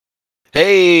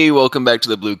Hey, welcome back to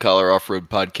the Blue Collar Off-Road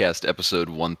Podcast, episode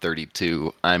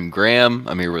 132. I'm Graham.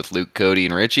 I'm here with Luke, Cody,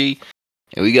 and Richie.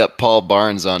 And we got Paul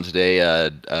Barnes on today.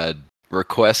 A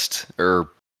request, or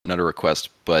not a request,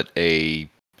 but a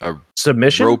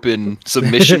Submission? rope-in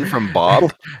submission from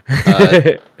Bob,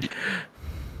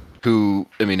 who,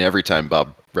 I mean, every time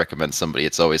Bob recommends somebody,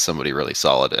 it's always somebody really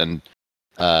solid. And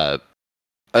uh,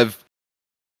 I've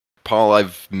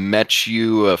met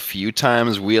you a few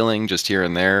times wheeling, just here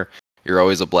and there. You're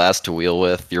always a blast to wheel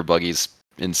with. Your buggy's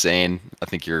insane. I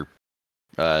think you're,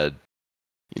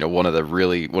 one of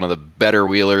the better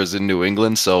wheelers in New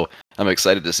England. So I'm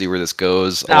excited to see where this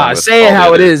goes. Say it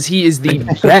how it is. He is the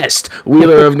best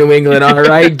wheeler of New England. All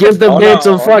right, give the man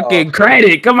some fucking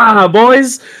credit. Come on,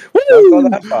 boys. Don't go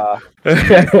that far.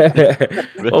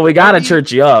 Well, we gotta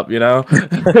church you up, you know.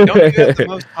 Don't you have the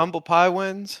most humble pie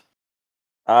wins?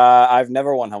 I've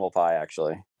never won humble pie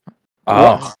actually.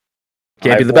 Oh,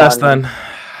 can't be the best then.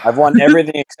 I've won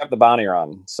everything except the bounty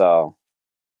run, so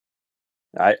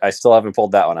I still haven't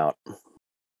pulled that one out.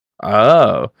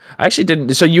 Oh, I actually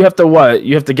didn't. So you have to what?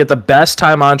 You have to get the best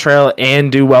time on trail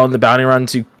and do well in the bounty run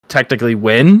to technically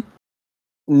win?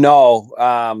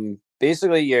 No,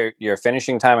 basically your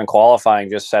finishing time and qualifying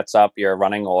just sets up your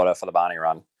running order for the bounty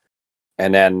run,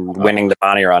 and then winning the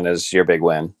bounty run is your big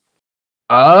win.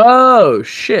 Oh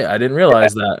shit! I didn't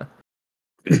realize that.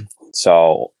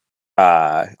 So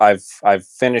I've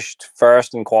finished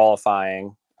first in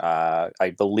qualifying.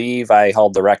 I believe I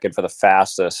held the record for the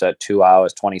fastest at 2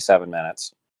 hours 27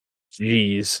 minutes.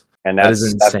 Jeez, And that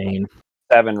is insane.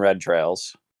 7 red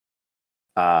trails.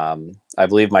 I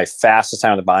believe my fastest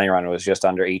time on the bounty run was just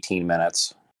under 18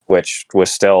 minutes, which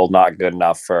was still not good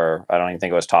enough for. I don't even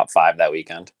think it was top 5 that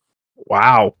weekend.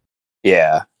 Wow.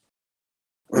 Yeah.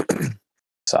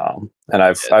 So, and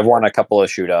I've won a couple of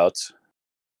shootouts.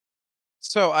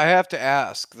 So I have to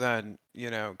ask then,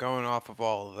 going off of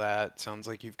all of that, sounds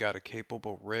like you've got a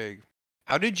capable rig.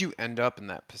 How did you end up in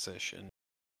that position?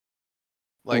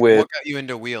 Like, what got you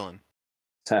into wheeling?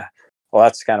 Well,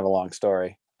 that's kind of a long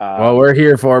story. Well, we're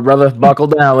here for it, brother. Buckle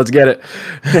down. Let's get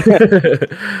it.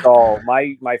 So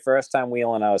my first time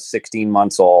wheeling, I was 16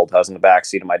 months old. I was in the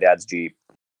backseat of my dad's Jeep.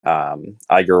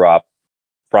 I grew up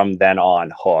from then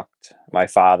on hooked. My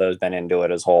father's been into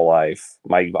it his whole life.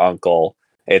 My uncle,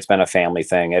 it's been a family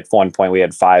thing. At one point, we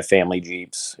had 5 family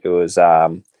Jeeps. It was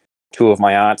 2 of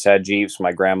my aunts had Jeeps,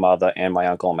 my grandmother and my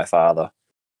uncle and my father.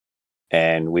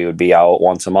 And we would be out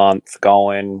once a month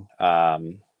going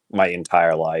my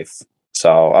entire life.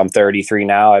 So I'm 33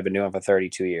 now. I've been doing it for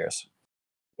 32 years.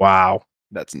 Wow.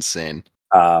 That's insane.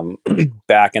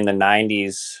 Back in the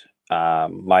 90s,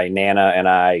 my Nana and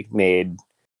I made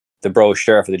the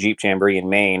brochure for the Jeep Jamboree in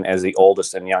Maine as the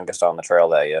oldest and youngest on the trail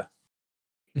that year.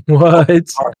 What?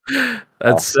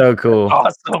 That's so cool.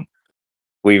 Awesome.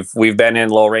 We've been in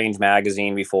Low Range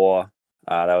magazine before.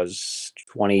 That was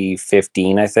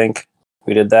 2015, I think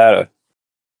we did that.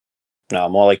 No,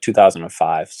 more like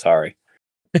 2005. Sorry.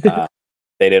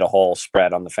 They did a whole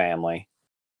spread on the family.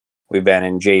 We've been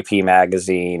in JP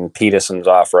magazine, Peterson's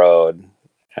Off Road.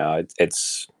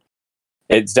 It's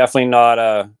definitely not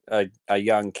a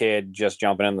young kid just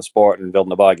jumping in the sport and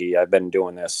building a buggy. I've been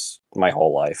doing this my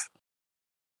whole life.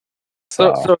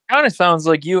 So it kind of sounds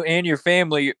like you and your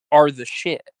family are the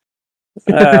shit.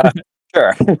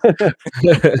 Sure.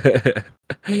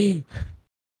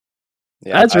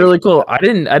 Yeah, that's really cool. I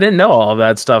didn't know all of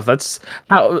that stuff. That's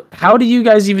how do you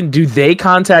guys even do they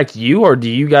contact you, or do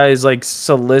you guys like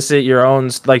solicit your own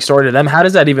like story to them? How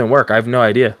does that even work? I have no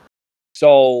idea.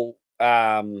 So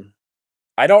I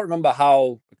don't remember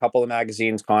how a couple of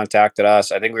magazines contacted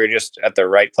us. I think we were just at the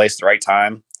right place at the right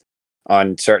time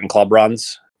on certain club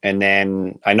runs. And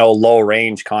then I know Low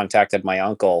Range contacted my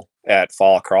uncle at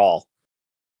Fall Crawl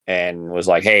and was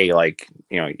like, hey, like,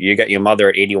 you got your mother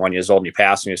at 81 years old in your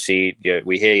passenger seat.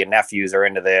 We hear your nephews are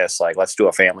into this. Like, let's do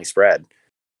a family spread.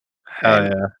 Oh,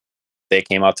 yeah. They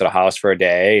came out to the house for a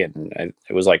day, and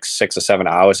it was like 6 or 7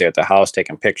 hours there at the house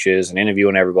taking pictures and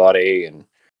interviewing everybody. And,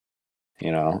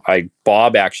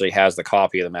 Bob actually has the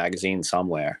copy of the magazine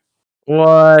somewhere.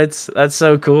 What? That's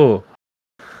so cool.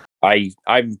 I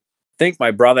think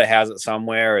my brother has it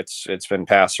somewhere. It's been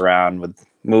passed around with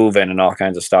moving and all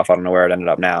kinds of stuff. I don't know where it ended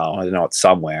up now. I know it's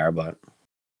somewhere, but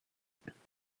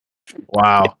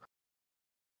wow.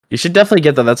 You should definitely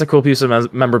get that. That's a cool piece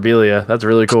of memorabilia. That's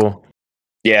really cool.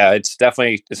 Yeah, it's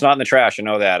not in the trash. I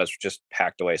know that. It's just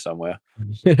packed away somewhere.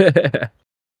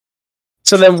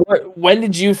 So then when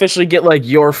did you officially get like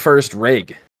your first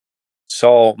rig?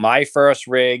 So my first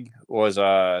rig was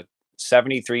a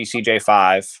 73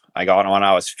 CJ5. I got it when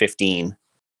I was 15.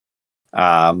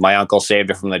 My uncle saved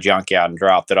it from the junkyard and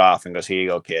dropped it off and goes, "Here you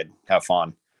go, kid. Have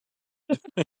fun."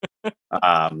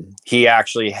 He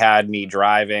actually had me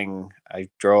driving. I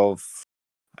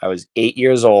was 8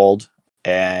 years old,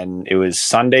 and it was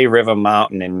Sunday River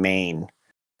Mountain in Maine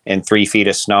in 3 feet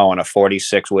of snow and a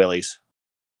 46 wheelies.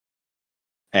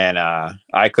 And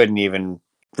I couldn't even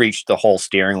reach the whole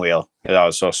steering wheel because I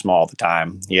was so small at the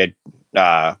time. He had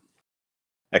a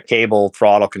cable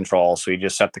throttle control, so he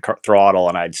just set the throttle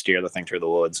and I'd steer the thing through the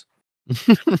woods.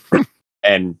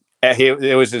 And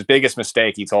it was his biggest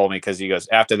mistake, he told me, because he goes,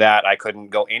 "After that, I couldn't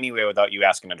go anywhere without you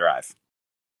asking to drive."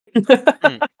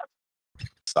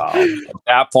 So at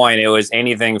that point, it was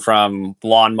anything from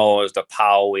lawnmowers to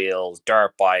Power Wheels,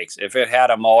 dirt bikes. If it had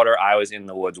a motor, I was in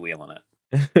the woods wheeling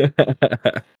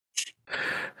it.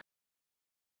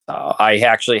 I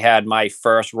actually had my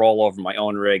first rollover my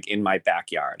own rig in my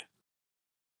backyard.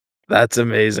 That's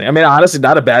amazing. I mean, honestly,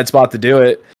 not a bad spot to do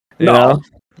it. You know?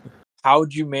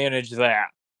 How'd you manage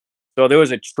that? So there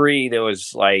was a tree that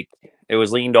was it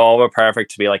was leaned over,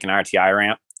 perfect to be like an RTI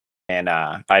ramp. And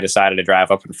I decided to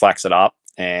drive up and flex it up.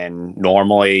 And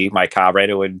normally my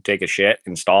carburetor would take a shit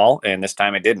and stall, and this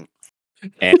time it didn't.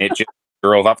 And it just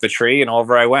drove up the tree and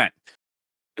over I went.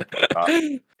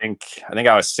 I think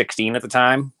I was 16 at the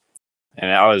time.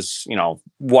 And I was,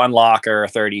 one locker,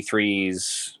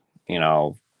 33s,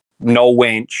 no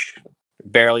winch,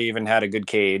 barely even had a good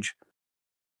cage.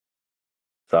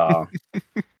 So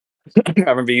I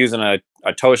remember using a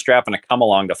toe strap and a come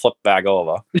along to flip back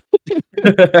over.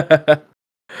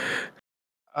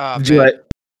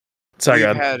 Sorry,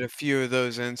 we've had a few of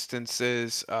those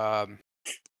instances.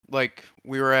 Like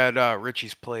we were at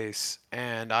Richie's place,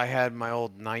 and I had my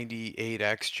old '98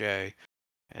 XJ,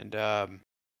 and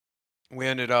we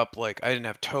ended up I didn't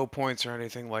have tow points or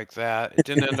anything like that. It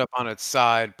didn't end up on its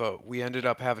side, but we ended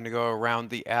up having to go around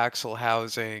the axle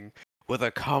housing with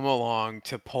a come along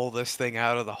to pull this thing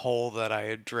out of the hole that I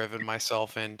had driven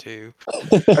myself into.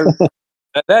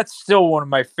 That's still one of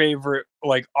my favorite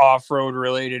off-road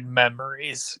related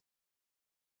memories.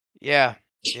 Yeah,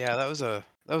 that was a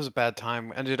bad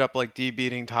time. Ended up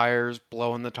debeating tires,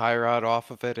 blowing the tire out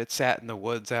off of it. It sat in the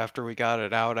woods after we got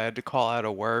it out. I had to call out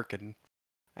of work, and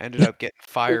I ended up getting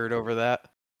fired over that.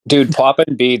 Dude,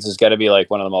 popping beads has got to be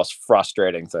one of the most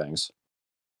frustrating things.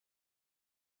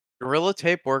 Gorilla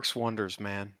tape works wonders,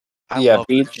 man. Yeah,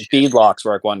 bead locks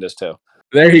work wonders too.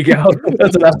 There you go.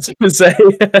 That's what I was going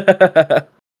to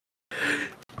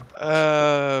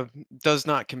say. Does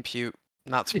not compute.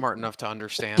 Not smart enough to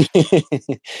understand.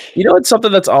 It's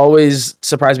something that's always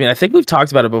surprised me. And I think we've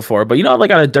talked about it before, but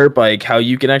on a dirt bike, how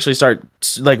you can actually start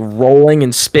rolling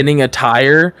and spinning a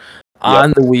tire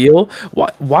on the wheel.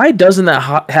 Why doesn't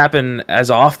that happen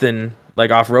as often,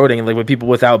 off-roading, with people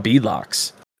without bead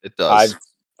locks? It does.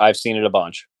 I've seen it a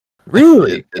bunch.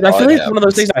 Really? I feel like it's one of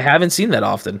those things I haven't seen that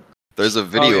often. There's a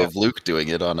video of Luke doing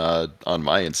it on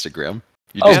my Instagram.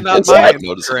 On my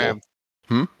Instagram.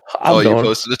 You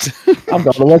posted it? I'm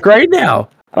going to look right now.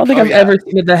 I don't think I've ever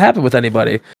seen that happen with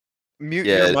anybody. Mute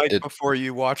your mic before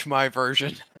you watch my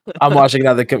version. I'm watching it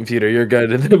on the computer. You're good.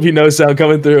 There'll be no sound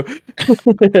coming through.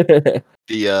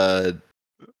 It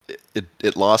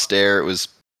lost air. It was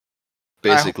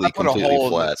basically I put completely a hole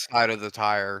flat. in the side of the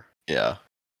tire. Yeah.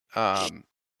 And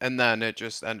then it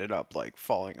just ended up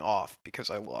falling off because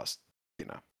I lost,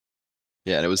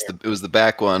 Yeah, and it was the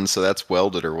back one, so that's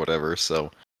welded or whatever.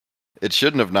 So it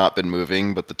shouldn't have not been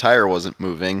moving, but the tire wasn't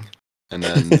moving, and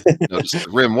then the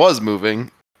rim was moving,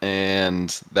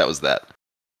 and that was that.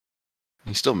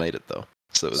 He still made it though,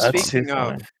 so it was fun. Speaking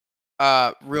of,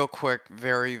 real quick,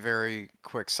 very very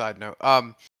quick side note.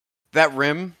 That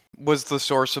rim was the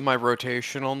source of my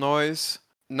rotational noise.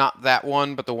 Not that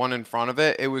one, but the one in front of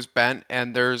it. It was bent,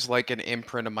 and there's an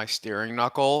imprint of my steering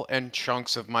knuckle and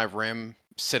chunks of my rim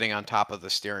sitting on top of the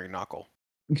steering knuckle.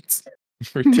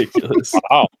 Ridiculous.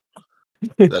 Wow.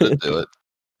 That'd do it.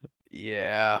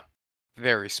 Yeah.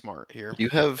 Very smart here. You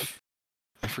have,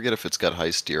 I forget if it's got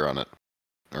high steer on it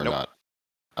or not.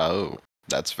 Oh,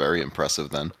 that's very impressive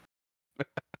then.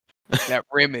 That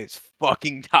rim is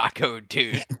fucking taco,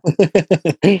 dude.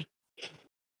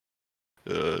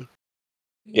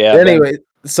 Yeah. Anyway,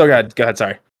 so go ahead.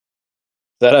 Sorry.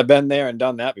 That I've been there and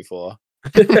done that before.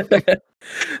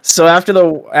 So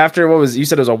after what was, you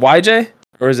said it was a YJ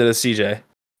or is it a CJ?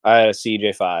 I had a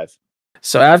CJ5.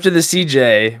 So after the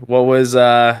CJ, what was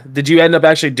did you end up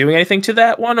actually doing anything to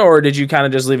that one, or did you kind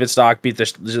of just leave it stock, beat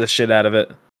the shit out of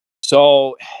it?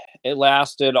 So it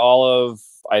lasted all of,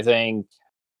 I think,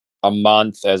 a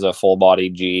month as a full body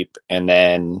Jeep, and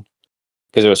then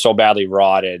because it was so badly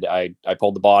rotted, I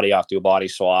pulled the body off, do a body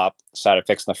swap, started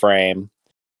fixing the frame,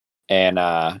 And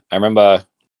I remember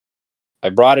I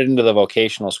brought it into the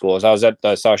vocational schools. I was at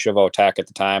the South Shore Tech at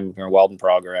the time, in a welding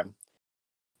program.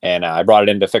 And I brought it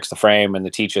in to fix the frame, and the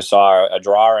teacher saw a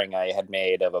drawing I had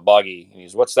made of a buggy. And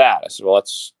he's, "What's that?" I said, "Well,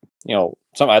 that's,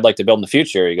 something I'd like to build in the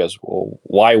future." He goes, "Well,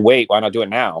 why wait? Why not do it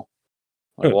now?"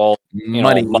 I'm like, well,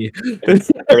 money.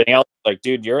 everything else. Like,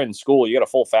 dude, you're in school. You got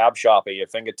a full fab shop at your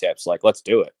fingertips. Like, let's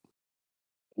do it.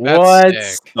 What?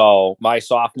 That's sick. So my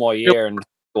sophomore year in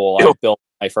school, I built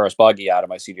my first buggy out of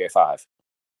my CJ5.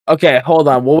 Okay, hold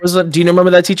on. What was it? Do you remember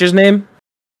that teacher's name?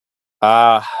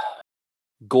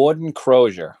 Gordon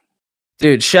Crozier.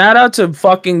 Dude, shout out to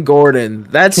fucking Gordon.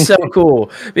 That's so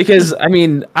cool. Because, I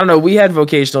mean, I don't know, we had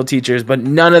vocational teachers, but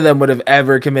none of them would have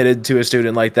ever committed to a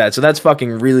student like that. So that's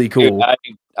fucking really cool.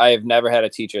 Dude, I have never had a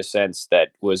teacher since that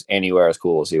was anywhere as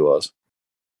cool as he was.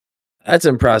 That's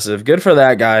impressive. Good for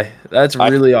that guy. That's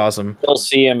really awesome. Still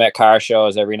see him at car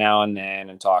shows every now and then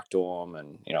and talk to him.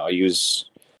 And,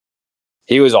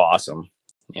 he was awesome,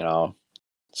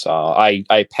 So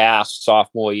I passed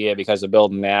sophomore year because of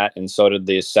building that, and so did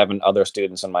the 7 other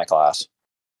students in my class.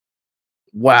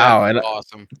 Wow. That's And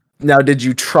awesome. now, did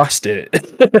you trust it?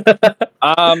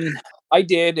 I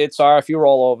did. It saw a few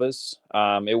rollovers.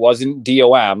 It wasn't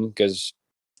DOM because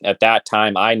at that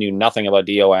time I knew nothing about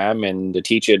DOM, and the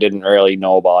teacher didn't really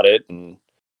know about it, and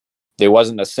there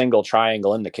wasn't a single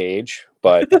triangle in the cage,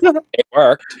 but it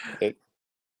worked.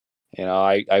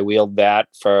 I wheeled that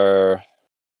for a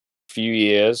few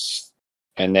years,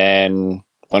 and then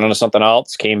went on to something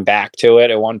else. Came back to it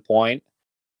at one point,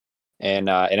 and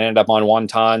it ended up on 1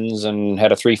 tons and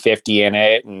had a 350 in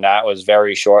it, and that was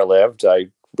very short lived. I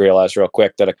realized real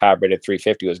quick that a carbureted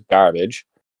 350 was garbage.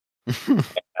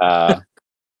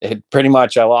 It pretty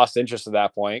much, I lost interest at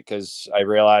that point because I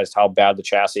realized how bad the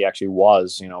chassis actually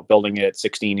was. Building it at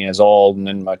 16 years old and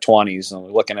in my 20s,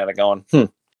 and looking at it going,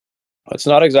 it's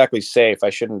not exactly safe.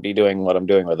 I shouldn't be doing what I'm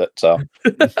doing with it. So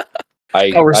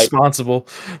How responsible.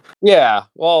 Yeah.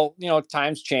 Well,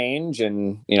 times change,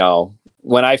 and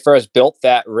when I first built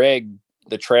that rig,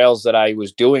 the trails that I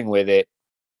was doing with it,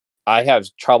 I have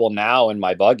trouble now in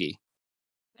my buggy.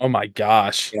 Oh my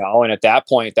gosh. And at that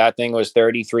point, that thing was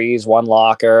 33s, 1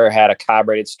 locker, had a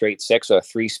carbureted straight 6 or a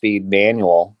 3-speed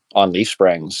manual on leaf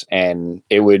springs, and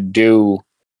it would do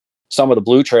some of the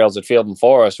blue trails at Field and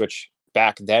Forest, which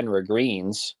back then were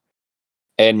greens,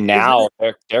 and now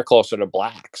they're closer to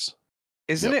blacks.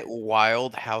 Isn't it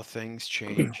wild how things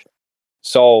change?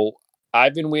 So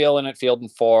I've been wheeling at Field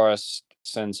and Forest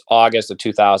since August of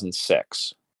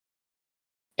 2006.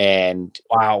 And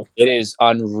wow, it is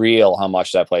unreal how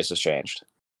much that place has changed.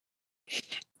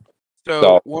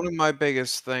 So one of my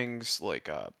biggest things, like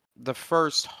the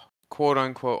first quote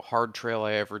unquote hard trail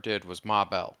I ever did was Ma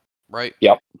Bell, right?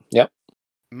 Yep.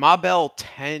 Ma Bell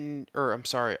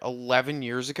 11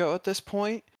 years ago at this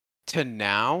point to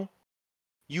now,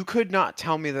 you could not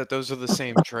tell me that those are the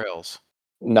same trails.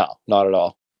 No, not at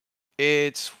all.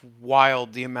 It's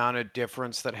wild the amount of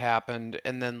difference that happened.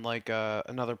 And then like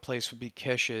another place would be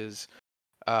Kish's.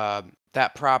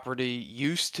 That property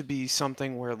used to be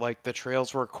something where like the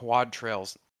trails were quad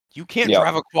trails. You can't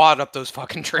drive a quad up those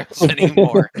fucking trails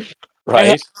anymore. Right? I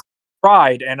have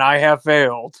tried and I have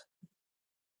failed.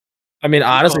 I mean,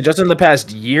 honestly, just in the past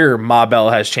year, Ma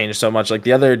Bell has changed so much. Like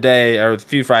the other day, or a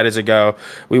few Fridays ago,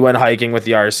 we went hiking with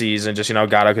the RCs and just,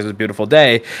 got out because it was a beautiful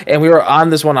day. And we were on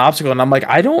this one obstacle, and I'm like,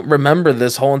 I don't remember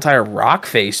this whole entire rock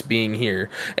face being here.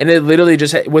 And it literally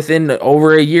just, within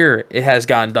over a year, it has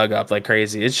gotten dug up like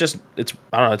crazy. I don't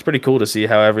know, it's pretty cool to see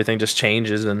how everything just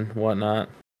changes and whatnot.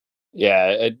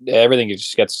 Yeah, everything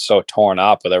just gets so torn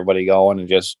up with everybody going, and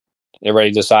just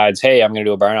everybody decides, hey, I'm going to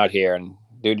do a burnout here. And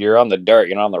dude, you're on the dirt.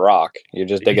 You're not on the rock. You're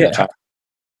just digging a chunk.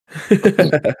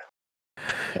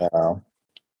 All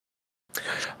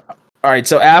right.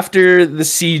 So after the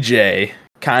CJ,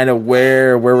 kind of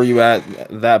where were you at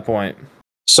that point?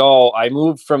 So I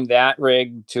moved from that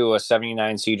rig to a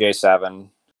 79 CJ7.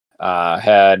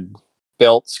 Had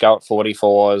built Scout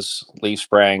 44s, leaf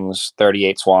springs,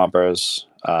 38 swampers.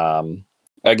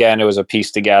 Again, it was a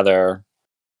piece together,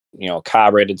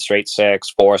 carbureted straight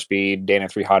 6, 4-speed, Dana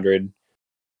 300.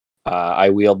 I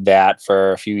wheeled that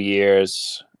for a few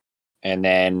years, and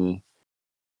then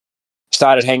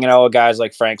started hanging out with guys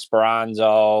like Frank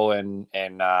Speranzo and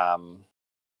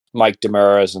Mike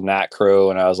Demers and that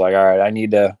crew. And I was like, all right, I need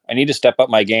to step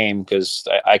up my game because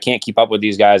I can't keep up with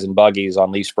these guys in buggies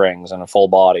on leaf springs and a full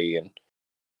body. And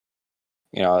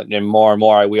and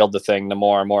more I wheeled the thing, the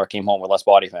more and more I came home with less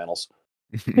body panels.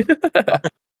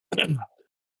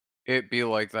 It be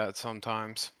like that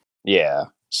sometimes. Yeah.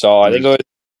 So I think it was.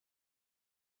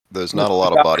 There's not a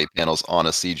lot of body panels on a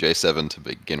CJ7 to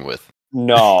begin with.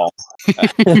 No.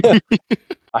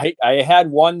 I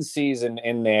had one season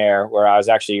in there where I was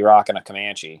actually rocking a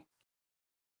Comanche.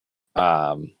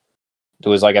 It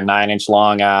was like a 9-inch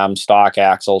long arm, stock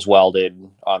axles welded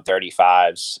on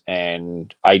 35s,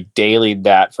 and I dailied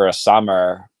that for a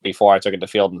summer before I took it to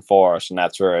Field and Forest, and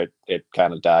that's where it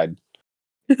kind of died.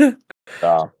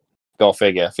 So, go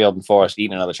figure. Field and Forest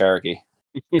eating another Cherokee.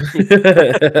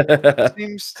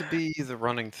 Seems to be the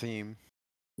running theme.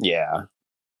 Yeah.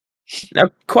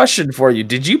 Now, question for you: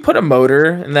 did you put a motor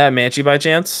in that Manchi by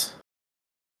chance?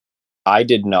 I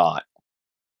did not.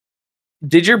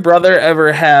 Did your brother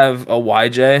ever have a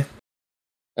YJ?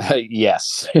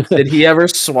 Yes. Did he ever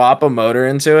swap a motor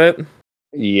into it?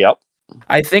 Yep.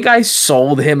 I think I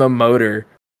sold him a motor.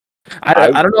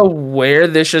 I don't know where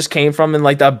this just came from in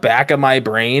like the back of my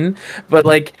brain, but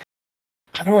like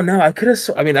I don't know. I could have.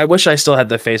 I mean, I wish I still had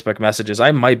the Facebook messages.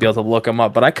 I might be able to look them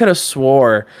up, but I could have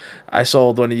swore I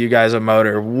sold one of you guys a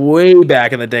motor way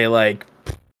back in the day, like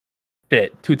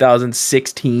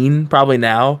 2016, probably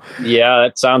now. Yeah,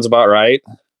 that sounds about right.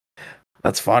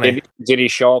 That's funny. Did he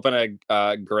show up in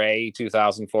a gray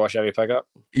 2004 Chevy pickup?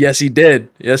 Yes, he did.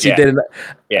 Yes, he did.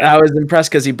 Yeah. I was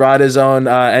impressed because he brought his own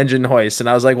engine hoist, and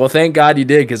I was like, "Well, thank God you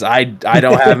did," because I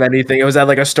don't have anything. It was at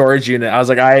like a storage unit. I was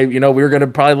like, we were gonna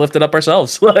probably lift it up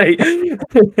ourselves. Like,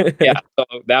 Yeah. So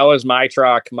that was my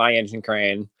truck, my engine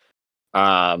crane.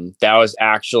 That was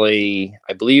actually,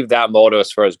 I believe that motor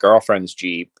was for his girlfriend's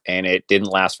Jeep, and it didn't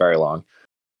last very long.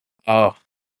 Oh,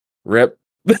 rip.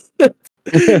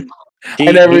 He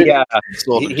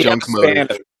Sold a had junk a motor.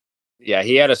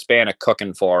 he had a span of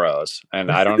cooking 4.0s,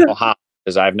 and I don't know how,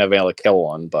 because I've never been able to kill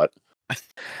one, but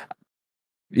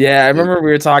Yeah, I remember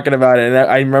we were talking about it, and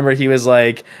I remember he was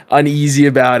like uneasy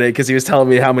about it because he was telling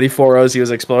me how many 4.0s he was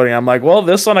exploding. I'm like, well,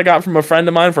 this one I got from a friend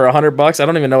of mine for $100. I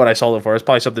don't even know what I sold it for. It's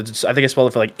probably something. I think I sold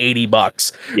it for like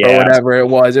 $80 or whatever it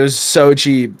was. It was so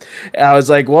cheap. And I was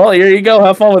like, well, here you go.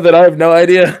 Have fun with it. I have no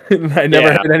idea. I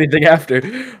never heard anything after.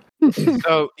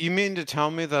 So you mean to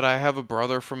tell me that I have a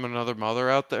brother from another mother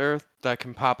out there that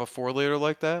can pop a 4-liter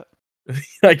like that?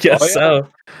 I guess so.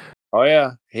 Oh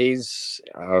yeah, he's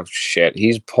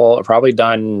probably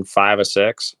done 5 or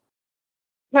 6.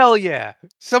 Hell yeah,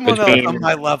 someone else on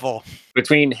my level.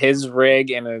 Between his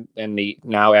rig and the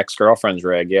now ex-girlfriend's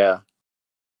rig, yeah.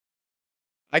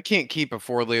 I can't keep a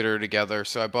 4-liter together,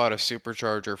 so I bought a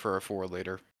supercharger for a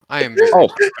 4-liter. I am.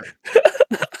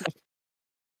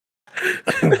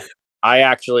 I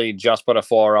actually just put a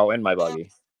 4.0 in my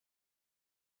buggy.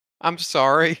 I'm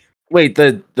sorry. Wait,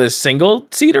 the single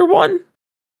seater one?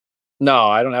 No,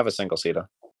 I don't have a single seater.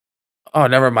 Oh,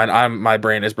 never mind. My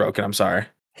brain is broken. I'm sorry.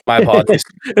 My apologies.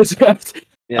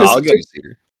 Yeah, I'll get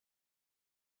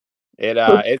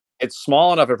it. It's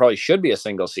small enough. It probably should be a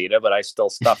single seater, but I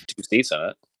still stuffed 2 seats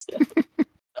in it.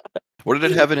 What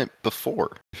did it have in it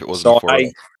before? If it wasn't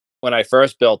So when I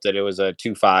first built it, it was a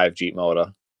 2.5 Jeep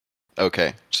motor.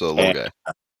 Okay, so a little guy.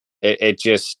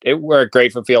 It worked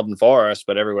great for Field and Forest,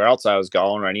 but everywhere else I was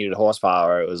going where I needed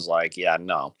horsepower, it was like, yeah,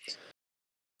 no.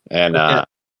 And I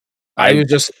was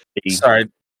just sorry.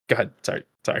 Go ahead.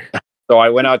 Sorry. So I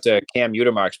went out to Cam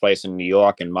Utermark's place in New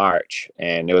York in March,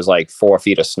 and it was like 4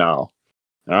 feet of snow.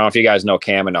 I don't know if you guys know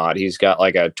Cam or not. He's got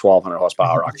like a 1,200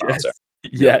 horsepower rock bouncer.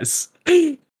 Yes.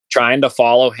 Trying to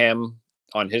follow him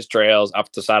on his trails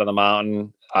up the side of the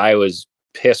mountain, I was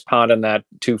piss pounding that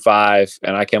 2.5,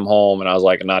 and I came home and I was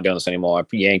like, I'm not doing this anymore. I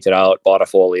yanked it out, bought a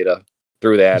 4-liter,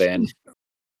 threw that in.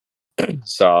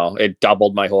 So it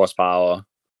doubled my horsepower,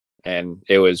 and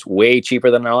it was way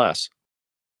cheaper than LS.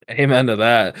 Amen to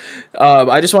that.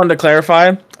 I just wanted to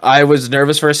clarify. I was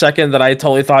nervous for a second that I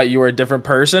totally thought you were a different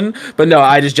person, but no,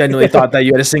 I just genuinely thought that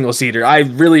you had a single seater. I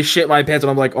really shit my pants,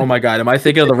 and I'm like, oh my god, am I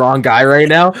thinking of the wrong guy right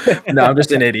now? No, I'm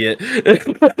just an idiot.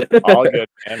 All good,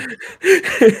 man.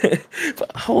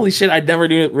 But holy shit, I never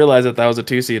realized that was a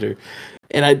 2-seater.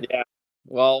 And yeah.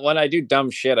 Well, when I do dumb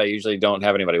shit, I usually don't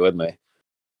have anybody with me.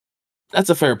 That's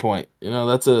a fair point.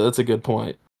 That's a good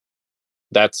point.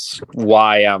 That's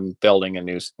why I'm building a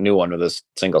new one with this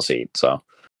single seat. So,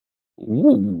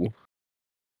 ooh,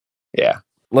 yeah.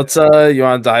 Let's you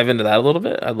want to dive into that a little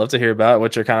bit? I'd love to hear about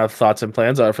what your kind of thoughts and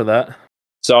plans are for that.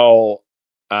 So,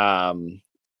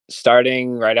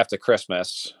 starting right after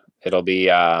Christmas, it'll be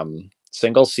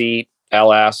single seat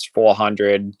LS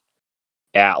 400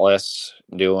 Atlas,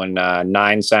 doing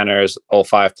 9 centers,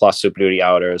 05 plus Super Duty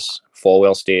outers,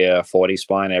 4-wheel steer, 40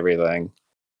 spline, everything.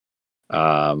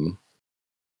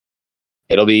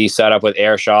 It'll be set up with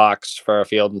air shocks for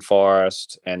Field and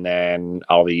Forest, and then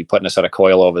I'll be putting a set of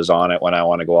coilovers on it when I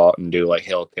want to go out and do like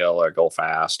hill kill or go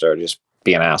fast or just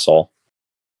be an asshole.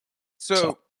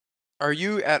 So Are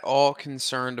you at all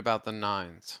concerned about the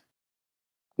 9s?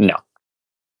 No.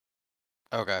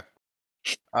 Okay.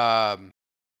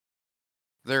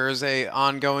 There is a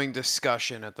ongoing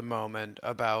discussion at the moment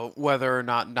about whether or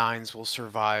not 9s will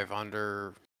survive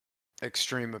under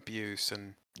extreme abuse,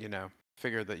 and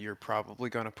figure that you're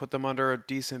probably going to put them under a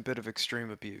decent bit of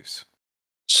extreme abuse.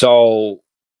 So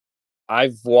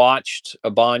I've watched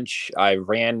a bunch. I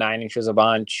ran 9 inches a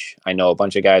bunch. I know a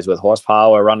bunch of guys with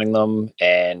horsepower running them,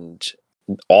 and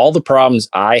all the problems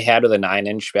I had with a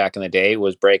 9-inch back in the day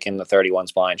was breaking the 31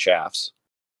 spline shafts.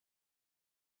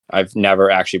 I've never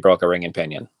actually broke a ring and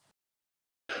pinion.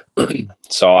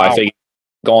 So I figured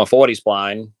going 40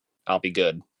 spline, I'll be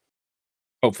good.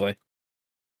 Hopefully,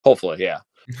 yeah.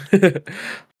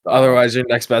 Otherwise, your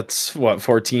next bet's what?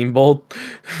 14 bolt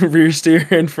rear steer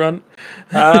in front.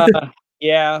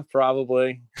 Yeah,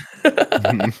 probably.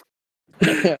 I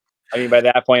mean, by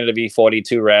that point, it'd be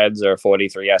 42 reds or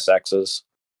 43 SXs.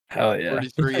 Hell yeah.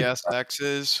 43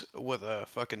 SXs with a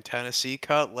fucking Tennessee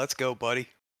cut. Let's go, buddy.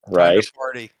 Right. Time to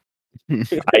party.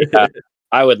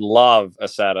 I would love a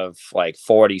set of like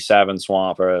 47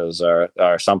 Swampers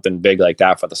or something big like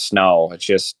that for the snow. It's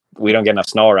just we don't get enough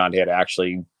snow around here to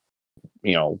actually,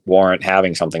 warrant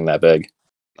having something that big.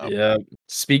 Yeah.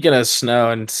 Speaking of snow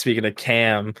and speaking of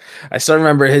Cam, I still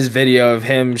remember his video of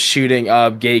him shooting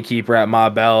up Gatekeeper at Ma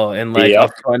Bell in like a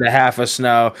foot and a half of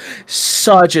snow.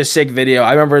 Such a sick video.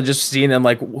 I remember just seeing him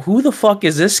like, who the fuck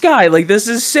is this guy? Like, this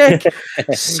is sick.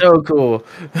 So cool.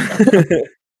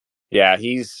 Yeah,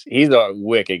 he's a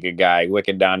wicked good guy,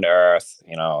 wicked down to earth.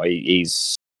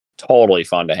 He's totally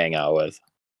fun to hang out with.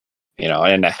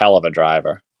 And a hell of a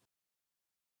driver.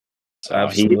 So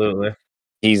absolutely.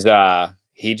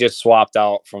 He just swapped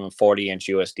out from 40-inch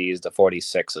USDs to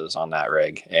 46s on that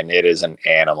rig, and it is an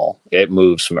animal. It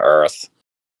moves from earth.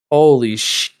 Holy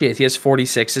shit! He has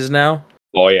 46s now.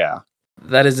 Oh yeah,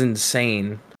 that is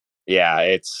insane. Yeah,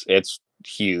 it's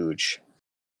huge.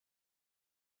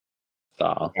 So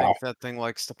I think that thing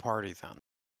likes to party then.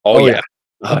 Oh yeah.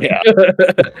 Oh yeah.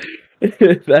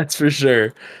 That's for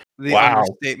sure. The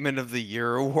understatement of the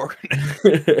year award.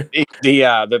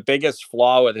 The biggest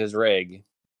flaw with his rig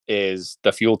is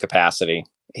the fuel capacity.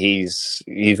 He's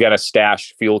got to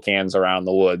stash fuel cans around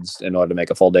the woods in order to make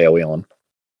a full day of wheeling.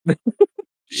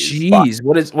 Jeez,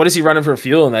 what is he running for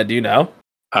fuel in that? Do you know?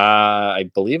 I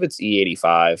believe it's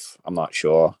E85. I'm not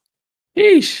sure.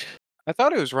 Yeesh. I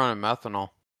thought he was running methanol.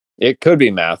 It could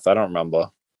be meth. I don't remember.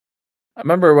 I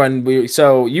remember when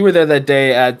you were there that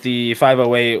day at the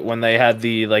 508 when they had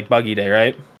the like buggy day,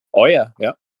 right? Oh yeah,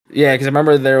 yeah. Yeah, because I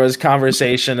remember there was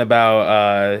conversation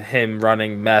about him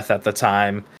running meth at the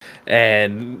time,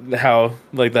 and how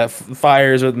like that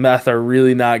fires with meth are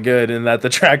really not good, and that the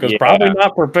track was probably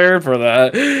not prepared for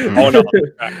that. Oh no,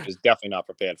 the track is definitely not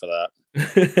prepared for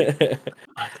that.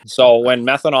 So when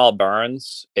methanol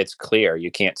burns, it's clear.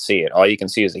 You can't see it. All you can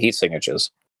see is the heat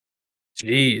signatures.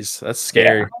 Jeez, that's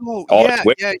scary.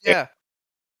 Yeah.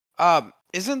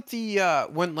 Isn't the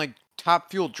when like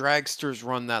Top Fuel dragsters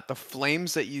run that, the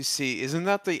flames that you see, isn't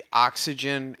that the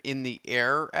oxygen in the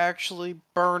air actually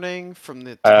burning from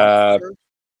the temperature?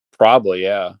 Probably,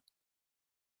 yeah.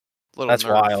 That's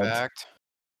wild. Fact.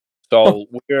 So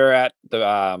we were at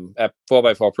the at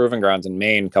 4x4 Proving Grounds in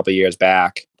Maine a couple of years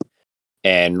back,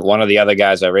 and one of the other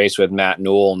guys I raced with, Matt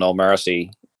Newell, No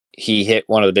Mercy, he hit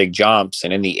one of the big jumps,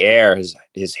 and in the air,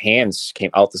 his hands came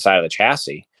out the side of the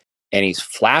chassis, and he's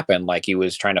flapping like he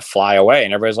was trying to fly away.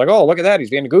 And everybody's like, "Oh, look at that! He's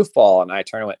being a goofball." And I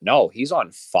turned and went, "No, he's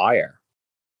on fire."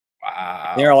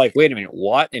 Wow. And they're like, "Wait a minute,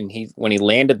 what?" And when he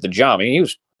landed the jump, I mean, he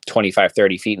was 25,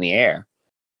 30 feet in the air.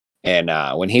 And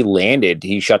when he landed,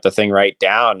 he shut the thing right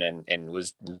down and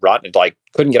was running, like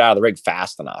couldn't get out of the rig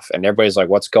fast enough. And everybody's like,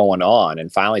 "What's going on?"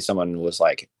 And finally, someone was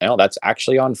like, "No, that's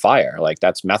actually on fire. Like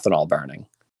that's methanol burning."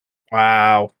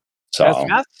 Wow. So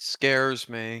meth scares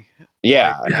me.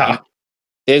 Yeah,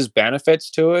 there's benefits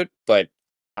to it, but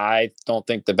I don't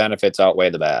think the benefits outweigh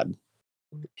the bad.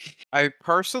 I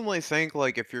personally think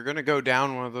like if you're gonna go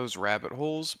down one of those rabbit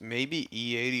holes, maybe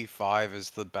E85 is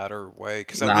the better way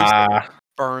because at least it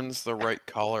burns the right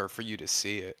color for you to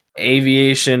see it.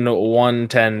 Aviation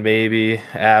 110, baby.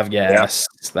 Avgas.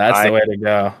 That's the way to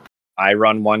go. I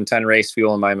run 110 race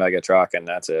fuel in my mega truck, and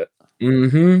that's it.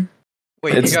 Mm-hmm.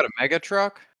 Wait, you got a mega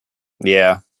truck?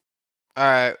 Yeah. All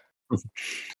right.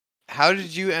 How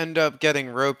did you end up getting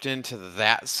roped into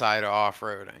that side of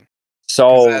off-roading?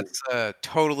 So that's a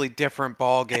totally different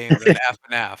ball game than F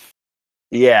and F.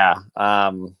 Yeah.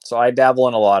 So I dabble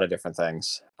in a lot of different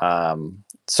things.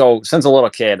 So since a little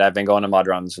kid, I've been going to mud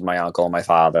runs with my uncle and my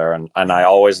father, and I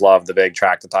always loved the big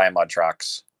tractor tie mud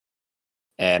trucks.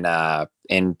 And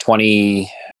in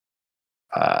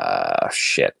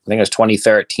shit. I think it was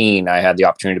 2013. I had the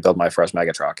opportunity to build my first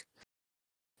mega truck,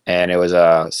 and it was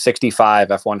a 65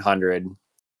 F100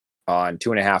 on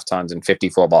 2.5 tons and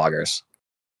 54 boggers.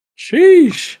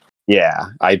 Sheesh. Yeah,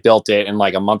 I built it in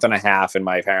like a month and a half in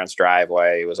my parents'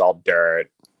 driveway. It was all dirt.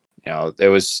 It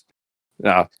was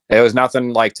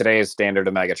nothing like today's standard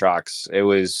of mega trucks. It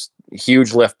was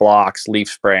huge lift blocks, leaf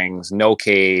springs, no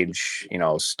cage,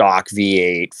 stock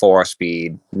V8,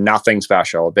 4-speed, nothing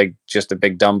special. Just a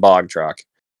big dumb bog truck.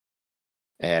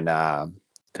 And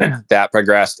that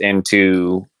progressed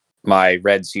into my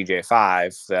red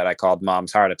CJ5 that I called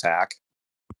Mom's Heart Attack.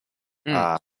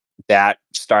 That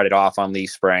started off on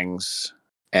leaf springs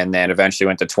and then eventually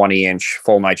went to 20-inch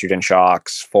full nitrogen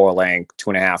shocks, 4-link,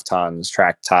 2.5 tons,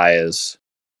 track tires.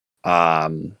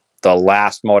 The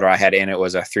last motor I had in it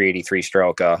was a 383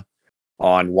 stroker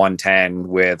on 110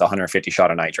 with 150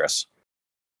 shot of nitrous.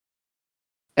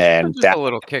 And just a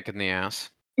little kick in the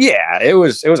ass. Yeah, it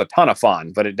was a ton of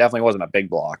fun, but it definitely wasn't a big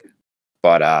block.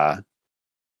 But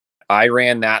I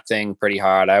ran that thing pretty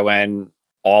hard. I went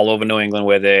all over New England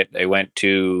with it. I went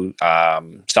to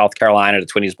South Carolina to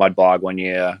Twinnies Mud Bog one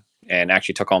year and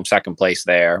actually took home second place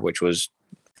there, which was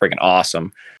freaking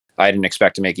awesome. I didn't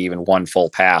expect to make even one full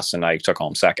pass, and I took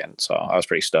home second, so I was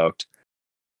pretty stoked.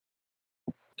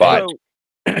 But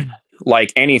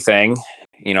like anything,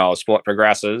 sport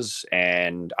progresses,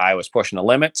 and I was pushing the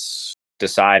limits,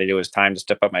 decided it was time to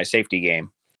step up my safety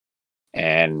game,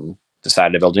 and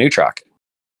decided to build a new truck.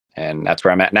 And that's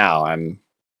where I'm at now. I'm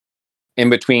in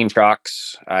between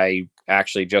trucks. I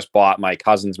actually just bought my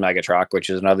cousin's mega truck, which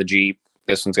is another Jeep.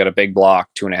 This one's got a big block,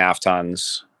 2.5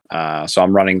 tons. So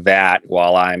I'm running that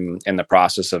while I'm in the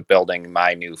process of building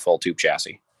my new full tube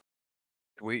chassis.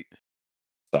 Sweet.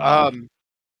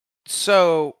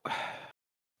 So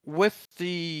with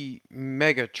the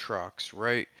mega trucks,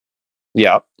 right?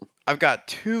 Yeah. I've got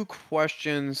 2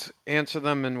 questions. Answer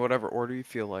them in whatever order you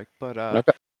feel like. But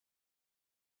Okay.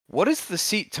 what is the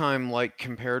seat time like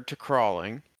compared to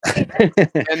crawling?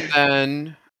 And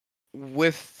then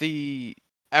with the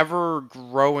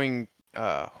ever-growing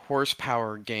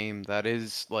horsepower game that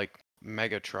is like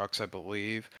mega trucks, I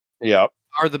believe. Yeah.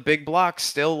 Are the big blocks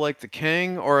still like the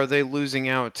king, or are they losing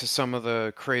out to some of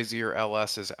the crazier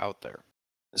LSs out there?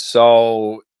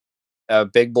 So a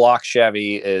big block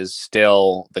Chevy is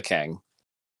still the king.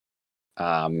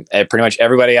 And pretty much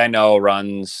everybody I know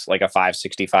runs like a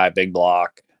 565 big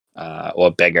block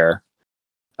or bigger.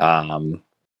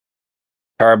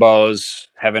 Turbos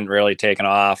haven't really taken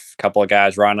off. A couple of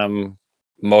guys run them.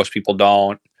 Most people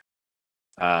don't.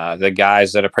 The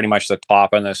guys that are pretty much the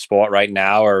top in the sport right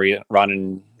now are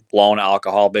running blown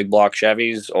alcohol big block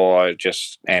Chevys or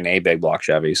just NA big block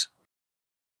Chevys.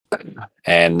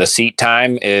 And the seat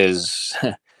time is, put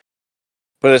it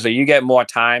this way, you get more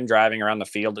time driving around the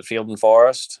field at Field and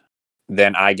Forest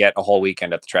than I get a whole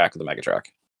weekend at the track with the mega truck.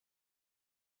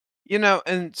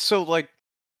 And so like,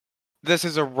 this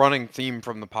is a running theme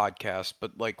from the podcast,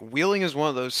 but like wheeling is one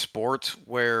of those sports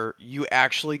where you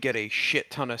actually get a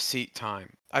shit ton of seat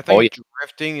time. I think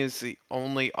drifting is the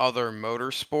only other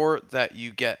motorsport that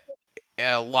you get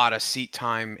a lot of seat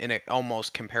time in an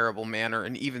almost comparable manner,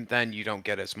 and even then you don't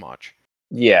get as much.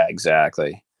 Yeah,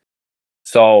 exactly.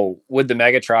 So with the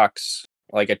mega trucks,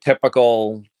 like a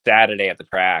typical Saturday at the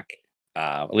track,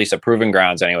 at least at Proving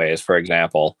Grounds anyways, for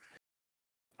example,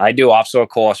 I do obstacle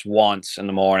course once in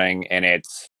the morning, and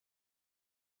it's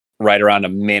right around a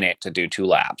minute to do 2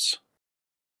 laps.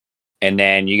 And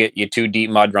then you get your 2 deep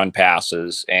mud run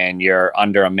passes, and you're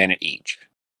under a minute each.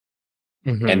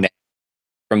 Mm-hmm. And then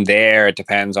from there, it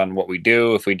depends on what we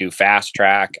do. If we do fast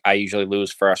track, I usually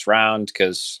lose first round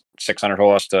because 600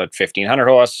 horse to 1500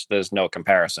 horse, there's no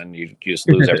comparison. You just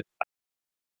lose every time.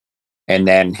 And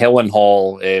then hill and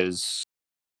hole is,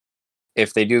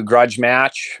 if they do grudge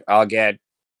match, I'll get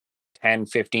 10,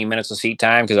 15 minutes of seat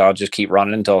time because I'll just keep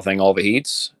running until the thing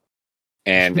overheats.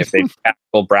 And if they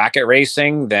go bracket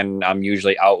racing, then I'm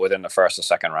usually out within the first or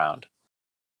second round.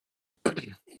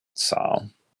 So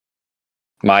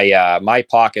my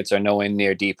pockets are nowhere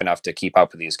near deep enough to keep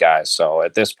up with these guys. So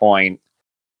at this point,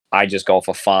 I just go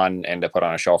for fun and to put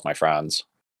on a show with my friends.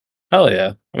 Hell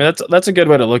yeah. I mean, that's a good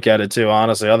way to look at it too,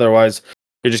 honestly. Otherwise,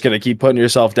 you're just going to keep putting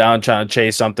yourself down, trying to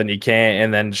chase something you can't,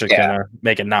 and then just going to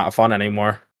make it not fun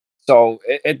anymore. So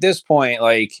at this point,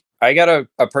 like, I got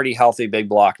a pretty healthy big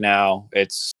block now.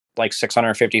 It's like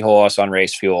 650 horse on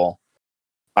race fuel.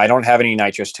 I don't have any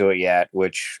nitrous to it yet,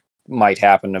 which might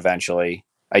happen eventually.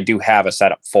 I do have a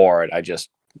setup for it. I just,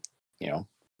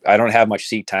 I don't have much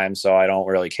seat time, so I don't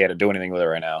really care to do anything with it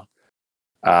right now.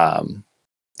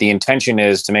 The intention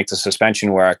is to make the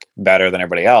suspension work better than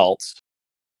everybody else.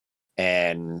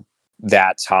 And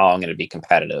that's how I'm going to be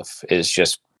competitive, is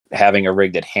just having a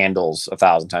rig that handles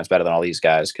 1,000 times better than all these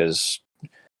guys. Because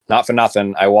not for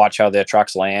nothing, I watch how their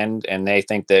trucks land, and they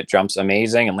think that jump's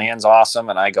amazing and lands awesome,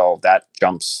 and I go, that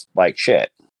jumps like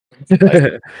shit. Like,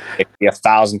 it'd be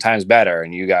 1,000 times better,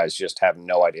 and you guys just have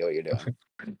no idea what you're doing.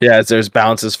 Yeah, as there's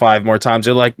bounces 5 more times,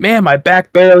 you're like, man, my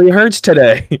back barely hurts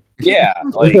today. Yeah,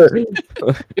 like, dude,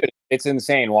 it's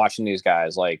insane watching these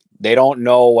guys. Like, they don't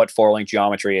know what 4-link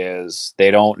geometry is. They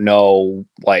don't know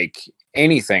like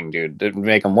anything, dude, to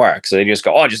make them work. So they just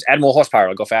go, oh, just add more horsepower,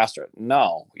 it'll go faster.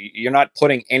 No, you're not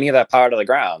putting any of that power to the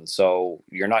ground, so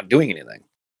you're not doing anything.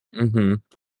 Mm-hmm.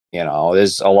 You know,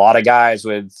 there's a lot of guys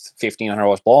with 1,500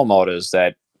 horse blower motors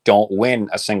that don't win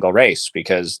a single race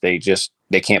because they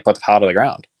can't put the power to the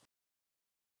ground.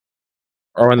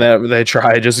 Or when they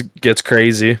try, it just gets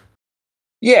crazy.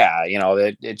 Yeah, you know,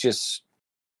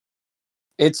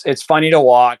 it's funny to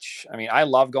watch. I mean, I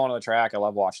love going to the track. I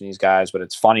love watching these guys, but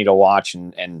it's funny to watch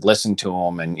and listen to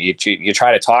them. And you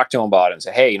try to talk to them about it and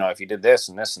say, hey, you know, if you did this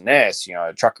and this and this, you know,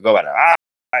 the truck could go better.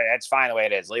 That's fine the way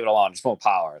it is. Leave it alone. Just more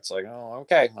power. It's like, oh,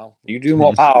 okay. Well, you do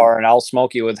more power, and I'll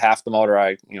smoke you with half the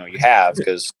motor you have,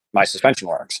 because my suspension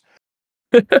works.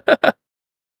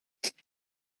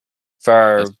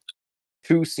 For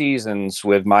 2 seasons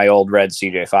with my old red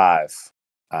CJ5,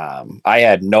 I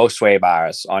had no sway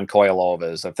bars on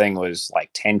coilovers. The thing was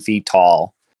like 10 feet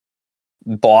tall,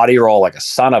 body roll like a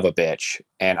son of a bitch,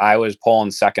 and I was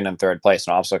pulling second and third place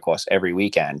in obstacle course every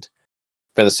weekend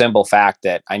for the simple fact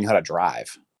that I knew how to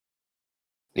drive.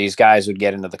 These guys would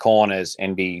get into the corners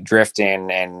and be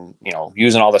drifting and, you know,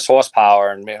 using all this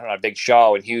horsepower and making a big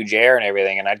show and huge air and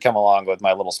everything, and I'd come along with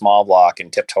my little small block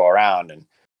and tiptoe around and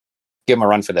give them a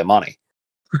run for their money.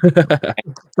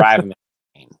 Drive them.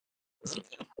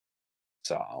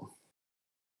 So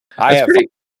I have fun.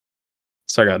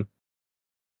 Sorry, go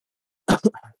ahead.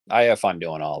 I have fun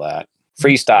doing all that.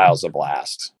 Freestyle's a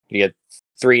blast. You get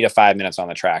 3 to 5 minutes on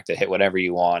the track to hit whatever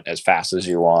you want as fast as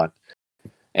you want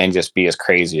and just be as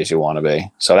crazy as you want to be.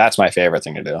 So that's my favorite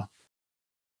thing to do.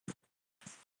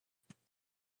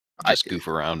 Just goof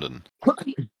around, and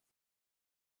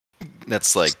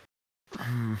that's like,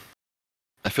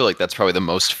 I feel like that's probably the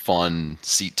most fun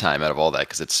seat time out of all that,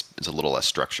 because it's a little less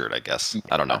structured, I guess.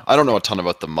 I don't know. I don't know a ton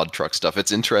about the mud truck stuff.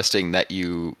 It's interesting that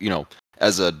you know,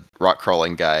 as a rock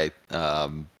crawling guy,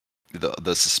 the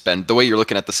way you're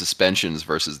looking at the suspensions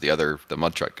versus the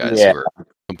mud truck guys who are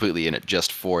completely in it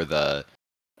just for the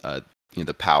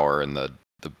the power and the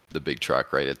big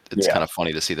truck, right? It's kind of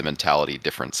funny to see the mentality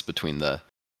difference between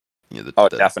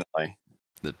definitely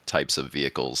the types of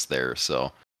vehicles there.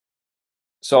 So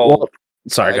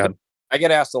sorry, go ahead. I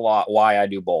get asked a lot why I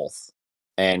do both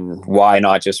and why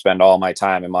not just spend all my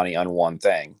time and money on one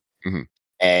thing. Mm-hmm.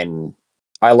 And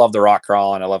I love the rock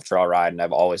crawling. I love trail riding.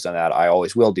 I've always done that. I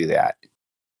always will do that.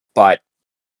 But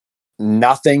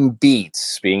nothing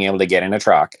beats being able to get in a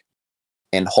truck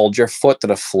and hold your foot to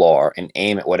the floor and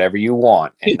aim at whatever you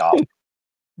want and not,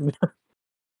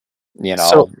 you know,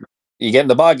 so, you get in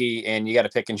the buggy and you got to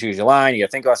pick and choose your line. You got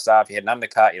to think about stuff. You hit an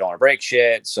undercut. You don't want to break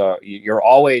shit. So you're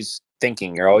always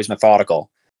thinking. You're always methodical.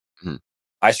 Mm-hmm.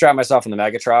 I strap myself in the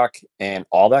mega truck and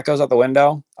all that goes out the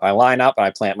window. I line up and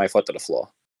I plant my foot to the floor.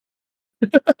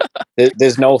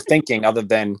 There's no thinking other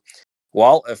than,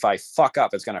 well, if I fuck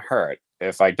up, it's going to hurt.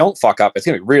 If I don't fuck up, it's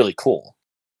going to be really cool.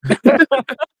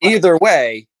 Either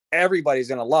way, everybody's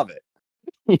going to love it.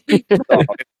 So,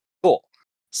 it's cool.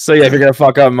 So yeah, if you're going to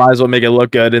fuck up, might as well make it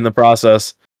look good in the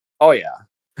process. Oh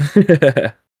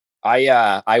yeah.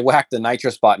 I whacked the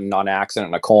nitrous button on accident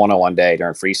in a corner one day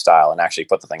during freestyle and actually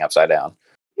put the thing upside down.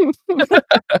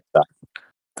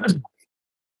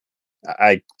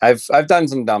 I've done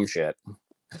some dumb shit.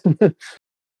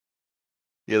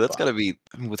 Yeah, that's got to be,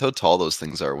 with how tall those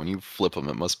things are, when you flip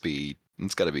them,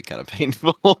 it's got to be kind of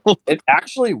painful. It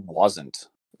actually wasn't.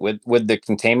 With the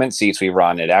containment seats we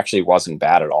run, it actually wasn't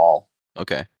bad at all.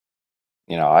 Okay.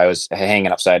 You know, I was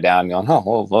hanging upside down going,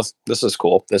 oh, well, this is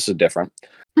cool. This is different.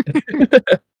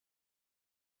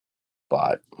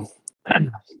 But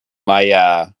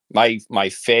my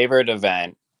favorite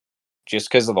event, just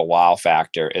because of the wow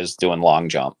factor, is doing long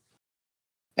jump.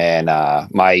 And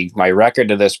my record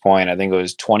to this point, I think it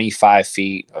was 25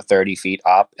 feet or 30 feet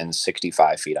up and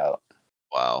 65 feet out.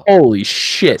 Wow. Holy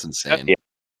shit. That's insane.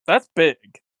 That's big.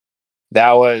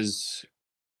 That was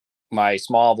my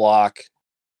small block,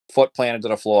 foot planted to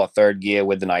the floor, third gear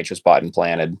with the nitrous button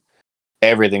planted,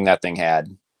 everything that thing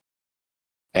had.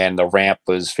 And the ramp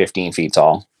was 15 feet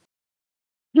tall.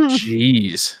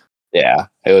 Jeez. Yeah,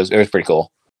 it was pretty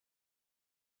cool.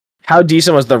 How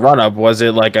decent was the run up? Was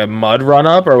it like a mud run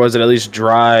up, or was it at least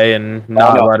dry and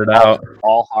not no, rutted out?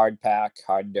 all hard pack,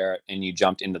 hard dirt, and you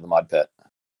jumped into the mud pit.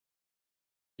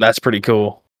 That's pretty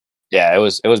cool. Yeah, it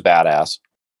was badass.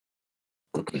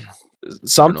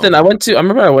 Something I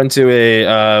remember I went to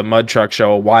a mud truck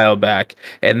show a while back,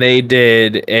 and they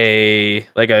did a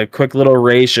quick little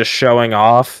race just showing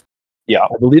off. Yeah,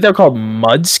 I believe they're called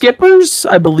mud skippers.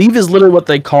 I believe is literally what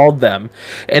they called them,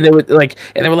 and they were like,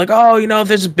 oh, if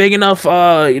there's big enough,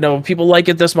 people like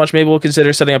it this much, maybe we'll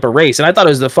consider setting up a race. And I thought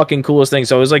it was the fucking coolest thing.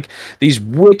 So it was like these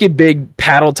wicked big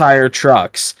paddle tire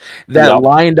trucks that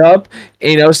lined up,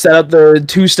 set up the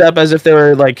 2-step as if they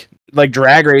were like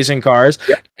drag racing cars,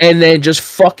 and then just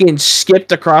fucking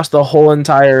skipped across the whole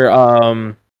entire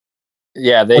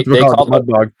they call mud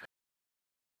bog.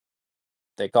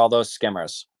 They call those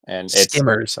skimmers, and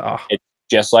skimmers. It's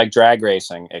just like drag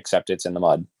racing, except it's in the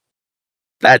mud.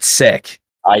 That's sick.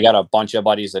 I got a bunch of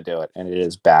buddies that do it, and it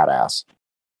is badass.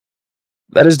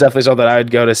 That is definitely something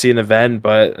I'd go to see an event,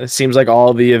 but it seems like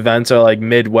all the events are like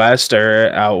Midwest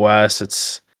or out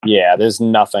west. There's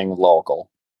nothing local.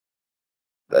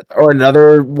 Or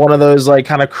another one of those like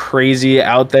kind of crazy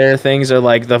out there things are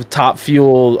like the Top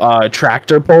Fuel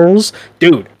tractor pulls.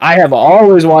 Dude, I have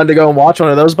always wanted to go and watch one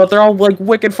of those, but they're all like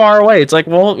wicked far away. It's like,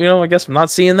 well, I guess I'm not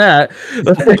seeing that.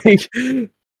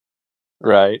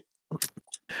 Right.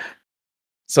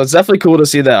 So it's definitely cool to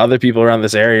see that other people around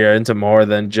this area are into more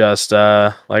than just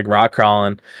like rock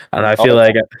crawling. And I feel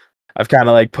like I've kind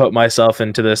of like put myself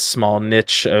into this small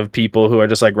niche of people who are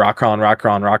just like rock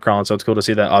crawling. So it's cool to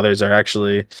see that others are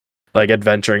actually like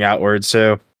adventuring outwards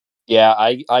too. Yeah,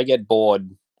 I get bored.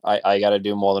 I got to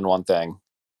do more than one thing.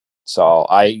 So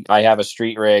I have a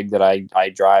street rig that I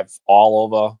drive all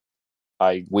over.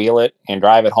 I wheel it and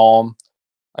drive it home.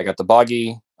 I got the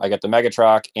buggy, I got the mega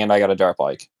truck, and I got a dirt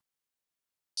bike.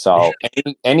 So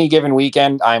any given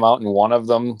weekend, I'm out in one of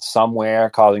them somewhere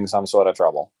causing some sort of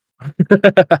trouble.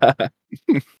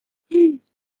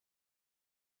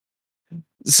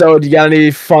 So do you got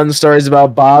any fun stories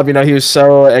about Bob? He was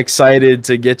so excited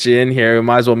to get you in here. We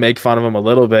might as well make fun of him a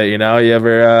little bit. You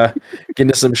ever get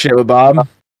into some shit with Bob?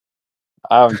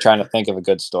 I'm trying to think of a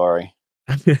good story.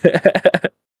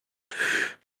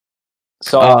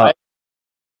 So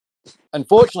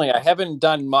unfortunately, I haven't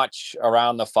done much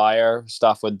around the fire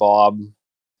stuff with Bob.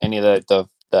 Any of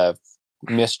the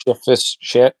mischievous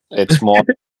shit. It's more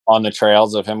on the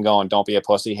trails of him going, "Don't be a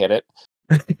pussy, hit it."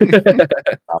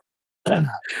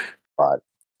 But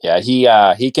yeah,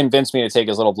 he convinced me to take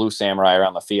his little blue samurai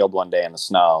around the field one day in the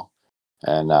snow,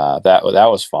 and that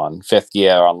was fun. 5th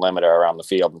gear on limiter around the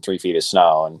field in 3 feet of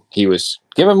snow, and he was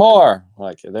giving more.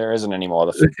 Like, there isn't any more.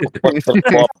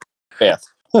 The 5th.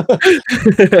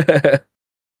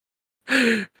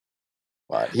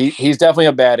 But he's definitely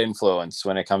a bad influence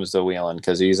when it comes to wheeling,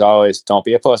 because he's always, "Don't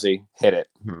be a pussy, hit it."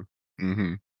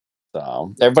 Mm-hmm.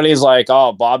 So everybody's like,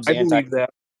 "Oh, Bob's I believe that.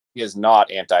 He is not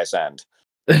anti-send."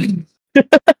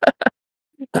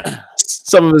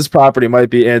 Some of his property might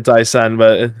be anti-send,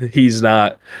 but he's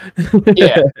not.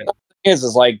 Yeah, is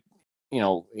like,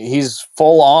 he's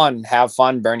full on have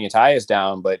fun, burn your tires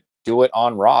down, but do it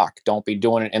on rock. Don't be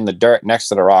doing it in the dirt next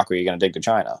to the rock where you're going to dig to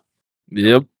China.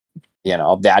 Yep.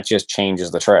 That just changes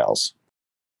the trails.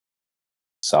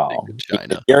 So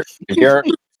China. if you're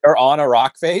on a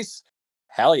rock face,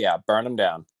 hell yeah, burn them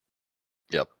down.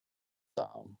 Yep.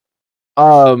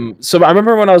 So I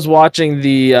remember when I was watching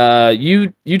the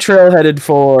you trailheaded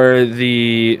for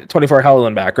the 24 Hell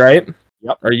and Back, right?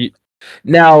 Yep.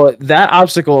 Now that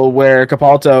obstacle where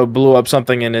Capalto blew up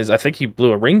something in his, I think he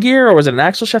blew a ring gear, or was it an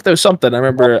axle shaft? There was something I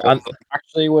remember.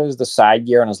 Actually, was the side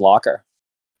gear in his locker.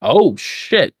 Oh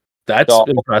shit, that's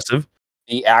impressive.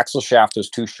 The axle shaft was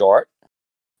too short,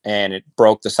 and it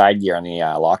broke the side gear in the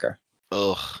locker.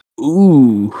 Ugh.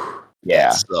 Ooh. Yeah.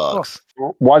 That sucks.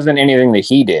 Wasn't anything that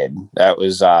he did. That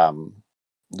was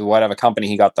whatever company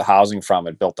he got the housing from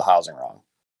had built the housing wrong.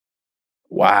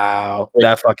 Wow,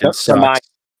 that fucking sucks. My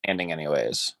understanding,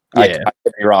 anyways. Yeah. I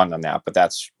could be wrong on that, but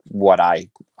that's what I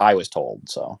was told.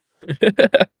 So.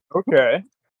 Okay.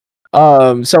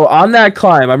 So on that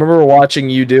climb, I remember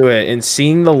watching you do it and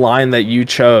seeing the line that you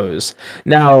chose.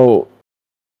 Now,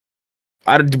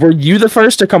 were you the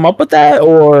first to come up with that,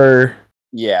 or?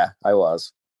 Yeah, I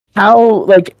was. How,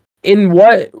 like, in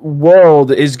what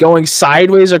world is going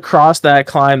sideways across that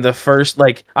climb the first,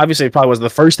 like, obviously it probably was the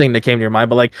first thing that came to your mind,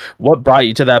 but like, what brought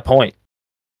you to that point?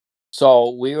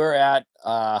 So we were at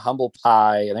Humble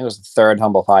Pie. I think it was the 3rd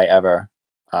Humble Pie ever.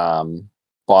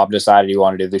 Bob decided he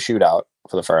wanted to do the shootout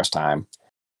for the first time.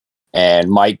 And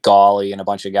Mike Gawley and a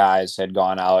bunch of guys had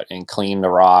gone out and cleaned the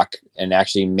rock and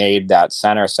actually made that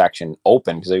center section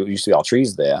open because there used to be all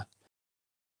trees there.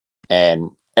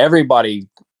 And everybody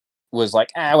was like,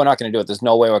 we're not going to do it. There's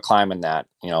no way we're climbing that.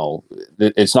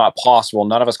 It's not possible.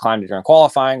 None of us climbed it during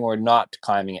qualifying. We're not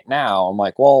climbing it now. I'm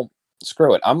like, well,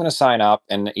 screw it. I'm going to sign up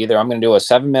and either I'm going to do a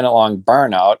 7-minute long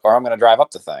burnout or I'm going to drive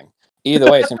up the thing.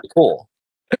 Either way, it's going to be cool.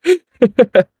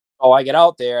 So I get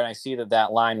out there and I see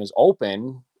that line was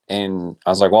open. And I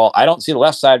was like, well, I don't see the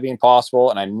left side being possible.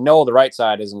 And I know the right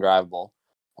side isn't drivable.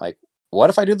 Like, what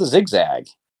if I do the zigzag?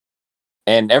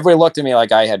 And everybody looked at me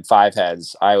like I had 5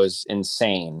 heads. I was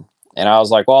insane. And I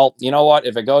was like, well, you know what?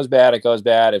 If it goes bad, it goes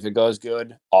bad. If it goes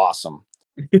good, awesome.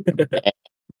 And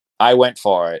I went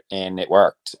for it and it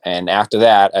worked. And after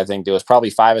that, I think there was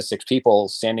probably 5 or 6 people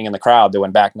standing in the crowd that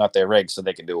went backing up their rigs so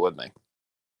they could do it with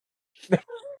me.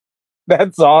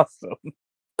 That's awesome.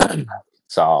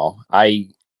 So I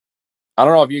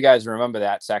don't know if you guys remember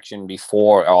that section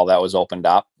before all that was opened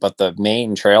up, but the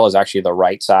main trail is actually the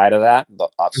right side of that,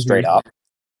 straight up.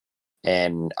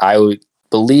 And I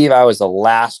believe I was the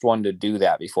last one to do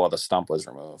that before the stump was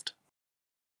removed.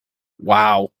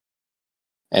 Wow.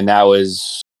 And that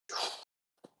was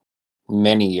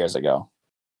many years ago.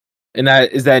 And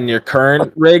is that in your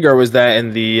current rig or was that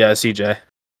in the CJ?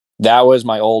 That was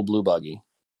my old blue buggy.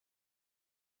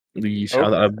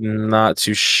 I'm not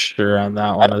too sure on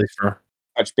that one. At least for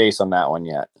touch base on that one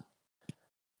yet.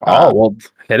 Well,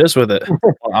 hit us with it.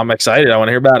 I'm excited. I want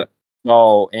to hear about it.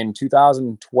 So in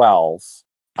 2012,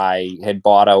 I had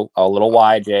bought a little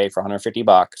YJ for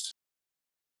 $150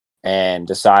 and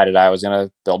decided I was going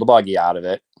to build a buggy out of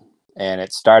it. And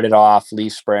it started off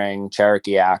leaf spring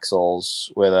Cherokee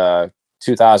axles with a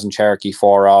 2000 Cherokee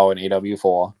 4.0 and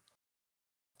AW4.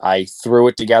 I threw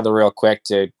it together real quick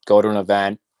to go to an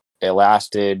event. It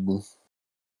lasted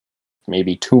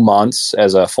maybe 2 months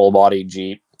as a full body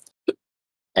Jeep.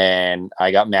 And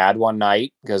I got mad one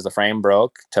night because the frame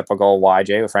broke, typical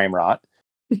YJ with frame rot.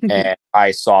 And I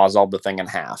sawzalled the thing in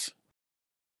half.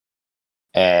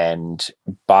 And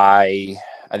I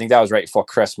think that was right before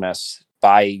Christmas.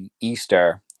 By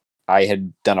Easter, I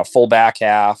had done a full back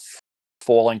half,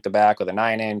 full length the back with a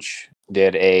 9-inch,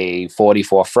 did a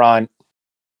 44 front,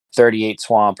 38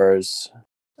 swampers.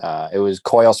 It was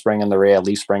coil spring in the rear,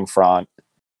 leaf spring front.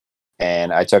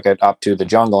 And I took it up to the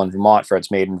jungle in Vermont for its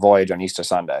maiden voyage on Easter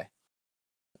Sunday.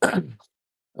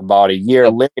 About a year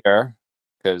later,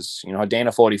 because you know how Dana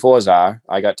 44s are,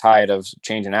 I got tired of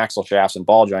changing axle shafts and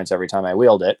ball joints every time I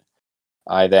wheeled it.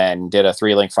 I then did a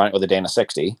 3-link front with a Dana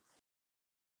 60.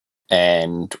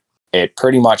 And it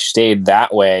pretty much stayed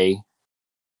that way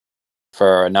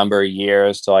for a number of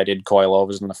years till I did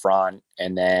coilovers in the front.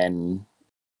 And then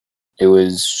it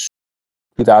was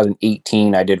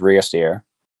 2018, I did rear steer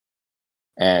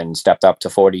and stepped up to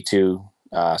 42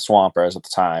 swampers at the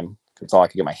time. That's all I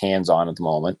could get my hands on at the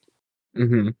moment.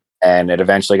 Mm-hmm. And it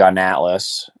eventually got an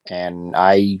Atlas. And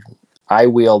I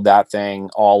wheeled that thing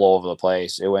all over the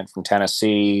place. It went from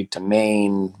Tennessee to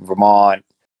Maine, Vermont,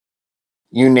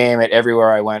 you name it.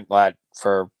 Everywhere I went, but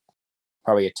for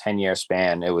probably a 10-year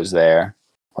span, it was there,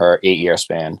 or 8-year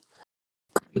span.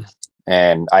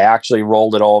 And I actually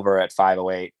rolled it over at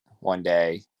 508 one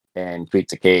day and tweaked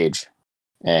the cage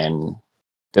and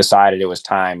decided it was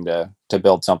time to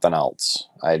build something else.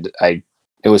 It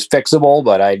was fixable,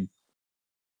 but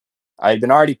I'd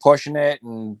been already pushing it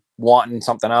and wanting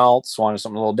something else, wanted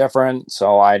something a little different.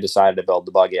 So I decided to build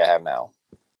the buggy I have now.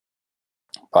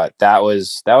 But that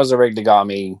was a rig that got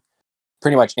me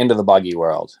pretty much into the buggy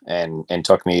world and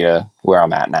took me to where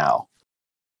I'm at now.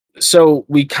 So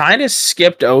we kind of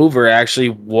skipped over actually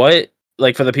what,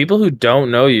 like, for the people who don't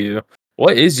know you,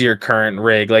 what is your current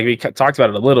rig? Like, we talked about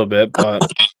it a little bit, but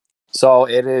So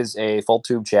it is a full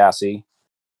tube chassis.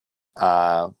 It's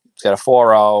got a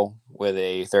 4.0 with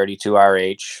a 32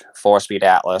 RH 4-speed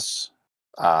Atlas,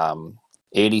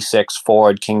 86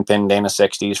 Ford Kingpin Dana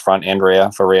 60s front and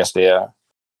rear for rear steer,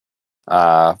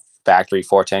 factory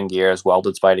 410 gears,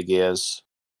 welded spider gears,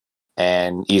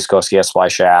 and East Coast gear supply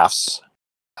shafts.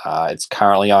 It's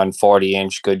currently on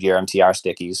 40-inch Goodyear MTR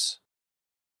stickies,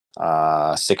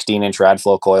 16-inch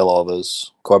Radflow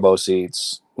coilovers, Corbeau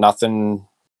seats. Nothing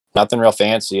real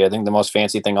fancy. I think the most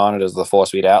fancy thing on it is the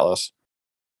 4-speed Atlas.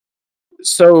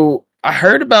 So I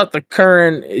heard about the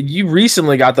current. You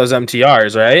recently got those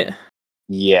MTRs, right?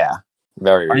 Yeah,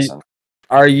 very recent.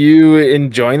 Are you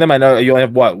enjoying them? I know you only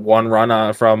have one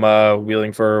run from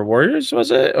Wheeling for Warriors, was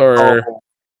it? Or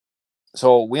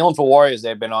so Wheeling for Warriors,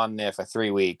 they've been on there for 3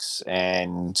 weeks,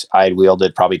 and I wheeled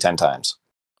it probably 10 times.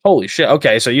 Holy shit!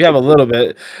 Okay, so you have a little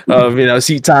bit of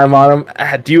seat time on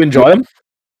them. Do you enjoy them?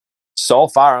 So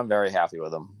far, I'm very happy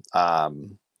with them.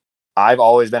 I've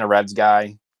always been a Reds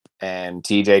guy, and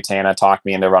TJ Tanner talked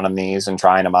me into running these and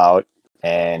trying them out.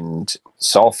 And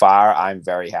so far, I'm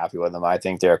very happy with them. I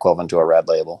think they're equivalent to a Red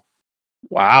Label.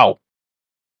 Wow.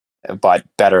 But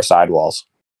better sidewalls.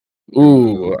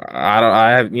 Ooh,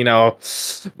 I have, we know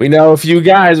a few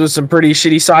guys with some pretty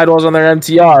shitty sidewalls on their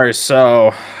MTRs,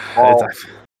 so. Oh,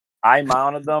 I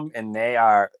mounted them, and they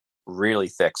are really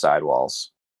thick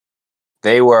sidewalls.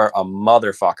 They were a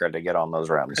motherfucker to get on those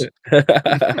rims.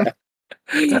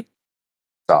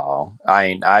 So, I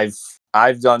mean,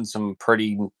 I've done some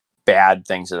pretty bad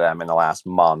things to them in the last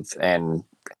month and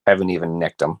haven't even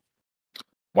nicked them.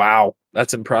 Wow,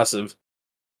 that's impressive.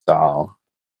 So,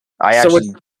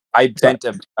 I bent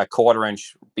a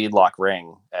 1/4-inch beadlock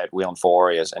ring at Wheel and Four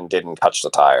Warriors and didn't touch the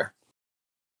tire.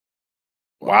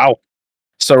 Wow.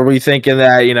 So are we thinking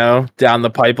that, down the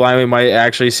pipeline, we might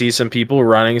actually see some people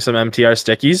running some MTR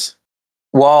stickies?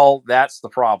 Well, that's the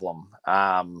problem.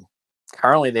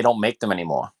 Currently, they don't make them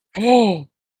anymore. Oh,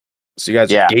 so you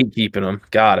guys are gatekeeping them.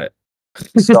 Got it.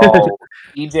 So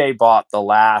EJ bought the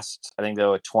last, I think there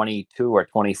were 22 or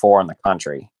 24 in the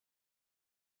country,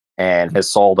 and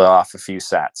has sold off a few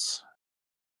sets.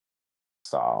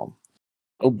 So,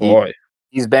 oh boy,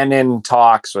 he's been in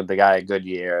talks with the guy at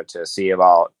Goodyear to see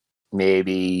about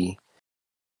maybe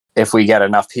if we get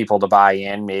enough people to buy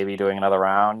in, maybe doing another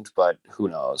round, but who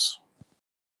knows?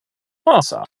 Huh.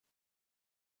 So,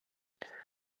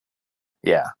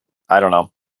 yeah, I don't know,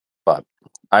 but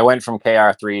I went from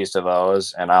KR3s to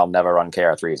those, and I'll never run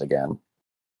KR3s again.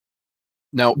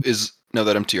 Now that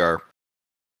MTR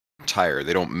tire,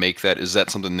 they don't make that. Is that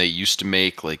something they used to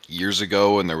make like years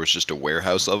ago, and there was just a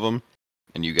warehouse of them,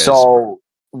 and you guys? So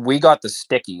we got the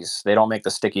stickies. They don't make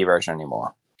the sticky version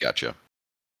anymore. Gotcha.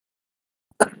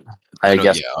 I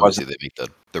guess obviously they make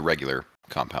the regular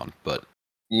compound, but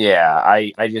yeah,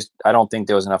 I don't think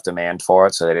there was enough demand for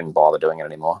it, so they didn't bother doing it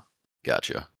anymore.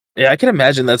 Gotcha. Yeah, I can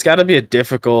imagine that's got to be a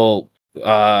difficult,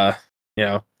 tire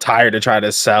to try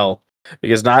to sell,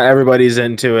 because not everybody's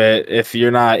into it. If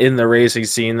you're not in the racing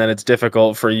scene, then it's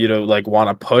difficult for you to like want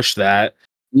to push that.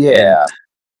 Yeah.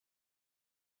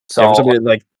 So somebody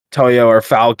like Toyo or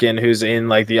Falcon who's in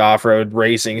like the off-road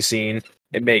racing scene,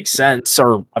 it makes sense.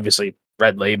 Or obviously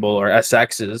Red Label or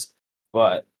SXs,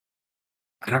 but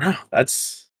I don't know.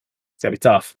 It's gotta be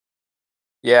tough.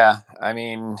 Yeah, I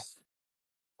mean,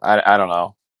 I don't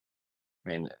know. I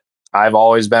mean, I've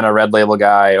always been a Red Label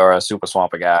guy or a Super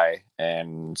Swamper guy,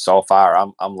 and so far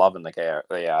I'm loving the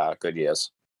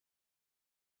Goodyears.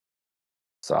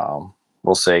 So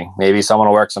we'll see. Maybe someone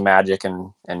will work some magic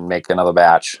and make another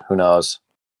batch. Who knows?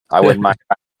 I wouldn't mind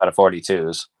out of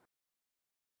 42s.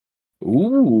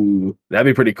 Ooh, that'd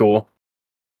be pretty cool.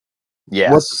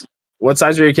 Yes. What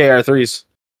size are your KR3s?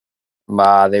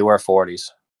 They were 40s.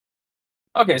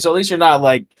 Okay, so at least you're not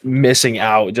like missing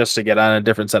out just to get on a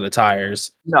different set of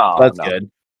tires. No, That's good.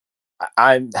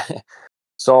 I'm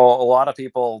so a lot of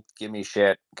people give me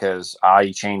shit because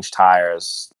I change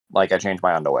tires like I change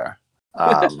my underwear.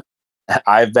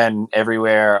 I've been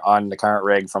everywhere on the current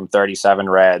rig from 37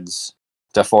 Reds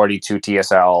to 42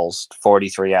 TSLs,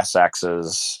 43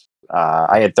 SXs.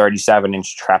 I had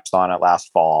 37-inch Treps on it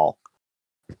last fall.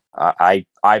 I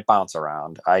bounce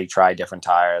around. I try different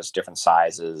tires, different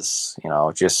sizes.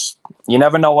 Just you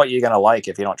never know what you're gonna like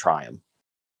if you don't try them.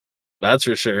 That's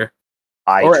for sure.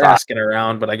 Or asking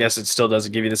around, but I guess it still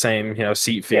doesn't give you the same,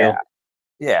 seat feel.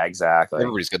 Yeah, exactly.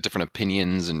 Everybody's got different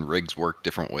opinions, and rigs work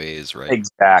different ways, right?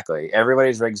 Exactly.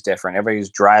 Everybody's rig's different. Everybody's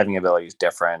driving ability is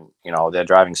different. Their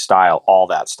driving style, all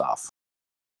that stuff.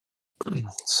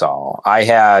 So I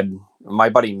had my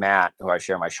buddy Matt, who I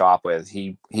share my shop with.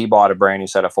 He bought a brand new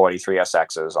set of 43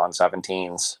 SXs on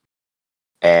 17s.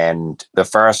 And the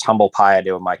first humble pie I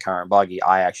did with my current buggy,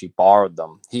 I actually borrowed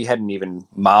them. He hadn't even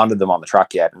mounted them on the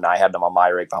truck yet, and I had them on my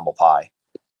rig for humble pie.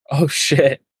 Oh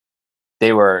shit!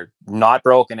 They were not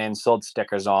broken in, still had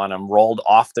stickers on them, rolled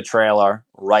off the trailer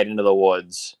right into the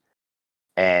woods,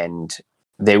 and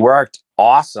they worked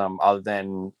awesome. Other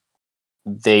than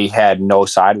they had no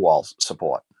sidewall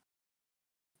support.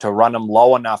 To run them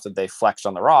low enough that they flexed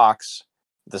on the rocks,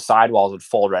 the sidewalls would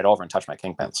fold right over and touch my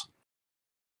kingpins.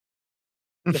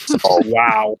 So,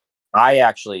 wow. I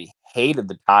actually hated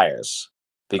the tires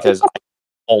because I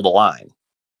pulled a line.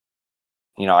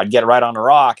 I'd get right on the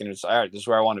rock and it's all right, this is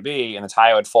where I want to be. And the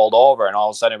tire would fold over and all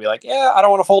of a sudden it'd be like, yeah, I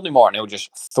don't want to fold anymore. And it would just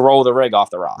throw the rig off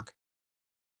the rock.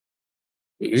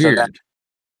 Weird.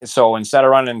 So instead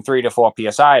of running 3 to 4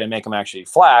 PSI to make them actually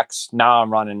flex, now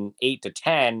I'm running 8 to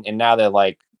 10. And now they're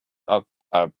like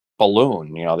a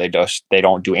balloon, they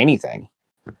don't do anything.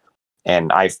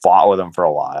 And I fought with them for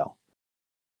a while.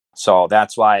 So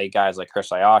that's why guys like Chris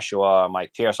Ioshua,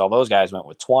 Mike Pierce, all those guys went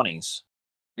with 20s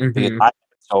because I had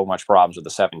so much problems with the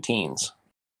 17s.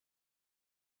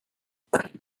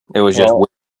 It was just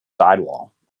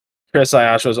sidewall. Chris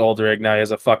Ioshua's old rig now. He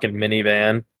has a fucking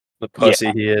minivan. The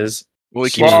pussy he is. Well, he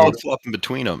keeps flip-flopping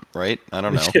between them, right? I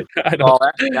don't know. I Well,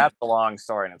 that's a long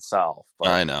story in itself. But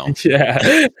I know.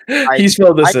 Yeah, he's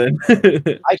filled this in.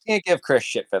 I can't give Chris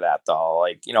shit for that though.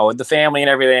 Like, you know, with the family and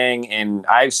everything, and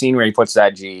I've seen where he puts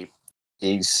that Jeep.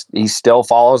 He still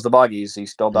follows the buggies. He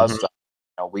still does stuff.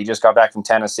 You know, we just got back from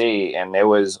Tennessee, and there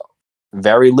was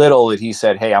very little that he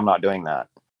said, "Hey, I'm not doing that."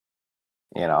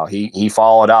 You know, he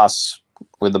followed us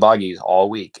with the buggies all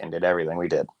week and did everything we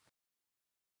did.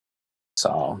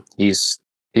 So he's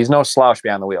no slouch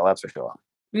behind the wheel, that's for sure.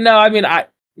 No, I mean I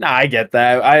get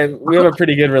that. We have a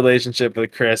pretty good relationship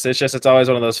with Chris. It's always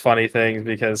one of those funny things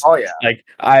because like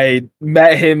I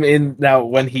met him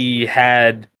when he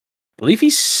had, I believe he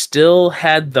still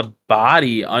had the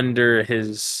body under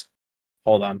his,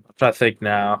 hold on, I'm trying to think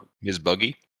now. His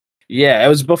buggy? Yeah, it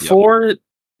was before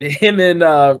him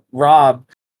and Rob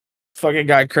fucking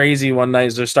got crazy one night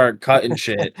to start cutting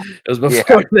shit. It was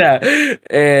before that,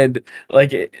 and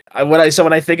like when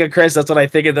I think of Chris, that's what I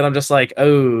think of. Then I'm just like,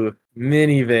 oh,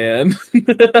 minivan.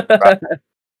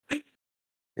 Right.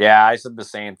 Yeah, I said the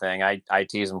same thing. I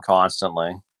tease him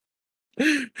constantly.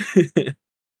 It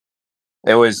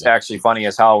was actually funny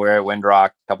as hell. We were at Windrock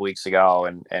a couple weeks ago,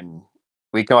 and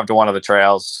we come up to one of the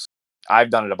trails.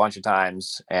 I've done it a bunch of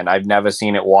times, and I've never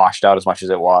seen it washed out as much as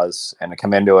it was. And I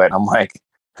come into it, and I'm like,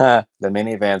 the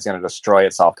minivan's going to destroy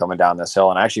itself coming down this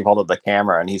hill. And I actually pulled up the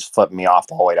camera, and he's flipping me off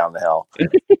the whole way down the hill.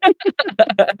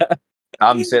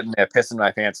 I'm sitting there pissing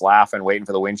my pants laughing, waiting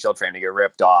for the windshield frame to get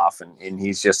ripped off. And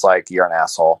he's just like, you're an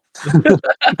asshole.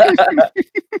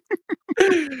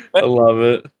 I love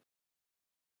it.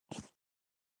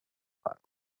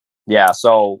 Yeah,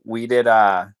 so we did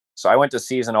so I went to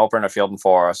season opener at Field and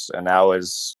Forest, and that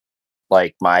was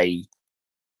like my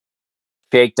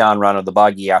shakedown run of the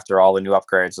buggy after all the new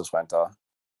upgrades this winter.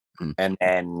 And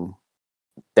then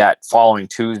that following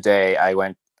Tuesday I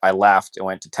left and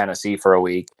went to Tennessee for a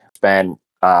week, spent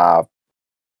 6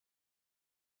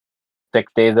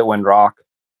 days at Windrock,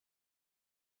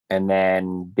 and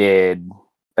then did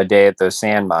a day at the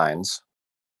sand mines,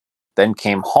 then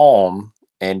came home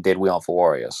and did Wheeling for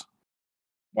Warriors.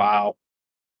 Wow.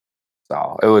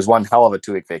 So it was one hell of a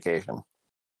 2-week vacation.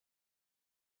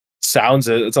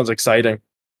 It sounds exciting.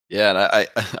 Yeah, and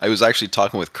I was actually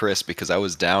talking with Chris because I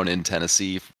was down in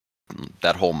Tennessee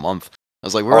that whole month. I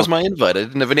was like, where was my invite? I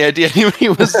didn't have any idea he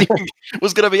was going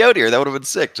to be out here. That would have been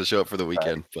sick to show up for the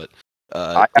weekend. But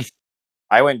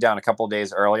I went down a couple of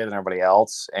days earlier than everybody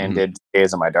else and did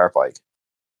days on my dirt bike.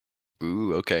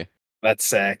 Ooh, okay. That's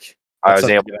sick. I was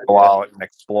able to go out and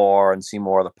explore and see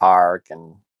more of the park,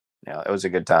 and it was a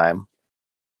good time.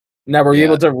 Now, were you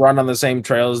able to run on the same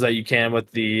trails that you can with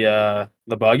the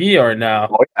buggy, or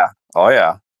no? Oh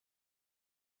yeah.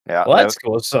 Yeah. Well, that's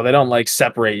cool. So they don't like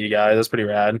separate you guys. That's pretty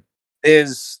rad.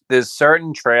 There's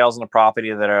certain trails on the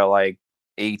property that are like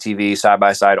ATV side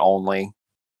by side only,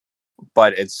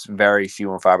 but it's very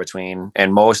few and far between,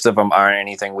 and most of them aren't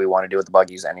anything we want to do with the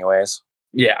buggies anyways.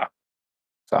 Yeah.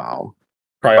 So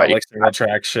probably like single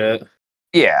track shit.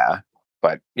 Yeah.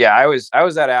 But yeah, I was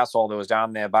that asshole that was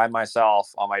down there by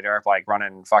myself on my dirt bike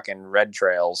running fucking red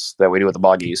trails that we do with the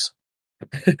buggies.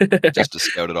 Just to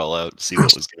scout it all out, see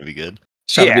what was going to be good.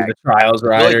 Trying to be the trials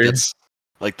rider. It's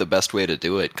like the best way to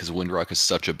do it because Windrock is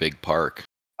such a big park.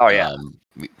 Oh yeah.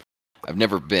 I've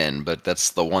never been, but that's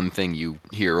the one thing you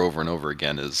hear over and over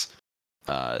again is,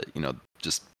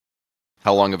 just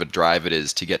how long of a drive it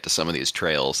is to get to some of these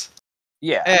trails.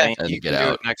 Yeah, and you get can out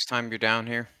do it next time you're down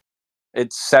here.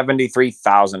 It's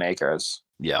 73,000 acres.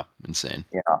 Yeah, insane.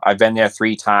 I've been there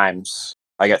 3 times.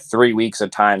 I got 3 weeks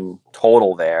of time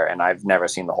total there, and I've never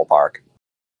seen the whole park.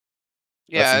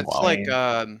 Yeah, it's like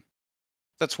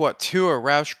that's what 2 are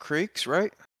Roush Creeks,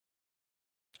 right?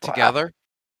 Together.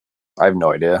 I have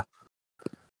no idea.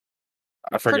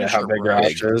 I forget how big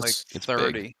Roush is. Like it's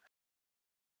 30. Big.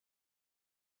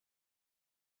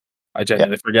 I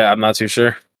genuinely forget. I'm not too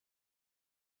sure.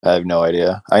 I have no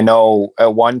idea. I know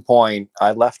at one point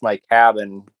I left my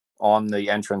cabin on the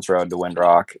entrance road to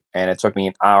Windrock, and it took me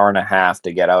an hour and a half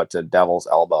to get out to Devil's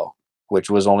Elbow, which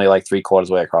was only like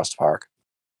 3/4 way across the park.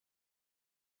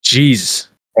 Jeez,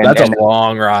 that's a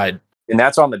long ride. And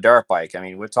that's on the dirt bike. I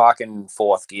mean, we're talking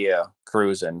 4th gear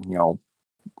cruising,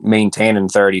 maintaining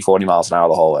 30, 40 miles an hour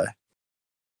the whole way.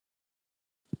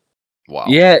 Wow.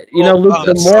 Yeah, Luke,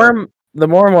 the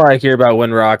more and more I hear about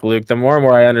Windrock, Luke, the more and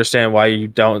more I understand why you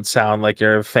don't sound like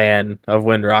you're a fan of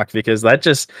Windrock, because that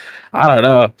just, I don't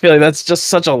know, I feel like that's just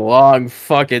such a long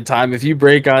fucking time. If you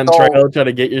break on So- trail, try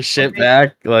to get your shit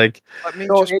back, like, Let me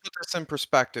So just put this in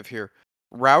perspective here.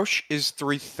 Roush is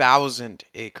 3,000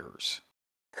 acres.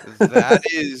 That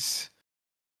is,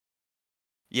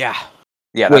 yeah.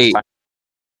 Yeah, that's Wait. fine.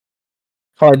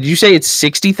 hold on, did you say it's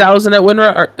 60,000 at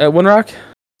Windrock?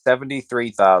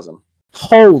 73,000.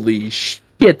 Holy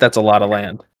shit, that's a lot of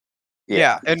land.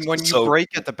 Yeah, and when you So-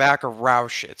 break at the back of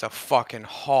Roush, it's a fucking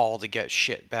haul to get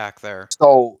shit back there.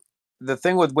 So the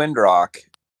thing with Windrock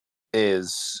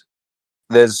is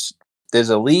there's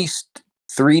at least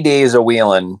 3 days of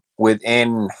wheeling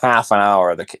within half an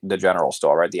hour of the general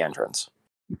store, right? The entrance.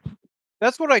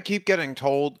 That's what I keep getting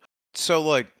told. So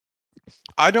like,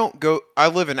 I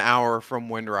live an hour from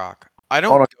Windrock. I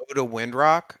don't go to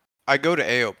Windrock. I go to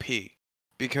AOP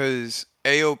because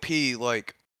AOP,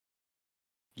 like,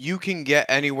 you can get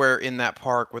anywhere in that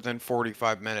park within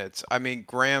 45 minutes. I mean,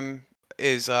 Graham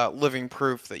is living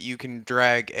proof that you can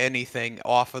drag anything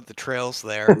off of the trails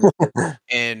there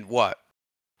in what?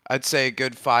 I'd say a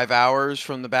good 5 hours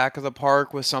from the back of the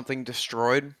park with something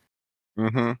destroyed.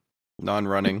 Mm-hmm.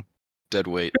 Non-running, dead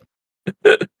weight.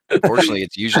 Fortunately,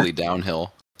 it's usually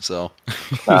downhill, so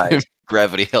Nice.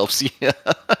 gravity helps you.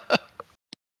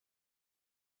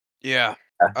 Yeah.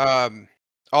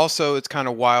 Also, it's kind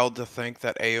of wild to think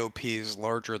that AOP is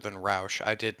larger than Roush.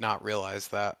 I did not realize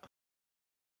that.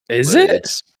 Is But it?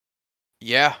 It's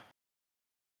Yeah.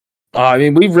 I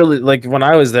mean, we really, like, when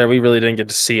I was there, we really didn't get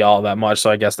to see all that much, so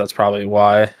I guess that's probably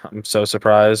why I'm so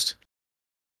surprised.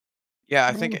 Yeah,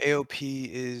 I think AOP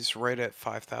is right at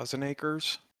 5,000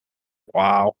 acres.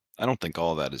 Wow. I don't think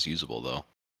all that is usable though.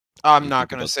 I'm You not think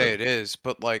going to about say the- it is,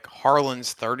 but like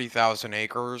Harlan's 30,000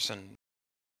 acres and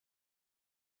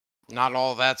not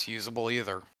all that's usable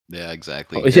either. Yeah,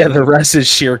 exactly. Oh, yeah, And the rest is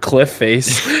sheer cliff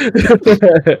face.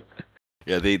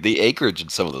 yeah, the acreage in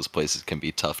some of those places can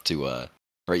be tough to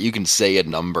right. You can say a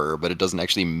number, but it doesn't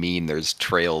actually mean there's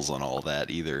trails on all that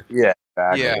either. Yeah,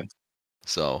 exactly. Yeah.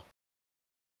 So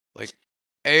Like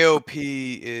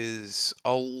AOP is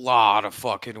a lot of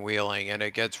fucking wheeling and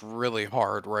it gets really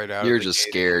hard right out you're of the just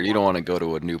gate. scared. You don't want to go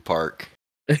to a new park.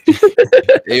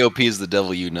 AOP is the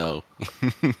devil you know.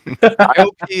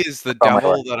 AOP is the Oh my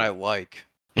devil that I like.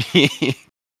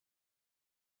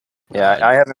 Yeah,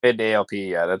 I haven't been to ALP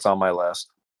yet. It's on my list.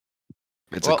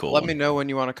 It's Well, a cool let one. me know when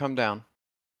you want to come down.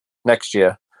 Next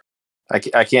year. I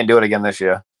can't do it again this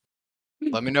year.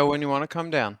 Let me know when you want to come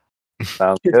down.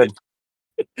 Sounds good.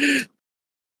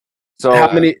 So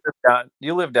How many?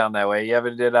 you live down that way. You ever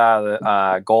did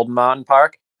the Golden Mountain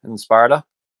Park in Sparta?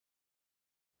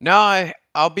 No,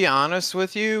 I'll be honest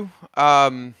with you.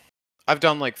 I've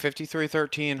done like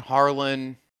 5313,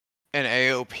 Harlan, and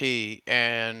AOP,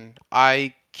 and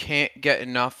I can't get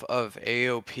enough of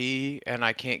AOP, and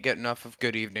I can't get enough of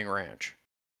Good Evening Ranch.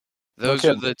 Those Okay.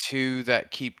 are the two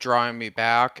that keep drawing me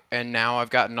back, and now I've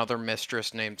got another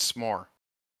mistress named S'more.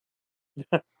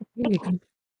 But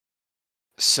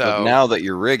So now that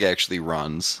your rig actually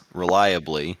runs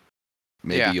reliably,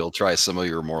 maybe yeah, you'll try some of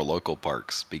your more local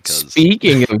parks because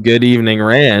Speaking of Good Evening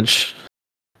Ranch,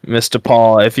 Mr.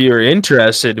 Paul, if you're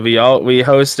interested, we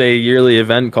host a yearly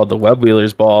event called the Web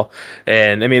Wheelers Ball,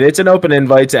 and I mean it's an open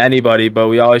invite to anybody, but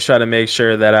we always try to make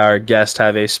sure that our guests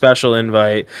have a special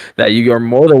invite that you are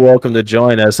more than welcome to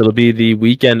join us. It'll be the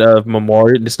weekend of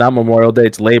Memorial. It's not Memorial Day;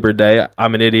 it's Labor Day.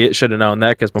 I'm an idiot; should have known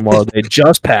that because Memorial Day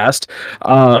just passed.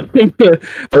 But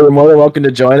you're more than welcome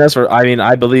to join us. I mean,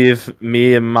 I believe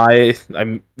me and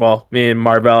Marvell,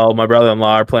 my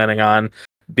brother-in-law, are planning on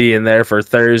being there for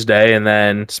Thursday and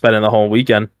then spending the whole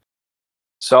weekend.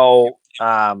 So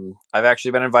I've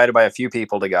actually been invited by a few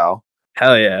people to go.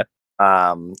 Hell yeah.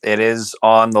 It is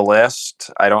on the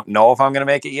list. I don't know if I'm going to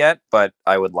make it yet, but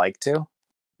I would like to.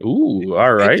 Ooh,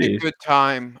 all it's a righty. good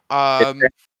time.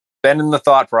 Been in the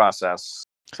thought process.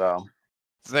 So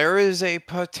There is a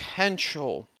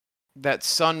potential that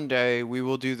Sunday we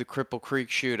will do the Cripple Creek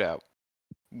shootout.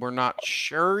 We're not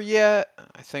sure yet.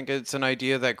 I think it's an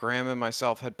idea that Graham and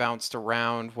myself had bounced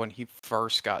around when he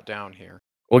first got down here.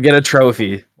 We'll get a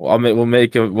trophy. We'll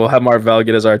have Marvell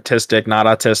get his artistic, not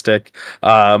autistic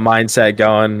mindset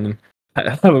going.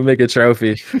 Have him make a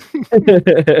trophy.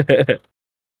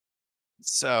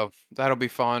 So that'll be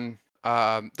fun.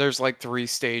 There's like 3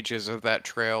 stages of that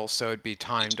trail, so it'd be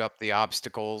timed up the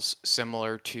obstacles,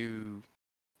 similar to,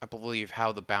 I believe,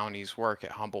 how the bounties work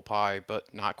at Humble Pie,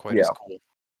 but not quite as Yeah. cool.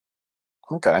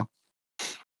 okay.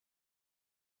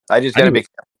 I just got to be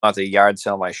careful not to yard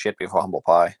sell my shit before Humble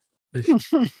Pie.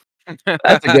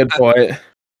 That's a good point.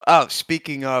 Oh,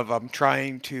 speaking of, I'm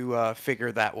trying to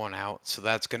figure that one out, so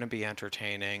that's going to be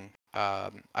entertaining.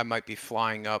 I might be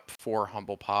flying up for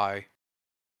Humble Pie.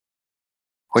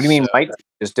 What do you mean, might?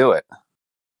 Just do it.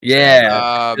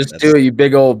 Yeah, just do it, you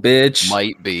big old bitch.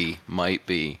 Might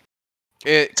be.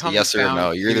 It It's a comes yes or down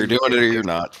no. You're either to doing it or you're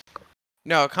not.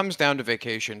 No, it comes down to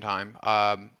vacation time.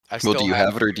 I Well, still do you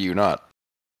have it or do you not?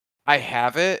 I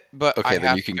have it, but I Okay, then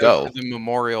have you can to go go. to the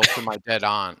memorial for my dead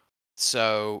aunt,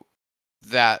 so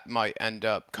that might end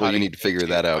up Well, you cutting need to figure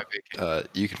into that my out. vacation.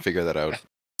 You can figure that out.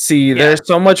 See, Yeah. there's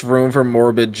so much room for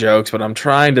morbid jokes, but I'm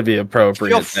trying to be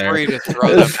appropriate Feel there. free to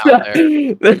throw them out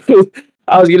there.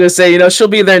 I was gonna say, she'll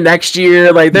be there next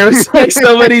year. Like there was like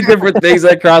so many different things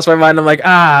that crossed my mind. I'm like,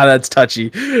 that's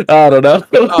touchy. I don't know.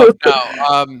 Oh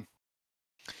no.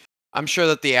 I'm sure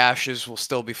that the ashes will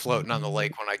still be floating on the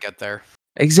lake when I get there.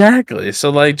 Exactly. So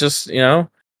like, just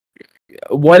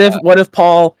what if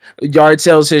Paul yard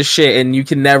sales his shit and you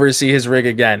can never see his rig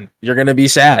again? You're gonna be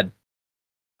sad.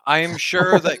 I am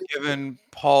sure that given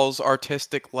Paul's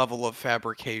artistic level of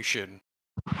fabrication,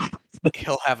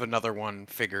 he'll have another one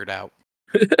figured out.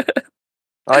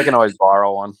 I can always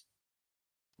borrow one.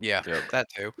 Yeah, Yep. that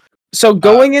too. So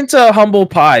going into Humble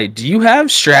Pie, do you have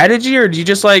strategy or do you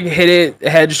just like hit it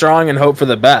headstrong and hope for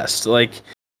the best? Like,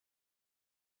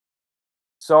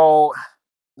 So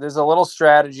there's a little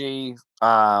strategy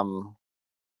for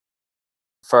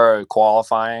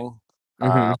qualifying.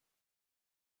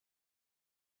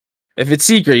 if it's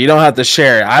secret, you don't have to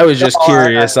share it. I was just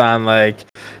curious on like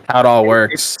how it all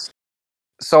works.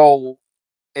 So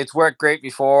it's worked great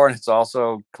before, and it's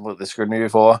also completely screwed me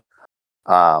before.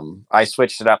 I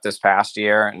switched it up this past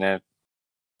year, and I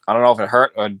don't know if it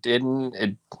hurt or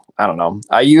didn't. I don't know.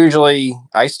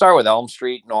 I start with Elm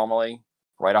Street normally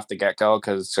right off the get go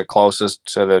because it's the closest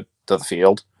to the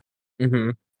field,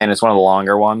 Mm-hmm. and it's one of the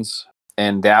longer ones,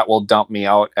 and that will dump me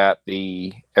out at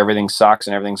the Everything Sucks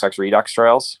and Everything Sucks Redux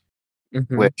trails.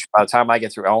 Mm-hmm. Which by the time I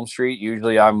get through Elm Street,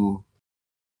 usually I'm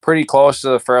pretty close to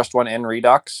the first one in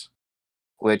Redux,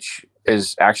 which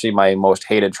is actually my most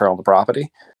hated trail on the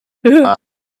property.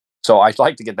 So I'd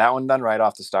like to get that one done right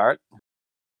off the start.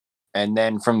 And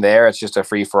then from there, it's just a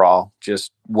free for all,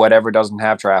 just whatever doesn't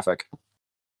have traffic.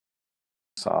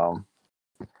 So,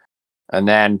 and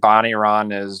then Bonnie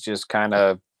Run is just kind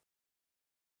of,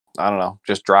 I don't know,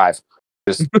 just drive.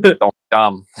 Just don't be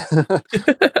dumb.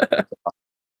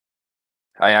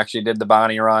 I actually did the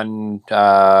Bonnie Run,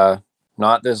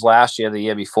 not this last year, the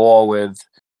year before, with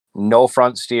no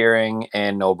front steering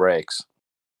and no brakes.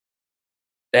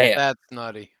 Damn. That's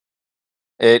nutty.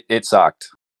 It sucked.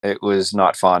 It was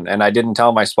not fun, and I didn't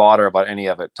tell my spotter about any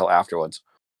of it till afterwards.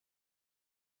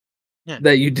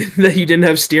 That you didn't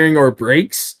have steering or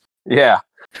brakes? Yeah.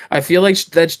 I feel like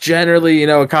that's generally,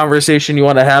 a conversation you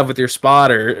want to have with your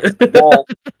spotter. Well,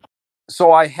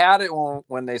 so I had it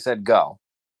when they said go,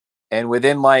 and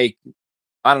within like,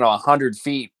 I don't know, 100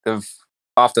 feet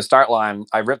off the start line,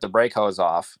 I ripped the brake hose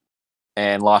off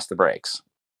and lost the brakes.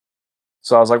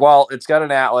 So I was like, well, it's got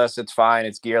an Atlas. It's fine.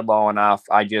 It's geared low enough.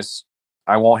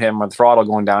 I won't hit him with throttle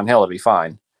going downhill. It'll be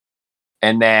fine.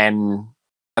 And then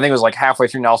I think it was like halfway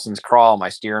through Nelson's Crawl, my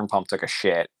steering pump took a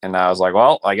shit. And I was like,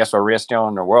 well, I guess we're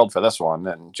re-steering the world for this one,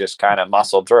 and just kind of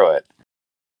muscled through it.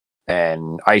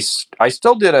 And I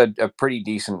still did a pretty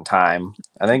decent time.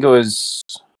 I think it was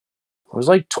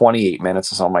like 28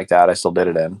 minutes or something like that. I still did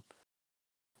it in.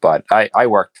 But I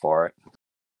worked for it.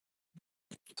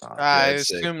 So, I I'd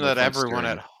say assume no that front everyone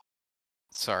steering. at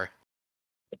Sorry.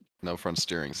 No front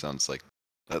steering sounds like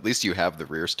at least you have the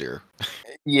rear steer.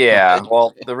 yeah,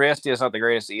 well, the rear steer is not the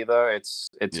greatest either.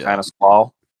 It's Yeah. kind of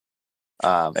slow.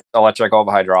 It's electric over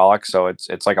hydraulic, so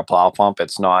it's like a plow pump.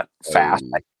 It's not fast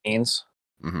by any means.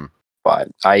 Mm-hmm. But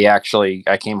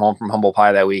I came home from Humble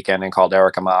Pie that weekend and called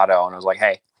Eric Amato and was like,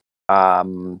 hey,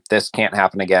 this can't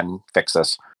happen again. Fix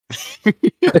this.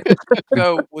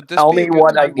 So would this Tell be a me good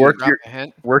what I time to need. drop a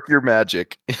hint? Work your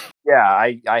magic. Yeah,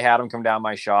 I had him come down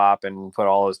my shop and put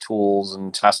all his tools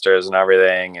and testers and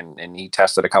everything, and he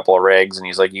tested a couple of rigs, and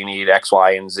he's like, you need X,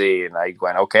 Y, and Z. And I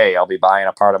went, okay, I'll be buying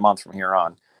a part a month from here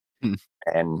on.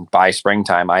 And by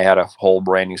springtime, I had a whole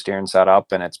brand new steering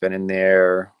setup, and it's been in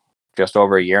there just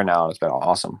over a year now, and it's been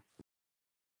awesome.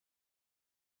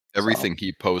 Everything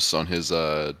he posts on his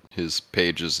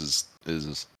pages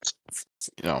is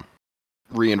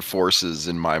reinforces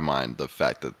in my mind the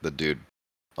fact that the dude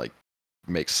like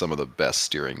makes some of the best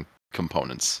steering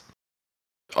components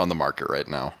on the market right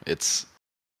now.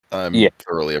 I'm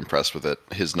thoroughly impressed with it.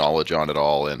 His knowledge on it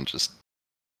all and just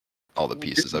all the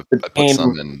pieces. I put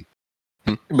some in.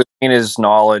 Between his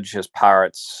knowledge, his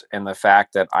parts, and the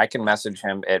fact that I can message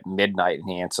him at midnight and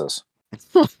he answers.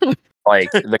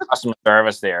 Like the customer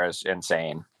service there is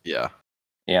insane. Yeah.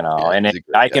 You know, Yeah, and he's a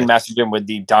great I guy. can message him with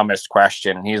the dumbest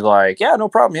question, and he's like, "Yeah, no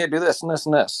problem. Here, do this and this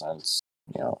and this." And it's,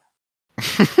 you know,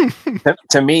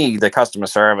 to me, the customer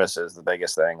service is the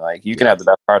biggest thing. Like, you can have the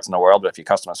best parts in the world, but if your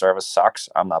customer service sucks,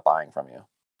 I'm not buying from you.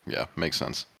 Yeah, makes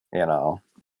sense. You know,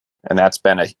 and that's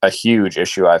been a huge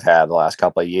issue I've had the last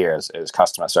couple of years is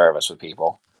customer service with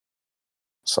people.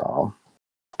 So,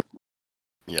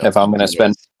 Yeah. if I'm going to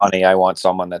spend money, I want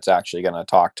someone that's actually going to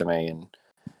talk to me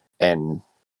and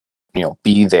you know,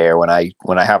 be there when I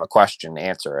have a question,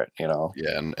 answer it, you know.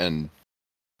 Yeah, and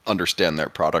understand their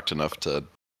product enough to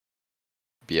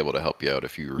be able to help you out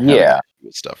if you're having an issue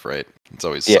with stuff, right? It's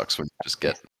always sucks when you just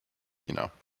get, you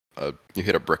know, you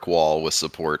hit a brick wall with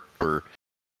support or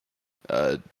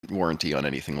warranty on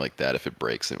anything like that if it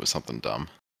breaks and it was something dumb.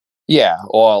 Yeah,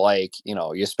 or like, you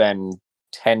know, you spend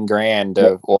 10 grand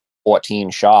or 14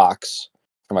 shocks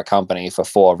from a company for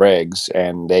 4 rigs,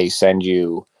 and they send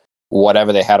you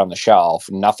whatever they had on the shelf,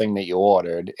 nothing that you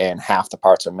ordered, and half the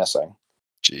parts are missing.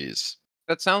 Jeez.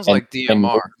 That sounds like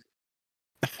DMR.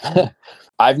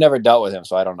 I've never dealt with him,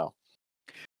 so I don't know.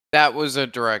 That was a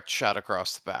direct shot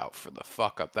across the bow for the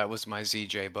fuck up. That was my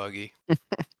ZJ buggy.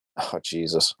 Oh,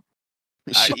 Jesus.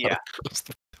 Yeah.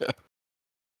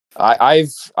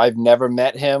 I've never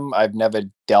met him. I've never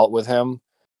dealt with him,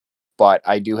 but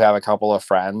I do have a couple of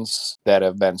friends that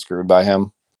have been screwed by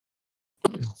him.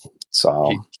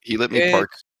 So he let me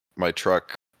park my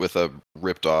truck with a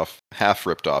half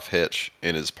ripped off hitch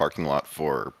in his parking lot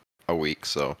for a week.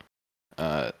 So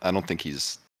I don't think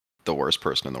he's the worst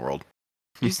person in the world.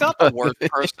 He's not the worst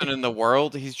person in the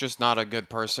world. He's just not a good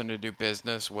person to do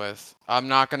business with. I'm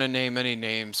not going to name any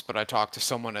names, but I talked to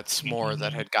someone at S'more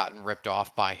that had gotten ripped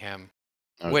off by him.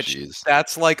 Oh, geez.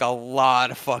 That's like a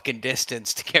lot of fucking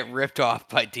distance to get ripped off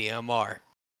by DMR.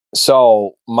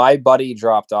 So my buddy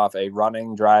dropped off a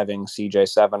running, driving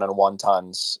CJ7 and 1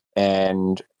 tons,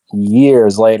 and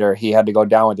years later he had to go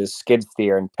down with his skid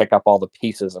steer and pick up all the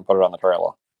pieces and put it on the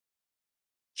trailer.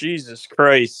 Jesus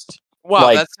Christ. Wow,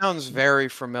 Like, that sounds very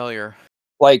familiar.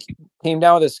 Like, came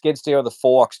down with a skid steer, the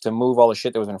forks to move all the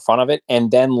shit that was in front of it,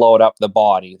 and then load up the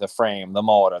body, the frame, the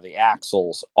motor, the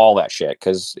axles, all that shit,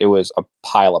 because it was a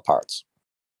pile of parts.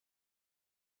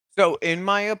 So, in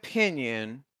my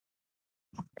opinion,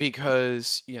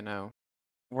 because, you know,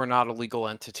 we're not a legal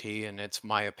entity and it's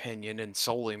my opinion and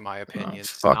solely my opinion.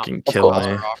 Fucking kill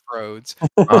me. Off-roads.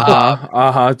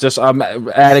 Just I'm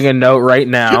adding a note right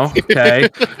now. Okay.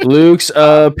 Luke's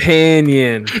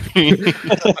opinion.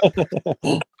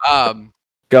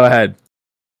 Go ahead.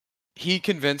 He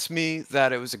convinced me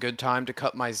that it was a good time to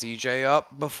cut my ZJ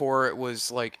up before it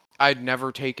was like I'd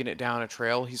never taken it down a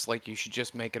trail. He's like, you should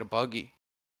just make it a buggy.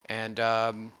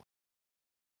 And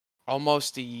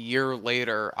almost a year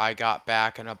later, I got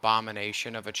back an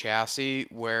abomination of a chassis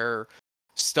where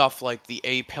stuff like the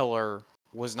A-pillar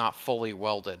was not fully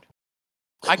welded.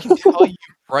 I can tell you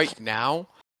right now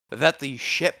that the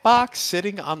shit box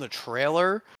sitting on the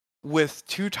trailer with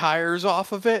 2 tires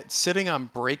off of it, sitting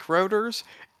on brake rotors,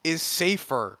 is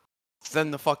safer than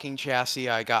the fucking chassis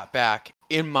I got back,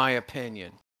 in my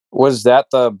opinion. Was that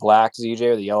the black ZJ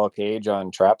or the yellow cage on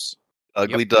Traps?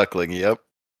 Ugly Duckling, yep.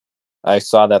 I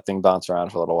saw that thing bounce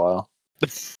around for a little while.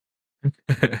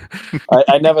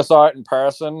 I never saw it in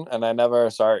person, and I never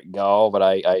saw it go, but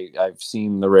I've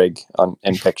seen the rig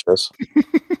in pictures.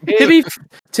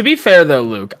 To be fair though,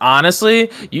 Luke, honestly,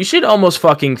 you should almost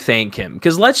fucking thank him,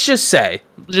 because let's just say,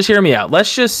 just hear me out.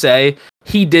 Let's just say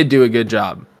he did do a good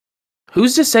job.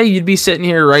 Who's to say you'd be sitting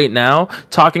here right now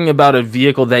talking about a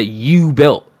vehicle that you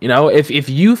built? You know, if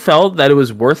you felt that it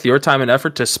was worth your time and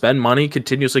effort to spend money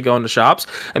continuously going to shops,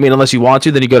 I mean, unless you want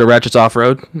to, then you go to Ratchet's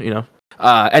Off-Road, you know.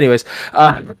 But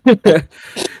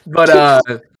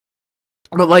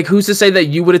like, who's to say that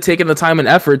you would have taken the time and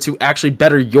effort to actually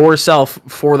better yourself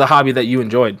for the hobby that you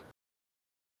enjoyed?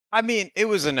 I mean, it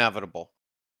was inevitable.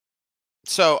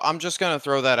 So I'm just going to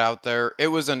throw that out there. It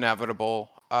was inevitable.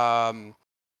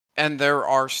 And there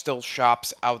are still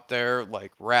shops out there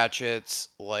like Ratchets,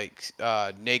 like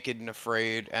Naked and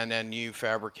Afraid, and NU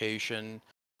Fabrication,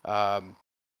 that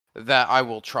I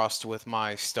will trust with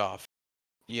my stuff,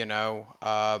 you know.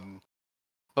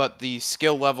 But the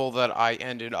skill level that I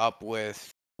ended up with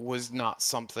was not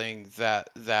something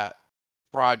that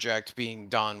project being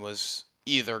done was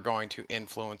either going to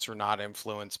influence or not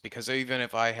influence, because even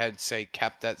if I had, say,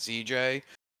 kept that ZJ,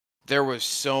 there was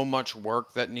so much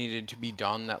work that needed to be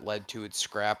done that led to its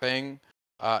scrapping,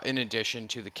 in addition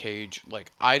to the cage.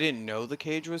 Like, I didn't know the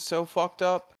cage was so fucked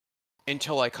up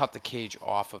until I cut the cage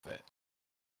off of it.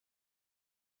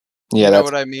 Yeah, you know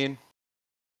what I mean?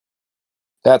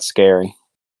 That's scary.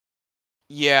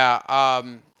 Yeah.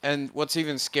 And what's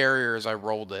even scarier is I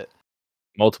rolled it.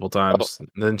 Multiple times,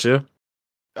 didn't you?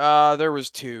 There was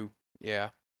 2. Yeah.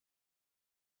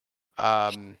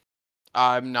 I'm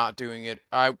not doing it.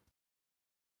 How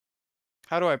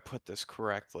do I put this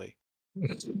correctly?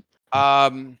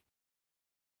 I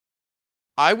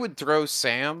would throw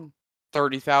Sam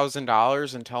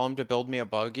 $30,000 and tell him to build me a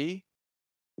buggy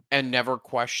and never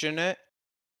question it,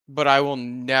 but I will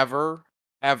never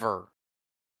ever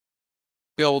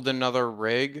build another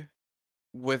rig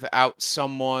without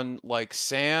someone like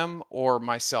Sam or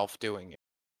myself doing it.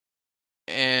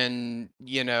 And,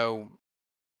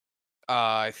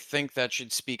 I think that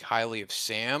should speak highly of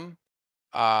Sam.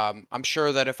 I'm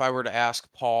sure that if I were to ask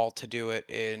Paul to do it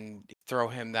and throw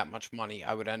him that much money,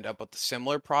 I would end up with a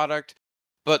similar product.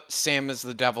 But Sam is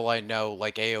the devil I know,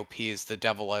 like AOP is the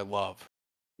devil I love.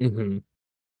 Mm-hmm.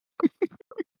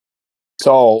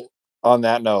 So on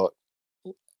that note,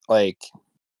 like,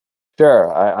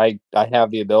 sure, I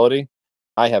have the ability.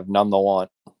 I have none the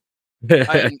want. I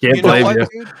can't You know blame what, you.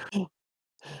 dude?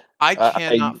 I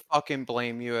cannot fucking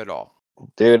blame you at all.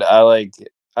 Dude, I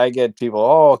get people,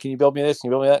 oh, can you build me this? Can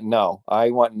you build me that? No,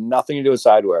 I want nothing to do with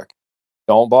side work.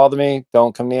 Don't bother me.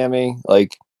 Don't come near me.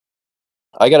 Like,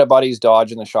 I got a buddy's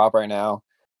Dodge in the shop right now.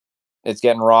 It's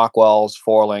getting Rockwell's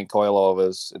 4-link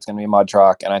coilovers. It's going to be a mud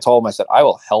truck. And I told him, I said, I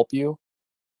will help you.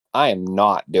 I am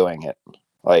not doing it.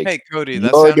 Like, Hey, Cody,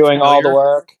 that you're sound doing all the familiar?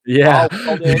 work. Yeah.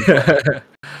 I'll build it.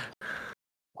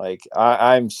 Like,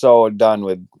 I'm so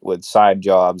done with side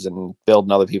jobs and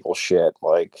building other people's shit.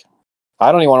 Like,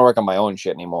 I don't even want to work on my own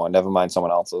shit anymore. Never mind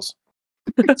someone else's.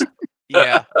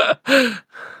 Yeah.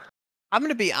 I'm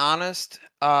gonna be honest.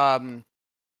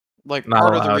 Like Not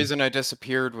part of the allowed. reason I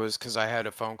disappeared was because I had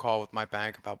a phone call with my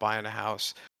bank about buying a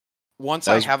house. Once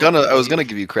I I was have gonna a place,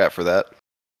 give you crap for that.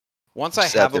 once You I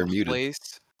sat have a there muted.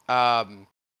 place,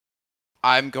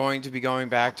 I'm going to be going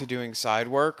back to doing side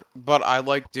work. But I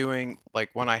like doing like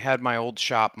when I had my old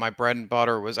shop, my bread and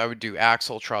butter was I would do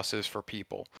axle trusses for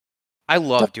people. I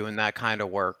love doing that kind of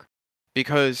work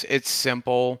because it's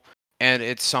simple and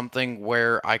it's something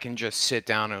where I can just sit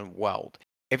down and weld.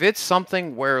 If it's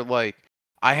something where like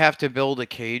I have to build a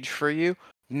cage for you,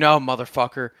 no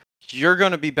motherfucker, you're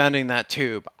going to be bending that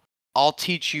tube. I'll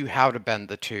teach you how to bend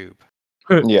the tube.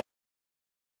 Yeah.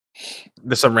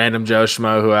 There's some random Joe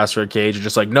Schmo who asked for a cage and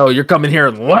just like, no, you're coming here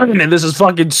and learning. This is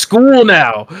fucking school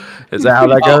now. Is that how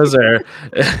that Oh. goes, or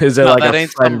is it No, like that a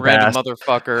ain't friend some random pass?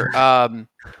 motherfucker.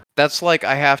 That's like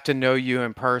I have to know you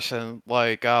in person.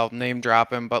 Like I'll name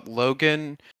drop him, but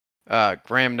Logan,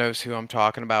 Graham knows who I'm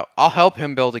talking about. I'll help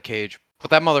him build a cage, but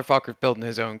that motherfucker's building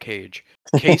his own cage.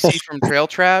 Casey from Trail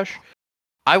Trash,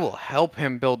 I will help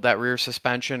him build that rear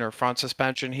suspension or front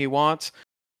suspension he wants,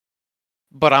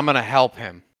 but I'm gonna help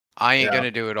him. I ain't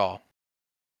gonna do it all.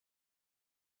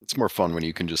 It's more fun when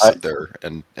you can just sit there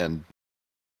and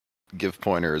give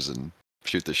pointers and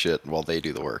shoot the shit while they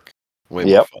do the work. Way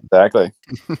more fun. Exactly.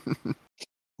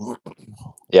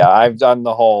 Yeah, I've done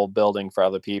the whole building for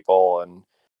other people,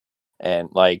 and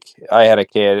like I had a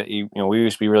kid, we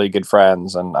used to be really good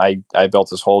friends, and I built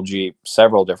this whole Jeep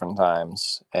several different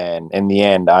times, and in the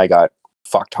end I got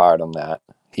fucked hard on that.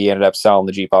 He ended up selling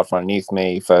the Jeep out from underneath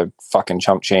me for fucking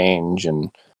chump change, and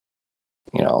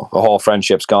the whole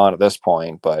friendship's gone at this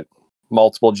point. But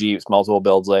multiple Jeeps, multiple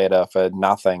builds later for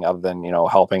nothing other than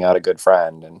helping out a good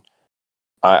friend, and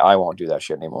I won't do that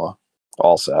shit anymore.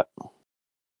 All set.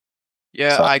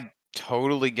 Yeah, So, I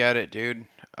totally get it, dude.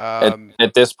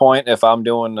 at this point, if I'm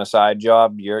doing a side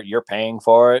job, you're paying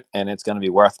for it, and it's going to be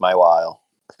worth my while.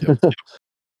 Yep.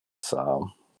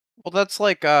 So, Well, that's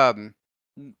like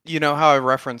you know how I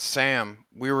referenced Sam.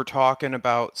 We were talking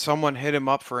about someone hit him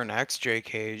up for an XJ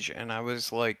cage, and I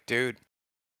was like, dude,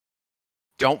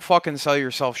 don't fucking sell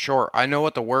yourself short. I know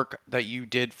what the work that you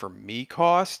did for me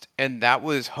cost, and that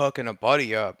was hooking a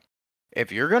buddy up.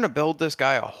 If you're gonna build this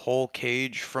guy a whole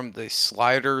cage from the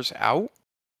sliders out,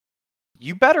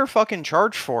 you better fucking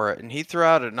charge for it. And he threw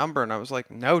out a number, and I was like,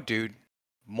 no, dude,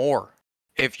 more.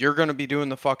 If you're gonna be doing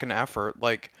the fucking effort,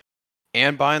 like,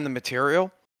 and buying the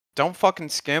material, don't fucking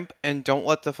skimp and don't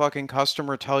let the fucking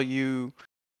customer tell you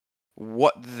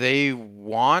what they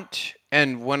want.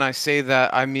 And when I say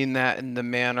that, I mean that in the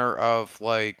manner of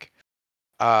like,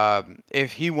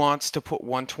 if he wants to put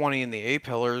 120 in the A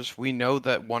pillars, we know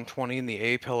that 120 in the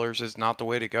A pillars is not the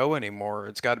way to go anymore.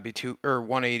 It's got to be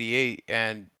 188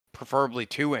 and preferably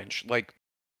 2-inch. Like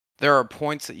there are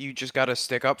points that you just got to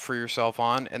stick up for yourself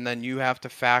on, and then you have to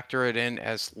factor it in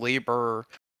as labor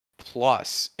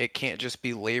plus. It can't just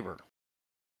be labor.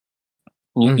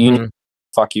 you need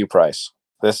fuck you price.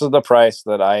 This is the price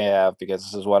that I have because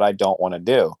this is what I don't want to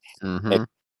do. Mm-hmm. If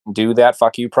do that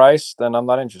fuck you price, then I'm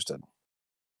not interested.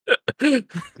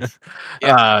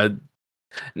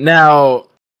 Now,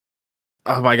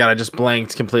 oh my god, I just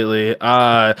blanked completely.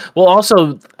 Well,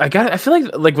 also, I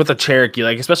feel like with a Cherokee,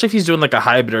 like especially if he's doing like a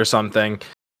hybrid or something.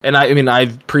 And I mean,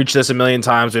 I've preached this a million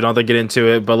times. We don't have to get into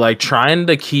it, but like trying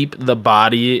to keep the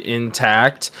body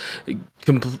intact,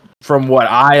 from what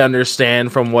I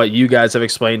understand, from what you guys have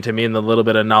explained to me, and the little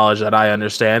bit of knowledge that I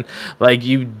understand, like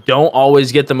you don't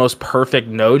always get the most perfect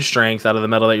node strength out of the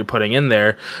metal that you're putting in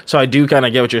there. So I do kind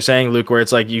of get what you're saying, Luke, where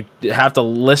it's like you have to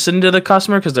listen to the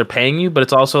customer because they're paying you, but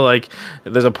it's also like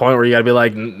there's a point where you got to be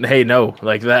like, hey, no,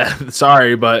 like that.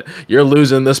 Sorry, but you're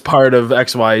losing this part of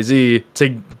XYZ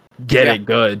to get it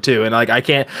good too. And like I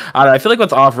feel like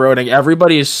with off-roading,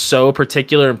 everybody is so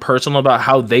particular and personal about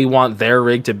how they want their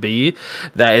rig to be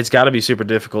that it's got to be super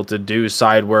difficult to do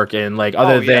side work and like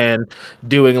other than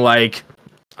doing like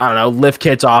I don't know, lift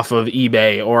kits off of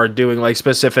eBay or doing like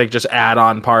specific just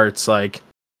add-on parts. Like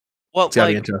it's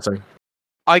gotta be interesting.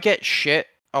 I get shit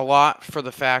a lot for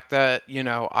the fact that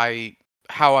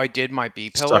how I did my B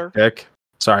pillar. Suck dick.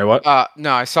 Sorry, what?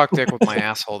 No, I suck dick with my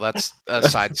asshole. That's a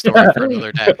side story for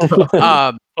another day.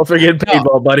 Don't forget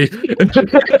paintball, buddy.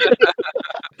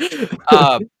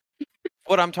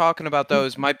 What I'm talking about though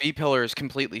is my B pillar is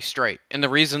completely straight, and the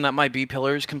reason that my B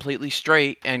pillar is completely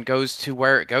straight and goes to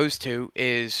where it goes to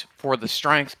is for the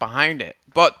strength behind it.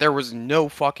 But there was no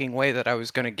fucking way that I was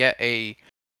gonna get any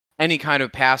kind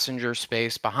of passenger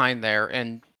space behind there,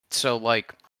 and so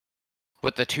like.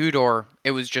 With the 2-door,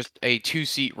 it was just a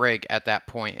 2-seat rig at that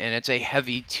point, and it's a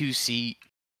heavy 2-seat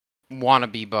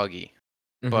wannabe buggy,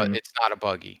 but it's not a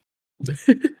buggy.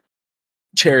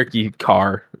 Cherokee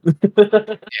car.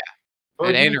 It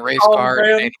ain't a race car,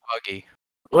 it ain't a buggy.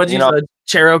 What'd you say?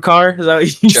 Chero car? Is that what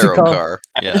you used to call? Car.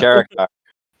 Yeah. Chero car.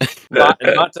 not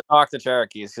to knock the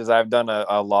Cherokees, because I've done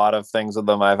a lot of things with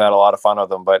them. I've had a lot of fun with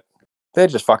them, but they're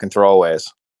just fucking throwaways.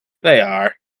 They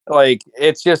are. Like,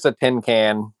 it's just a tin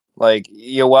can. Like,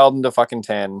 you weld into fucking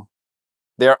tin.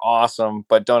 They're awesome,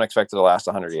 but don't expect it to last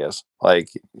 100 years. Like,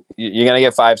 you're going to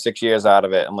get 5-6 years out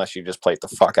of it unless you just plate the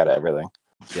fuck out of everything.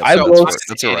 Yeah,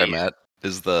 that's where I'm at,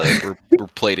 is we're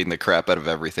plating the crap out of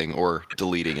everything or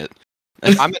deleting it.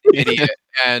 I'm an idiot,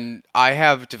 and I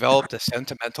have developed a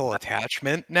sentimental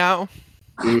attachment now.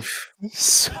 Oof.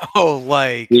 So,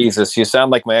 like... Jesus, you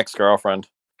sound like my ex-girlfriend.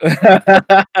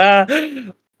 Yeah.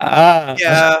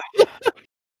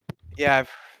 Yeah,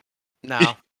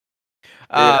 no.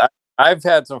 I've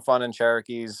had some fun in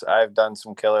Cherokees. I've done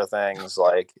some killer things.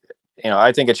 Like,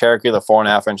 I think a Cherokee with a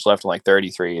 4.5-inch lift and like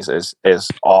 33s is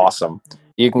awesome.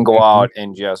 You can go out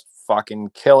and just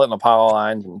fucking kill it in the power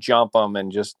lines and jump them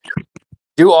and just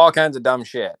do all kinds of dumb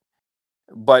shit.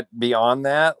 But beyond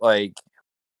that, like,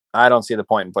 I don't see the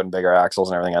point in putting bigger axles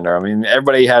and everything under. I mean,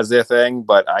 everybody has their thing,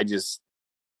 but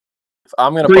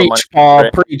I'm gonna preach, put money.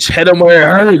 Paul. Preach. Hit them where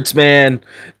it hurts, man.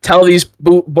 Tell these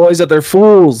boys that they're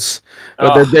fools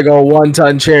with their big old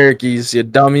 1-ton Cherokees. You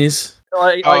dummies.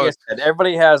 Like I said,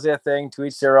 everybody has their thing, to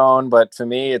each their own. But for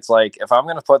me, it's like if I'm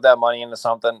gonna put that money into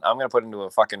something, I'm gonna put it into a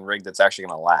fucking rig that's actually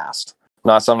gonna last,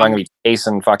 not something I'm gonna be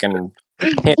chasing fucking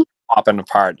popping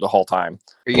apart the whole time.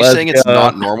 Are you saying it's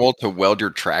not normal to weld your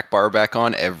track bar back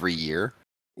on every year?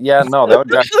 Yeah, no, that would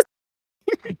drive.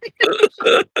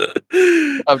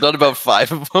 I've done about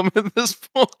 5 of them at this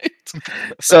point.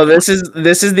 So this is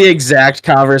the exact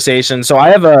conversation. So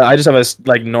I just have a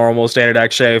like normal standard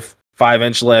X shape,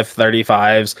 5-inch lift,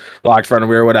 35s, locked front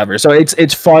and rear, whatever. So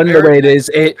it's fun the way it is.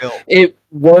 It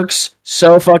works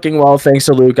so fucking well thanks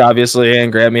to Luke, obviously,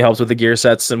 and Grammy helps with the gear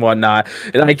sets and whatnot.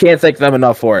 And I can't thank them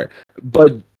enough for it.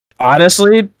 But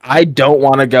honestly, I don't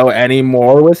want to go any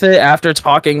more with it after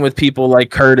talking with people like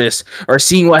Curtis or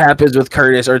seeing what happens with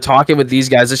Curtis or talking with these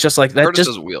guys. It's just like that. Curtis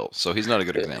does wheel, so he's not a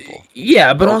good example.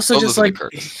 Yeah, but also just like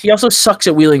he also sucks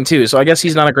at wheeling too, so I guess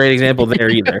he's not a great example there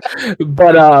either.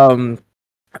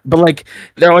 But like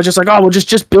they're all just like, oh, well,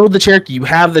 just build the Cherokee. You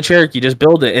have the Cherokee, just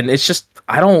build it. And it's just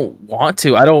I don't want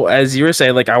to. I don't, as you were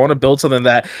saying, like I want to build something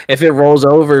that if it rolls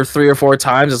over 3 or 4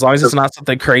 times, as long as it's not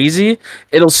something crazy,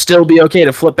 it'll still be okay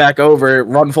to flip back over,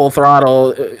 run full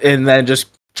throttle, and then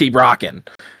just keep rocking.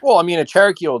 Well, I mean, a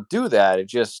Cherokee will do that.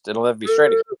 It'll never be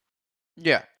straight again.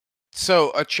 Yeah.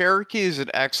 So a Cherokee is an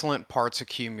excellent parts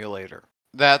accumulator.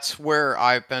 That's where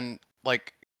I've been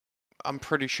like. I'm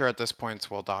pretty sure at this point it's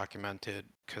well documented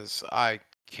because I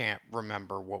can't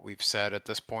remember what we've said at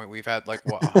this point. We've had like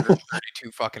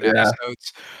 132 fucking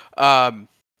episodes.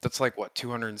 That's like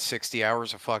 260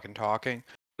 hours of fucking talking.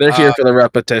 They're here for the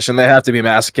repetition. They have to be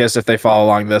masochists if they follow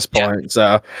along this point.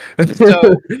 So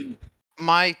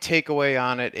my takeaway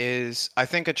on it is I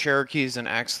think a Cherokee is an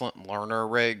excellent learner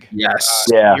rig. Yes.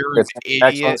 Yeah, You're an it's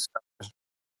idiot.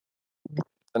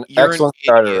 an You're an excellent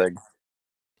starter idiot rig.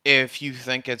 if you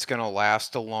think it's going to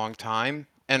last a long time,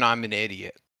 and I'm an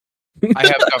idiot. I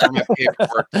have government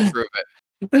paperwork to prove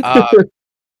it.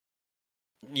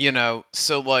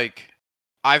 So like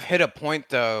I've hit a point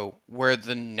though where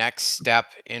the next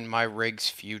step in my rig's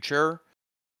future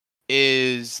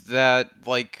is that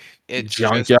like it's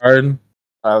just Junkyard.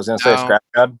 I was gonna say no,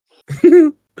 scrapyard.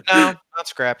 no, not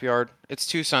scrapyard. It's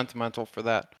too sentimental for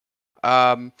that.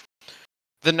 Um,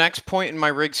 the next point in my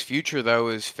rig's future though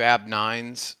is Fab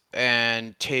Nines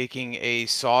and taking a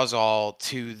Sawzall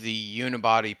to the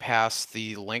unibody past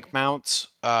the link mounts,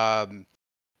 and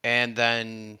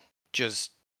then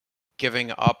just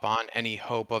giving up on any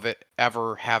hope of it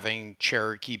ever having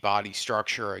Cherokee body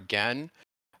structure again,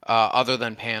 other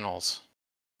than panels.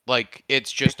 Like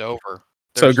it's just over.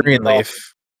 So There's no,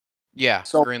 Greenleaf. yeah,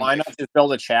 So why Greenleaf. not just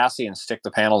build a chassis and stick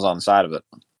the panels on the side of it?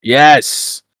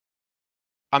 Yes.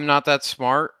 I'm not that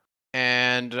smart,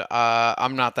 and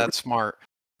I'm not that smart.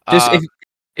 Just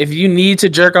if you need to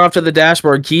jerk off to the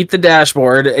dashboard, keep the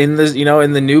dashboard in the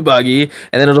in the new buggy,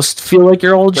 and then it'll feel like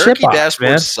your old Cherokee shitbox, dashboards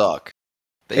man. suck.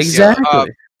 They Exactly. suck.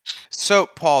 So,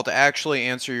 Paul, to actually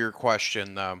answer your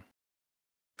question, though,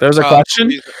 There's a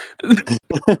question.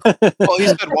 well, he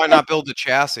said, "Why not build a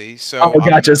chassis?" So, Oh,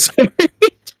 gotcha.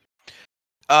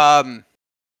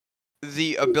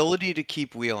 the ability to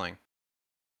keep wheeling.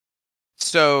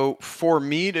 So, for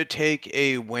me to take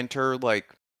a winter, like,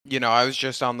 I was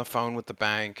just on the phone with the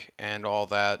bank and all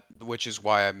that, which is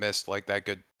why I missed like that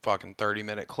good fucking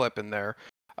 30-minute clip in there.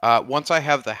 Once I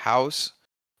have the house,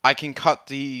 I can cut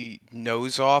the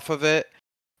nose off of it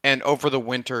and over the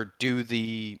winter do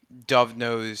the dove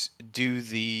nose, do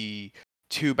the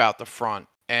tube out the front,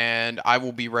 and I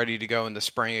will be ready to go in the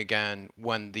spring again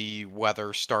when the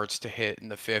weather starts to hit in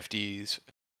the 50s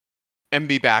and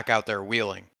be back out there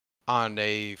wheeling on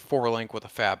a 4-link with a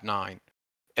Fab 9.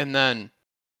 And then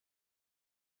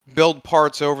build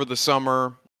parts over the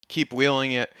summer, keep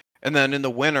wheeling it, and then in the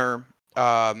winter,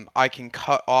 I can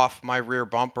cut off my rear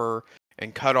bumper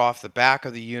and cut off the back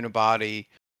of the unibody.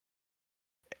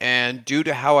 And due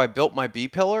to how I built my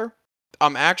B-pillar,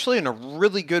 I'm actually in a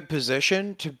really good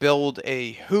position to build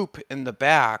a hoop in the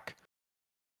back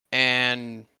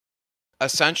and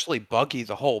essentially buggy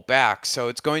the whole back. So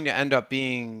it's going to end up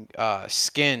being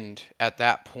skinned at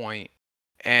that point.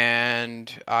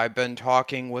 And I've been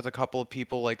talking with a couple of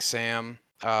people like Sam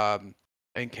and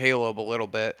Caleb a little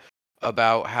bit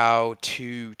about how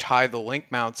to tie the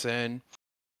link mounts in.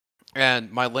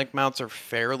 And my link mounts are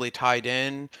fairly tied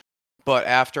in, but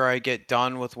after I get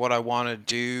done with what I want to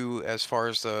do as far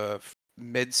as the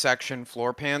midsection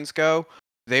floor pans go,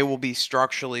 they will be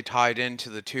structurally tied into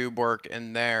the tube work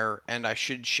in there, and I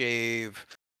should shave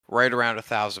right around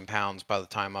 1,000 pounds by the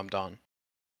time I'm done.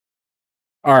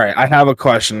 All right, I have a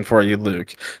question for you,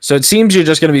 Luke. So it seems you're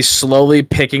just going to be slowly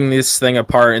picking this thing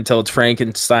apart until it's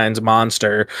Frankenstein's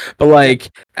monster. But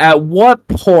like, at what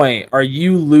point are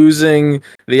you losing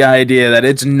the idea that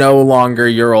it's no longer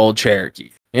your old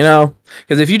Cherokee?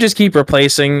 Because if you just keep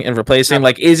replacing and replacing,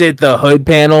 like, is it the hood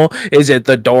panel? Is it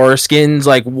the door skins?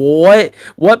 Like,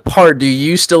 what part do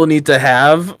you still need to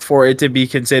have for it to be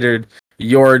considered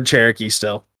your Cherokee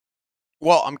still?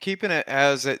 Well, I'm keeping it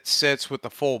as it sits with the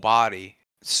full body.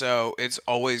 So it's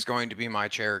always going to be my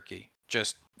Cherokee.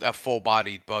 Just a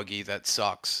full-bodied buggy that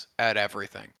sucks at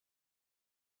everything.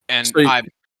 And So,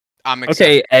 I'm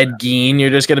okay, Ed Gein,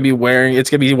 you're just gonna be wearing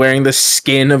the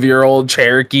skin of your old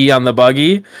Cherokee on the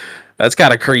buggy. That's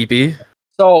kind of creepy.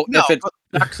 So if it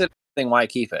sucks at everything, why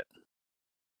keep it?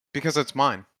 Because it's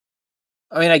mine.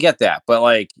 I mean, I get that, but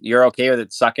like, you're okay with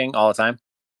it sucking all the time?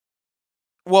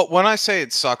 Well, when I say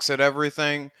it sucks at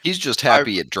everything, He's just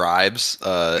happy it drives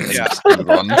Yeah. and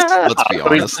runs. Let's be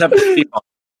honest.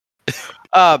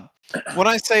 When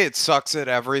I say it sucks at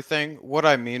everything, what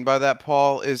I mean by that,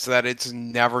 Paul, is that it's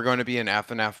never going to be an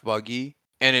F&F buggy,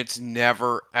 and it's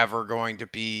never ever going to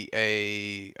be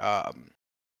a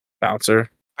Bouncer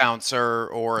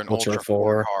or an Ultra Ultra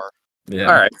 4 car. Yeah.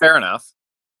 All right, fair enough.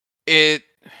 It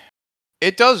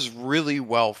does really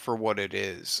well for what it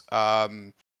is.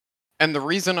 And the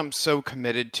reason I'm so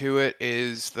committed to it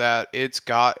is that it's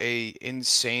got a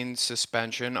insane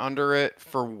suspension under it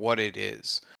for what it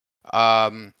is.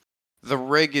 The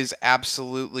rig is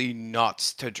absolutely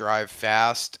nuts to drive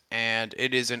fast, and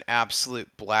it is an absolute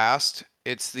blast.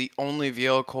 It's the only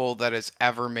vehicle that has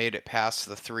ever made it past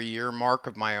the 3-year mark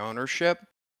of my ownership,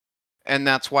 and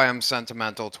that's why I'm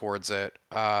sentimental towards it.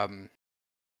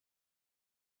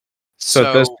 So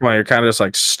at this point, you're kind of just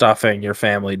like stuffing your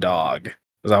family dog.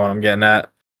 Is that what I'm getting at?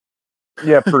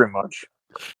 Yeah, pretty much.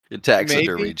 It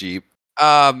taxidermy Maybe. Jeep.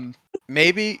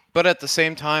 Maybe, but at the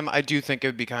same time, I do think it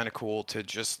would be kind of cool to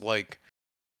just like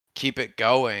keep it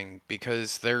going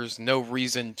because there's no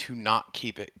reason to not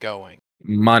keep it going.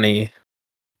 Money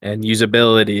and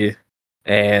usability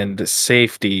and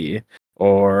safety,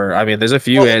 or I mean, there's a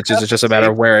few answers. It's just a matter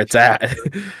of where it's at.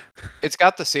 It's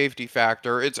got the safety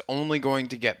factor. It's only going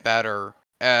to get better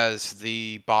as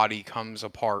the body comes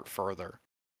apart further,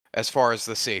 as far as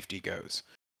the safety goes.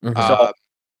 So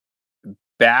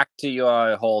back to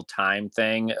your whole time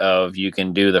thing of you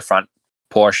can do the front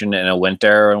portion in a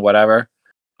winter and whatever.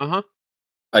 Are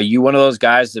you one of those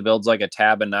guys that builds like a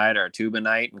tab a night or a tube a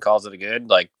night and calls it a good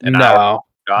like an hour?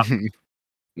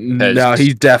 No,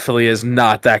 he definitely is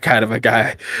not that kind of a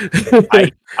guy.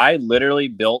 I literally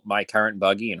built my current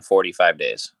buggy in 45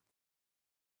 days.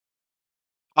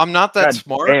 I'm not that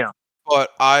smart, Damn. but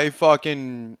I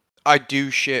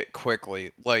do shit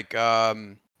quickly. Like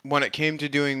when it came to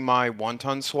doing my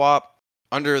 1-ton swap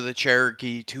under the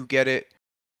Cherokee to get it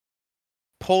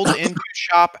pulled into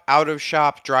shop, out of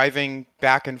shop, driving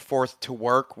back and forth to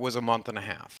work was a month and a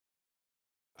half.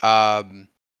 And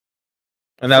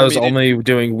that was only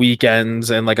doing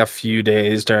weekends and like a few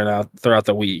days throughout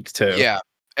the week too. Yeah,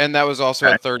 and that was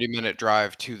also a 30-minute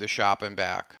drive to the shop and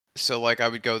back. So like I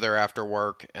would go there after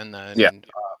work, and then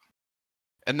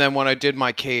and then when I did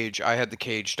my cage, I had the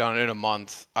cage done in a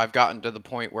month. I've gotten to the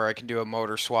point where I can do a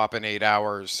motor swap in 8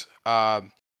 hours.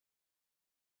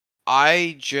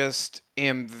 I just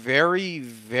am very,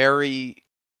 very.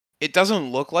 It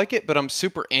doesn't look like it, but I'm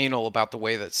super anal about the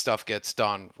way that stuff gets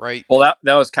done, right? Well,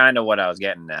 that was kind of what I was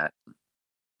getting at.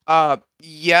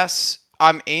 Yes,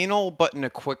 I'm anal, but in a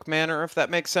quick manner, if that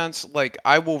makes sense. Like,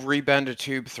 I will rebend a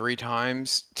tube 3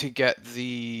 times to get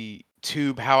the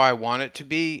tube how I want it to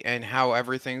be and how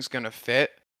everything's gonna fit.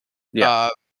 Yeah.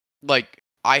 Like,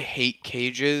 I hate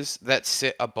cages that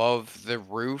sit above the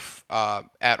roof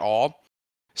at all.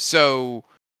 So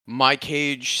my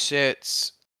cage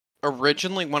sits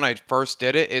originally when I first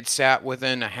did it, it sat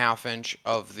within a ½ inch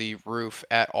of the roof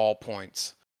at all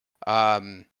points. But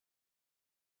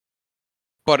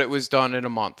it was done in a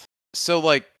month. So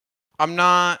like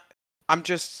I'm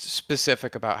just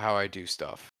specific about how I do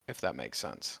stuff, if that makes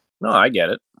sense. No, I get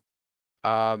it.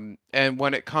 And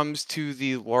when it comes to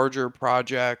the larger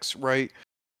projects, right?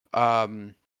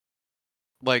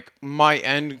 Like my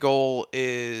end goal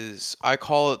is I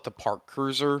call it the park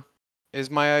cruiser is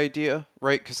my idea,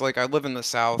 right? Because like I live in the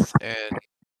South and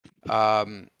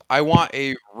I want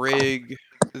a rig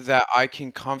that I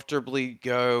can comfortably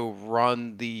go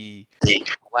run the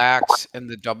blacks and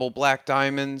the double black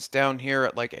diamonds down here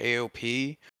at like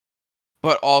AOP,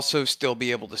 but also still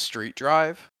be able to street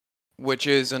drive, which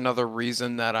is another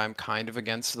reason that I'm kind of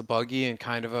against the buggy and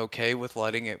kind of okay with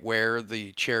letting it wear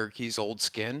the Cherokee's old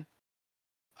skin.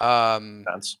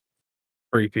 That's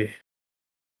creepy.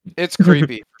 It's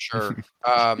creepy for sure.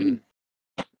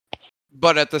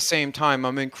 But at the same time,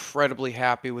 I'm incredibly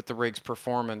happy with the rig's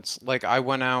performance. Like I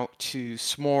went out to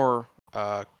S'more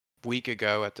a week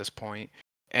ago at this point,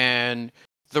 and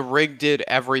the rig did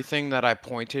everything that I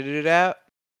pointed it at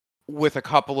with a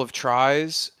couple of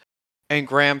tries. And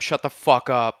Graham, shut the fuck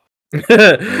up.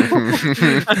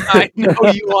 I know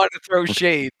you want to throw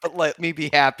shade, but let me be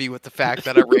happy with the fact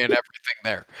that I ran everything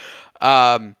there.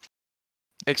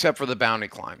 Except for the bounty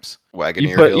climbs.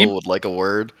 Wagoneer Hill would like a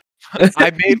word.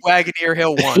 I made Wagoneer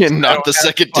Hill once. Not the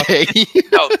second day.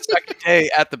 No, the second day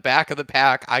at the back of the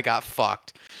pack, I got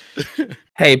fucked.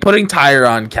 Hey, putting tire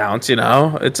on counts, you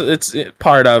know? It's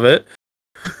part of it.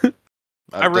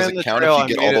 I ran the count trail, if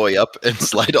you get all the way up and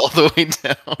slide all the way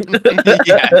down.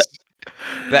 Yes.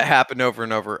 That happened over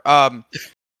and over.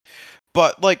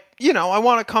 But like, you know, I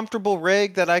want a comfortable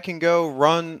rig that I can go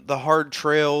run the hard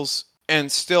trails and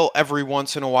still every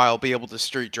once in a while be able to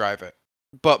street drive it.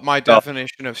 But my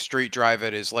definition of street drive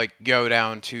it is like go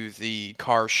down to the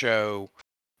car show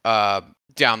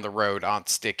down the road on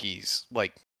stickies.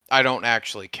 Like I don't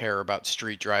actually care about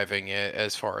street driving it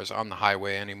as far as on the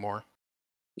highway anymore.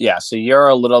 Yeah, so you're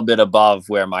a little bit above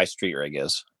where my street rig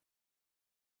is.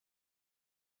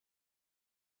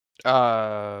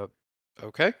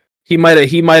 Okay. He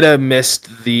might have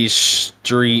missed the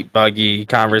street buggy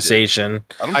conversation.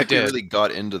 I don't think we really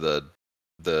got into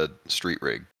the street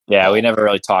rig. Yeah, we never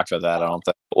really talked about that, I don't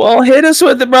think. Well, hit us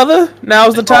with it, brother.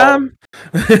 Now's the time.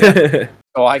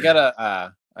 Oh, I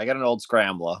got an old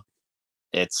scrambler.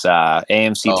 It's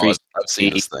AMC 360. I've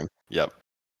seen this thing. Yep.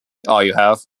 Oh, you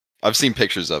have? I've seen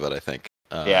pictures of it, I think.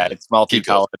 Yeah, it's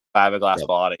multicolored fiberglass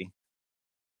body.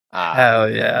 Hell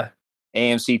yeah.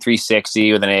 AMC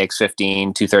 360 with an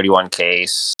AX15 231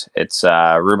 case. It's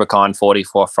Rubicon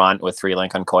 44 front with 3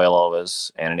 Lincoln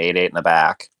coilovers and an 8.8 in the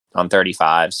back on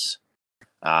 35s.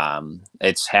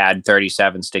 It's had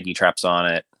 37 sticky traps on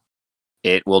it.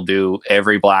 It will do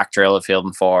every black trailer field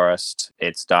and forest.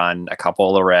 It's done a couple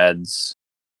of the reds,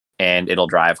 and it'll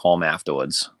drive home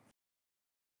afterwards.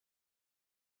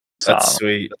 That's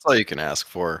sweet. That's all you can ask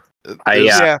for.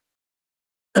 Yeah.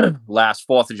 Last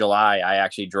 4th of July, I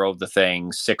actually drove the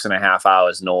thing 6.5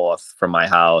 hours north from my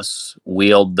house,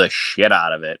 wheeled the shit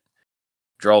out of it,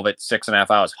 drove it 6.5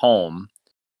 hours home,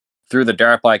 threw the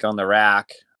dirt bike on the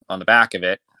rack on the back of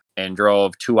it, and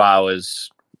drove 2 hours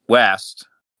west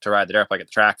to ride the dirt bike at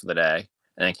the track for the day,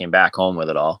 and then came back home with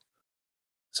it all.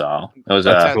 So it was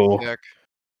That's a cool.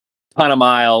 ton of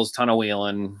miles, ton of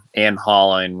wheeling and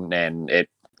hauling, and it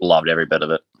loved every bit of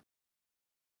it.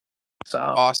 So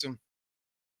Awesome.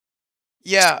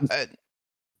 Yeah.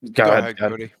 Go ahead, God.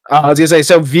 Cody. I was gonna say,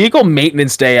 so vehicle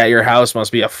maintenance day at your house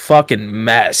must be a fucking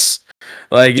mess.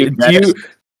 Like, dude, do you?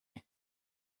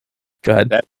 Go ahead.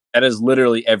 That is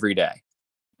literally every day.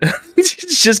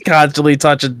 It's just constantly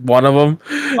touching one of them.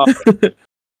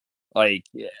 Like,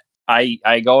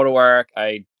 I go to work,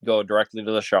 I go directly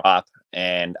to the shop,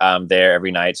 and I'm there every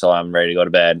night, so I'm ready to go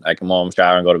to bed. I come home,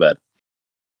 shower, and go to bed.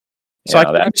 So I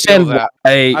can understand why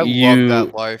I love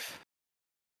that life.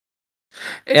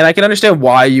 And I can understand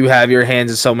why you have your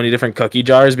hands in so many different cookie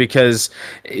jars, because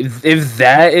if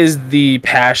that is the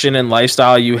passion and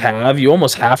lifestyle you have, you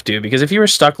almost have to. Because if you were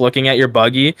stuck looking at your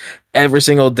buggy every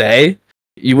single day,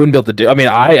 you wouldn't be able to do. I mean,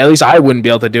 at least I wouldn't be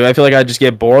able to do it. I feel like I'd just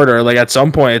get bored, or like at some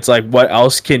point, it's like, what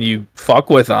else can you fuck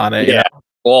with on it? Yeah. You know?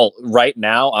 Well, right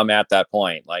now I'm at that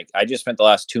point. Like, I just spent the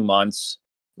last 2 months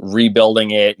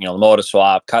rebuilding it, the motor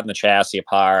swap, cutting the chassis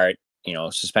apart,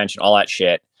 suspension, all that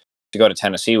shit to go to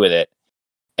Tennessee with it.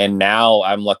 And now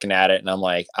I'm looking at it and I'm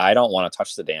like, I don't want to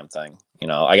touch the damn thing.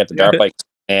 I got the dirt bike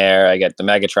there, I get the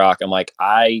mega truck. I'm like,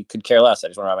 I could care less. I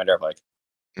just want to ride my dirt bike.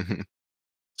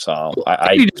 So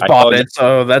you just bought it,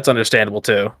 so that's understandable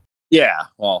too. Yeah.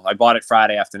 Well, I bought it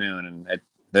Friday afternoon, and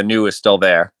the new is still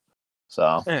there.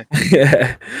 So Okay,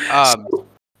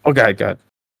 go ahead.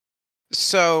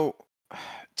 So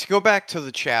to go back to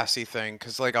the chassis thing,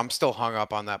 because I'm still hung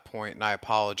up on that point, and I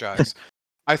apologize.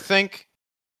 I think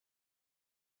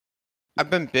I've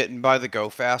been bitten by the go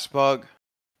fast bug.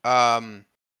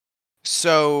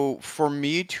 So for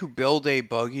me to build a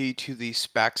buggy to the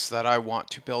specs that I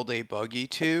want to build a buggy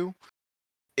to,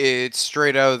 it's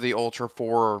straight out of the Ultra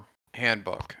 4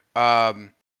 handbook.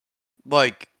 The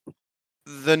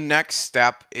next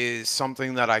step is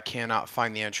something that I cannot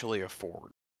financially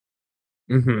afford.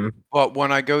 Mm-hmm. But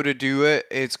when I go to do it,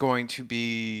 it's going to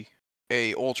be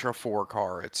a Ultra 4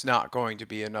 car. It's not going to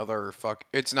be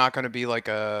it's not going to be like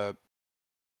a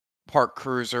park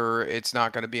cruiser. It's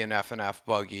not going to be an F&F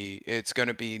buggy. It's going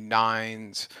to be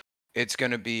 9s. It's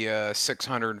going to be a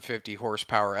 650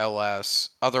 horsepower LS.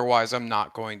 Otherwise, I'm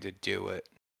not going to do it.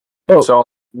 Oh, so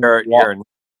you're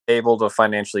able to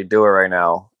financially do it right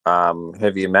now.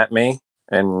 Have you met me?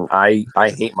 And I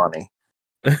hate money.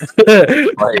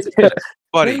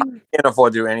 Buddy, I can't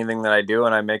afford to do anything that I do,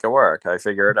 and I make it work. I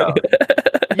figure it out.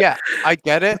 Yeah, I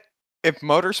get it. If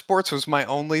motorsports was my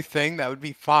only thing, that would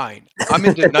be fine. I'm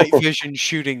into night vision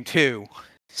shooting too.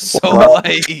 So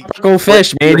go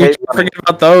fish, man. You can't forget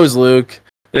about those, Luke.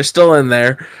 They're still in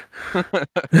there. But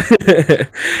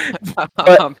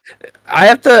I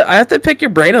have to pick your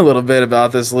brain a little bit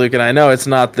about this, Luke, and I know it's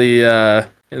not the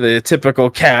typical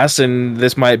cast, and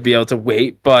this might be able to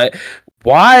wait, but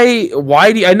why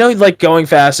do you, I know going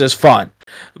fast is fun,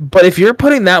 but if you're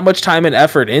putting that much time and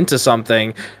effort into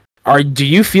something, do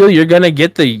you feel you're gonna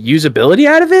get the usability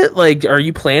out of it? Like, are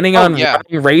you planning on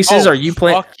running races? Are you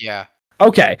planning? Yeah.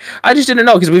 Okay, I just didn't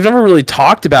know because we've never really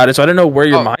talked about it, so I didn't know where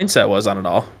your mindset was on it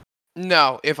all.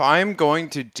 No, if I'm going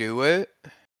to do it,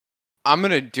 I'm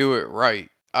gonna do it right.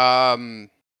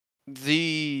 I'm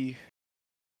really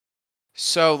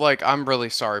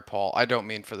sorry, Paul. I don't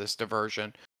mean for this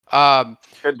diversion.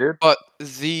 Good dude. But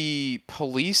the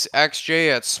police XJ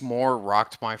at S'more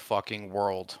rocked my fucking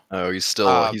world. Oh, he's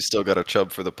still got a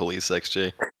chub for the police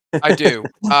XJ. I do.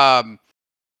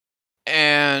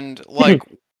 And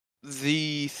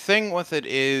the thing with it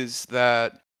is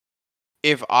that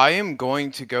if I am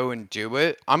going to go and do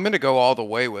it, I'm going to go all the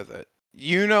way with it.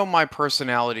 You know my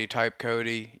personality type,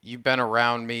 Cody. You've been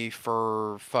around me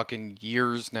for fucking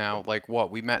years now.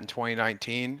 We met in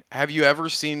 2019. Have you ever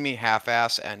seen me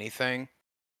half-ass anything?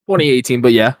 2018,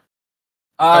 but yeah.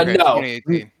 Okay, no.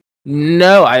 2018.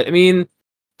 No, I mean,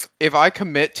 if I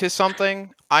commit to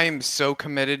something, I am so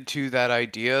committed to that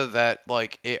idea that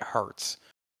it hurts.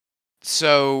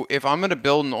 So if I'm gonna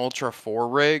build an Ultra 4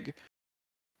 rig,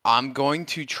 I'm going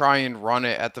to try and run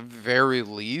it at the very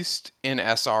least in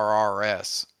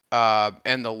SRRS.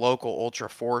 And the local Ultra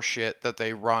 4 shit that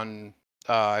they run,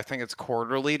 I think it's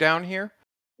quarterly down here.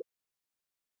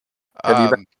 Have you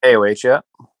been to KOH yet?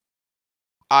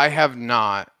 I have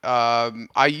not.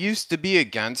 I used to be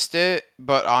against it,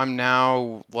 but I'm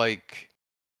now like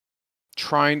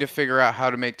trying to figure out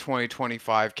how to make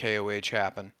 2025 KOH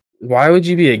happen. Why would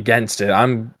you be against it?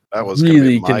 I'm That was gonna be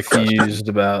really my question. confused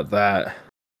about that.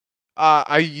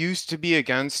 I used to be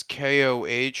against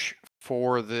KOH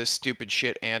for the stupid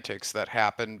shit antics that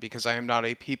happen because I am not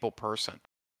a people person.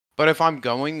 But if I'm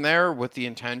going there with the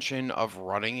intention of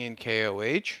running in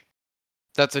KOH,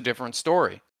 that's a different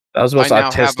story. That was the most I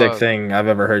now have autistic a- thing I've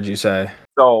ever heard you say.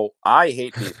 So I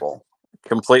hate people,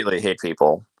 completely hate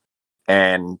people,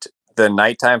 and the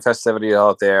nighttime festivity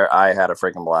out there, I had a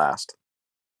freaking blast.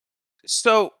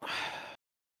 So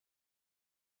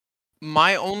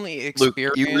my only Luke,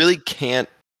 experience. you really can't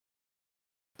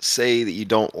say that you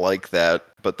don't like that,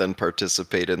 but then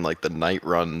participate in like the night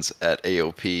runs at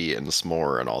AOP and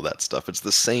S'more and all that stuff. It's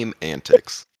the same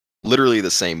antics. Literally the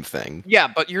same thing. Yeah,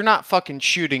 but you're not fucking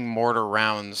shooting mortar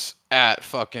rounds at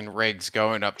fucking rigs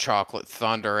going up Chocolate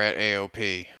Thunder at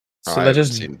AOP. So I that haven't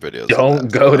just seen videos. don't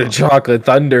of that, go so to I don't Chocolate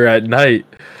Thunder at night.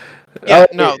 Yeah,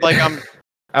 Oh, no, like I'm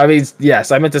I mean,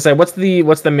 yes, I meant to say, what's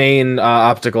the main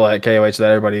obstacle at KOH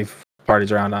that everybody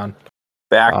parties around on?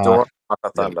 Backdoor,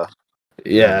 Yep. Thunder.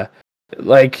 Yeah,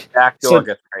 like Backdoor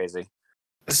gets crazy.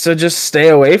 so just stay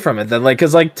away from it then, like,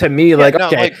 because like to me, Yeah, like no,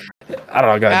 okay, like, I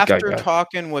don't know. after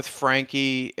talking with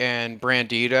Frankie and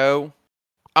Brandito,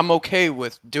 I'm okay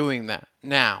with doing that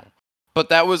now. But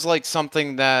that was like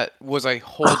something that was a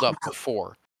holdup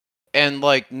before. And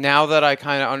like now that I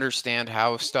kind of understand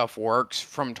how stuff works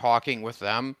from talking with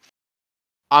them,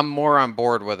 I'm more on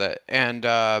board with it. And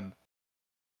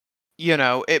you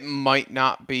know, it might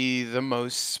not be the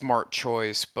most smart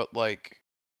choice, but like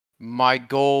my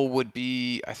goal would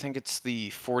be, I think it's the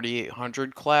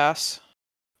 4800 class.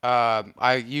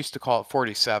 I used to call it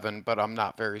 47, but I'm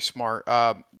not very smart.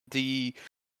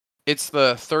 It's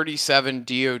the 37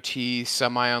 DOT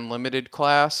semi-unlimited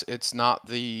class. It's not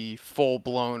the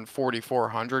full-blown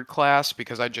 4400 class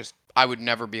because I would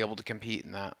never be able to compete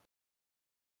in that.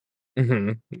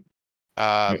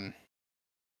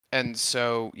 And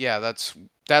so yeah, that's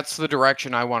the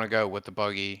direction I want to go with the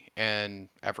buggy and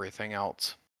everything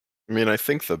else. I mean, I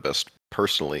think the best,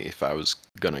 personally, if I was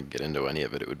gonna get into any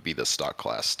of it, it would be the stock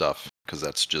class stuff, because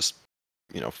that's just,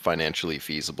 financially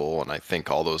feasible, and I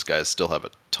think all those guys still have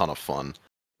a ton of fun.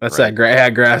 That's right?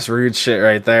 that grassroots shit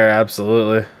right there.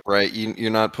 Absolutely. Right?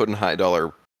 You're not putting high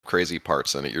dollar crazy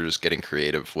parts in it. You're just getting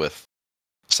creative with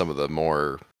some of the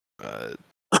more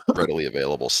readily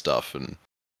available stuff, and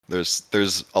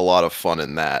there's a lot of fun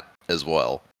in that as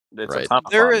well. It's right? a ton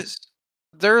of fun.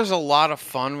 There is a lot of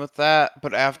fun with that,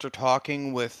 but after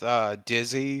talking with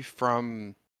Dizzy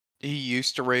he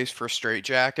used to race for Straight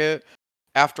Jacket.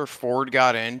 After Ford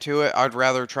got into it, I'd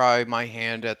rather try my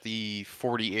hand at the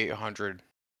 4800.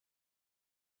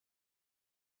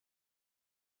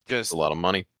 It's a lot of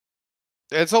money.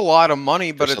 It's a lot of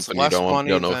money, but For it's something less you money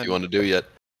don't know than if you want to do yet.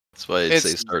 That's why I'd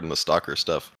say starting the stalker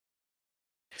stuff.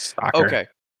 Stalker. Okay.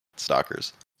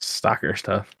 Stalkers. Stalker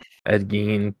stuff. Ed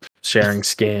Gein sharing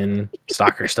skin.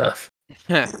 Stalker stuff.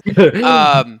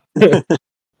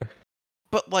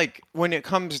 But like when it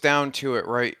comes down to it,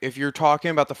 right? If you're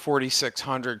talking about the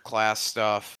 4600 class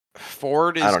stuff,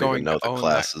 Ford is I don't going even know to the own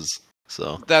classes,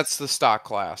 so that's the stock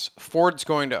class. Ford's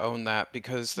going to own that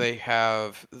because they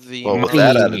have the well, with money.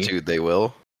 that attitude, they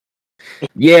will.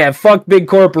 Yeah, fuck big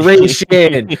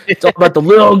corporation. It's all about the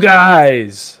little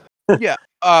guys. Yeah.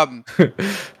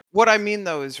 What I mean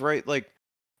though is right, like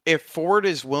if Ford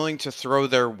is willing to throw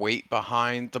their weight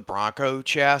behind the Bronco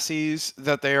chassis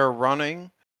that they are running,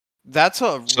 that's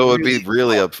a So it'd be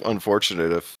really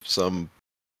unfortunate if some,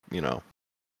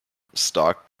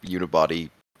 stock unibody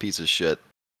piece of shit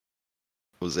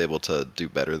was able to do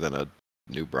better than a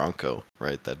new Bronco,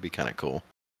 right? That'd be kind of cool.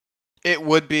 It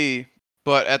would be,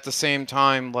 but at the same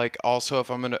time, like also if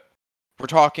we're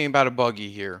talking about a buggy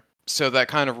here, so that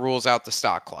kind of rules out the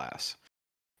stock class.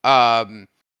 You're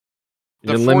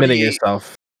limiting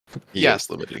yourself. He is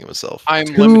limiting himself. I'm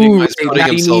limiting myself. He's putting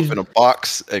himself in a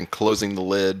box and closing the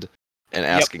lid and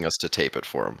asking us to tape it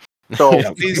for him. So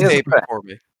please tape it for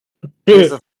me.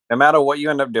 No matter what you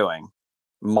end up doing,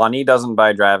 money doesn't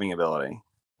buy driving ability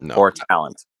or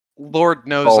talent. Lord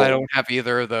knows I don't have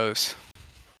either of those.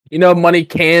 Money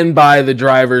can buy the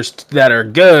drivers that are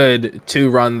good to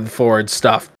run Ford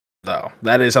stuff. though.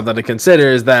 That is something to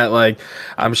consider. Is that like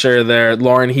I'm sure they're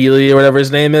Lauren Healy or whatever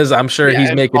his name is. I'm sure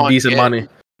he's making decent money.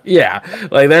 Yeah,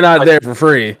 like they're not there for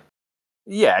free.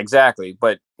 Yeah, exactly.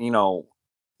 But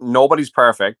nobody's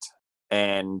perfect,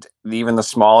 and even the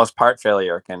smallest part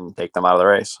failure can take them out of the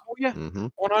race. Oh yeah,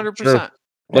 100%.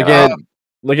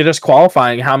 Look at just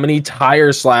qualifying. How many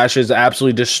tire slashes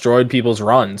absolutely destroyed people's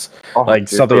runs?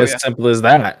 Something as simple as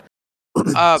that.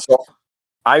 So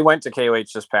I went to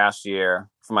KOH this past year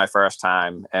for my first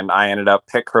time, and I ended up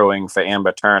pit crewing for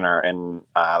Amber Turner, and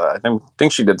I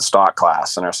think she did the stock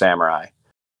class in her Samurai,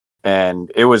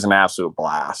 and it was an absolute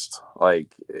blast.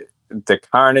 Like the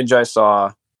carnage I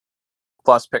saw,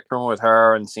 plus pit crewing with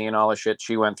her and seeing all the shit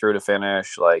she went through to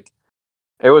finish, like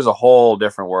it was a whole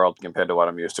different world compared to what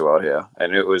I'm used to out here,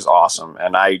 and it was awesome.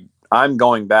 And I'm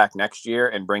going back next year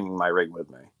and bringing my rig with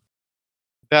me.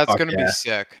 That's gonna be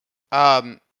sick.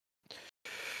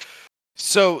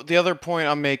 So the other point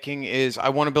I'm making is I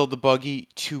want to build the buggy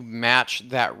to match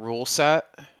that rule set.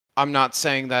 I'm not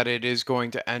saying that it is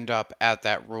going to end up at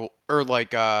that rule, or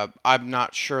I'm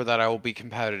not sure that I will be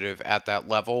competitive at that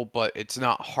level, but it's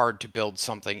not hard to build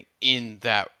something in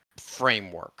that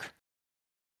framework.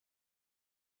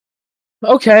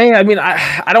 Okay, I mean,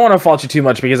 I don't want to fault you too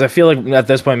much because I feel like at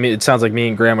this point it sounds like me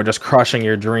and Graham are just crushing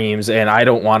your dreams, and I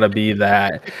don't want to be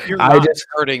that. You're not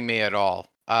hurting me at all.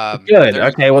 Good.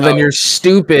 Okay. Well, then you're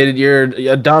stupid. You're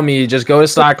a dummy. Just go to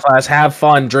stock class, have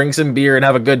fun, drink some beer, and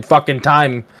have a good fucking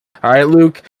time. All right,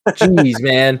 Luke. Jeez,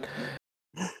 man.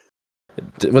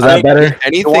 Was that better?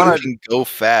 Anything can go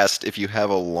fast if you have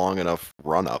a long enough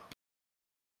run up.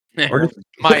 My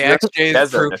XJ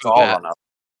is proof of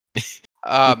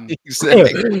that.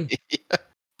 Exactly.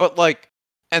 But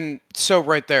and so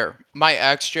right there, my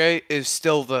XJ is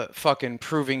still the fucking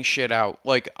proving shit out.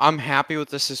 Like I'm happy with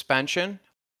the suspension.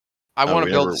 I want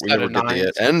to build a set of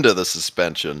get the end of the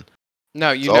suspension.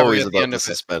 No, you it's never always get about the end the of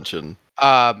suspension.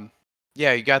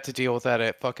 Yeah, you got to deal with that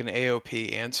at fucking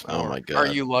AOP and S'more. Oh my god, are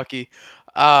you lucky?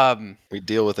 We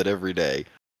deal with it every day.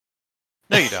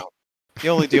 No, you don't. You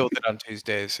only deal with it on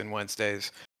Tuesdays and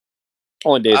Wednesdays.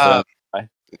 Only days that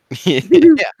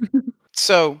yeah.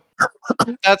 So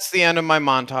that's the end of my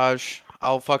montage.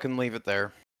 I'll fucking leave it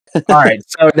there. All right,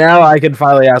 so now I can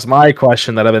finally ask my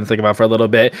question that I've been thinking about for a little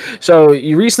bit. So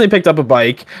you recently picked up a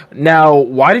bike. Now,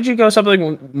 why did you go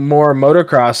something more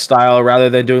motocross style rather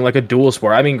than doing like a dual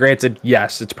sport? I mean, granted,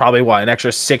 yes, it's probably an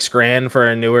extra $6,000 for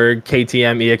a newer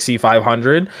KTM EXC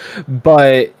 500,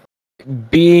 but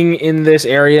being in this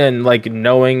area and like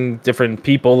knowing different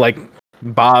people like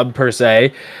Bob per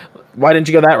se, why didn't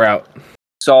you go that route?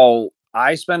 So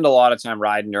I spend a lot of time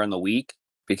riding during the week,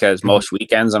 because most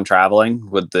weekends I'm traveling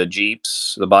with the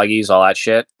Jeeps, the buggies, all that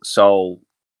shit. So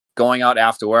going out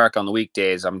after work on the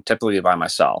weekdays, I'm typically by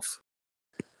myself.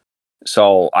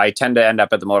 So I tend to end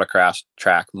up at the motocross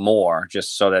track more,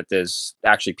 just so that there's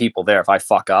actually people there. If I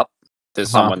fuck up,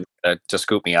 there's someone to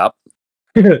scoop me up.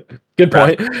 Good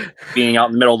point. Being out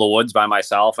in the middle of the woods by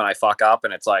myself and I fuck up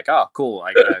and it's like, oh, cool.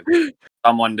 I got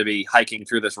someone to be hiking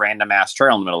through this random ass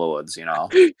trail in the middle of the woods,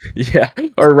 Yeah.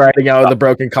 Or riding out with a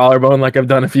broken collarbone like I've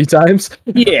done a few times.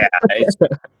 Yeah. It's,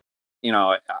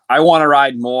 I want to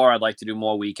ride more. I'd like to do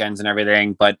more weekends and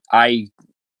everything, but I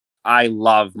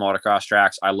love motocross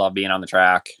tracks. I love being on the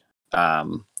track.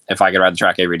 If I could ride the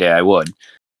track every day, I would.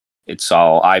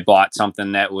 So I bought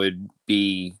something that would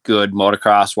be good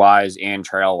motocross wise and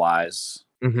trail wise.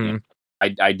 Mm-hmm.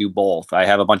 I do both. I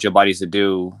have a bunch of buddies that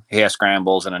do hair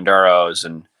scrambles and enduros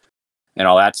and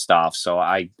all that stuff. So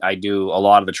I do a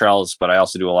lot of the trails, but I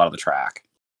also do a lot of the track.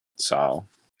 So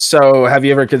have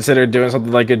you ever considered doing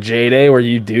something like a J Day where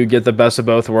you do get the best of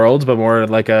both worlds, but more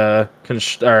like a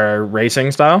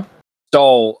racing style?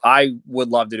 So I would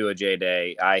love to do a J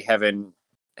Day. I haven't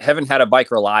had a bike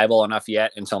reliable enough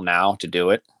yet until now to do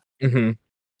it. Mm-hmm.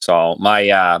 So my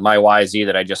YZ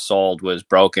that I just sold was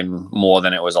broken more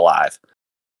than it was alive.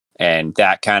 And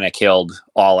that kind of killed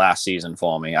all last season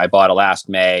for me. I bought it last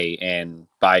May, and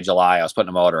by July I was putting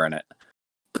a motor in it.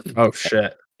 Oh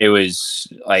shit. It was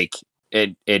like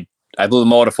I blew the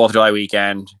motor 4th of July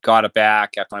weekend, got it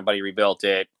back after my buddy rebuilt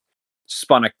it,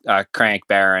 spun a crank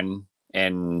bearing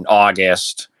in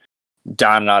August,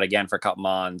 down and out again for a couple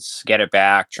months, get it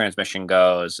back, transmission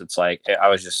goes. It's like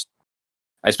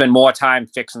I spend more time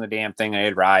fixing the damn thing than I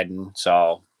did riding,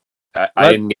 so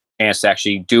I didn't get a chance to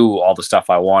actually do all the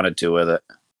stuff I wanted to with it.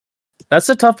 That's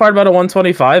the tough part about a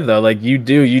 125, though. Like you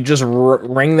just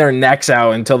wring their necks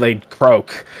out until they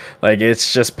croak. Like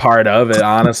it's just part of it,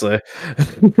 honestly.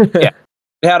 Yeah,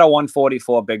 it had a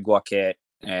 144 big guac kit,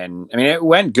 and I mean it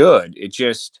went good. It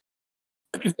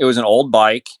was an old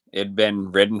bike. It'd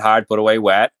been ridden hard, put away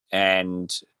wet,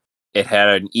 and it had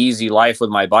an easy life with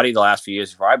my buddy the last few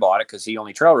years before I bought it because he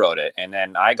only trail rode it. And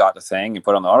then I got the thing and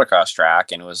put it on the autocross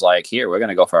track and it was like, here, we're going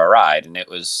to go for a ride. And it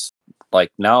was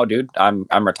like, no, dude, I'm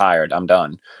retired. I'm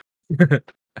done.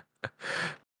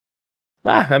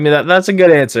 I mean, that's a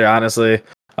good answer, honestly.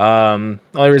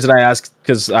 Only reason I asked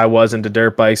because I was into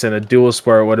dirt bikes and a dual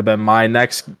sport would have been my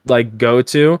next like go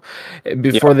to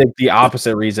before the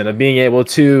opposite reason of being able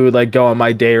to like go on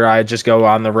my day ride, just go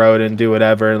on the road and do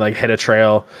whatever and like hit a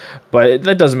trail. But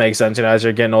that doesn't make sense, as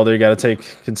you're getting older, you got to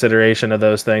take consideration of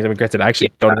those things. I mean, granted, I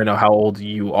actually don't even know how old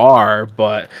you are,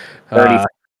 but 30.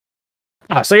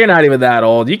 So you're not even that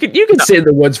old. You can sit in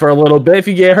the woods for a little bit if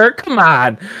you get hurt. Come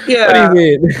on. Yeah. What do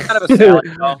you mean? Kind of a salad,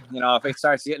 if it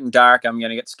starts getting dark, I'm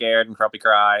gonna get scared and probably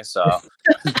cry. So,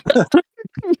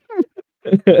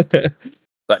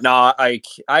 but no, I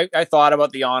thought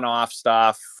about the on-off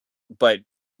stuff, but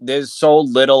there's so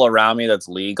little around me that's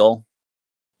legal.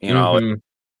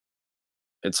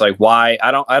 It's like why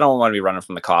I don't want to be running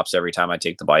from the cops every time I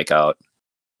take the bike out.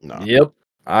 No. Yep.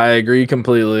 I agree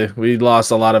completely. We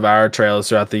lost a lot of our trails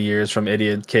throughout the years from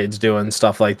idiot kids doing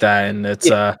stuff like that, and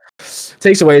it's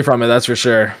takes away from it, that's for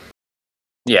sure.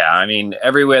 Yeah, I mean,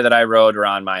 everywhere that I rode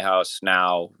around my house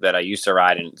now that I used to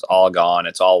ride in, it's all gone.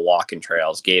 It's all walking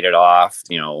trails, gated off,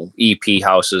 EP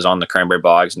houses on the cranberry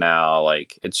bogs now.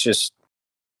 Like, it's just...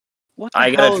 What the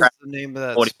hell is the name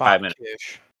of that spot,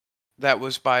 Kish? That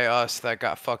was by us that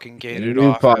got fucking gated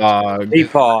off. New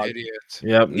Idiots.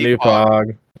 Yep, New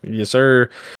Pog. Yes, sir.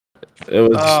 It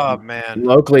was man.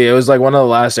 Locally, it was like one of the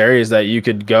last areas that you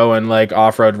could go and like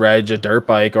off-road reg a dirt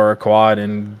bike or a quad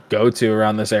and go to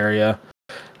around this area.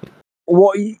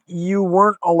 Well, you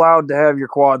weren't allowed to have your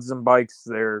quads and bikes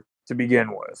there to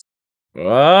begin with.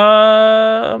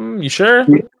 You sure?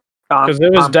 Because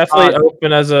it was definitely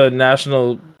open as a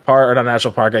national park, or not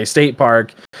national park, a state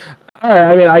park.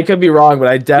 I mean, I could be wrong, but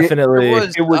I definitely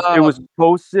it was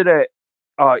posted at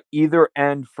either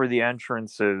end for the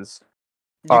entrances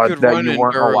that you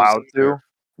weren't allowed to.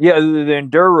 Yeah, the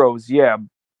enduros, yeah,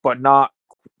 but not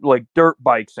like dirt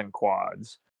bikes and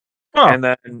quads. And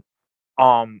then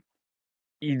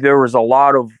there was a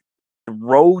lot of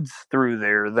roads through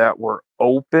there that were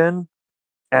open,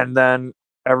 and then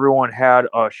everyone had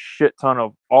a shit ton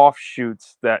of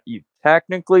offshoots that you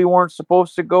technically weren't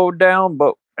supposed to go down,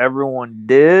 but everyone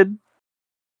did.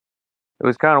 It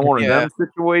was kind of one of them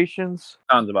situations.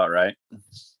 Sounds about right.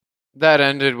 That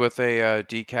ended with a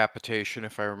decapitation,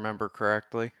 if I remember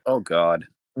correctly. Oh, God.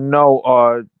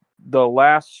 No, the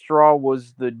last straw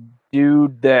was the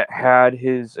dude that had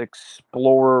his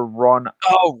Explorer run.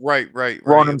 Oh, right.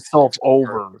 Run himself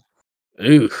over.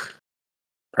 Ooh.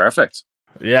 Perfect.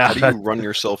 Yeah. How do you run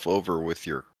yourself over with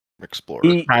your Explorer?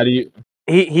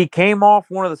 He came off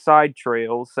one of the side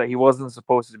trails that he wasn't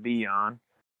supposed to be on,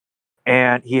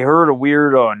 and he heard a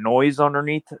weird noise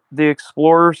underneath the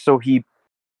Explorer, so he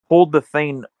pulled the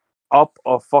thing up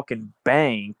a fucking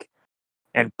bank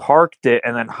and parked it,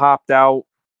 and then hopped out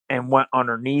and went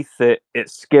underneath it. It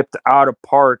skipped out of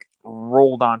park,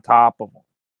 rolled on top of him.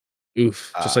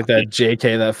 Oof! Just like that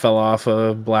JK that fell off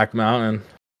of Black Mountain.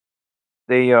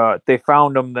 They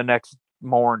found him the next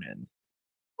morning.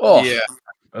 Oh yeah,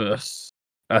 that's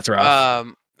rough.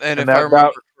 And if I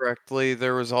remember correctly,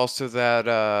 there was also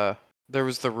that there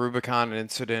was the Rubicon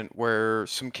incident where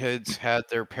some kids had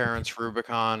their parents'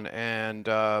 Rubicon and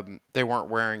they weren't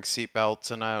wearing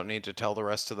seatbelts, and I don't need to tell the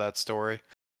rest of that story.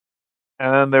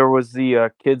 And then there was the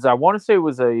kids. I want to say it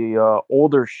was a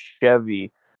older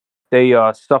Chevy. They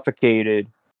suffocated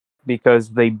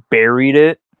because they buried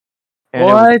it. And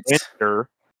what? It was winter.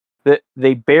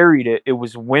 They buried it. It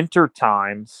was winter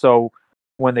time, so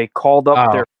when they called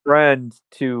up their friend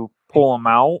to pull them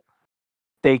out,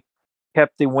 they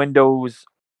kept the windows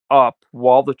up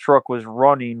while the truck was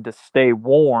running to stay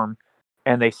warm,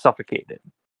 and they suffocated.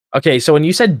 Okay, so when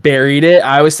you said buried it,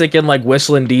 I was thinking like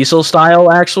Whistling Diesel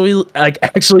style, actually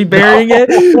burying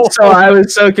it. So I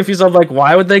was so confused. I'm like,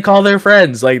 why would they call their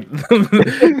friends? Like,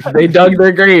 they dug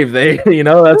their grave.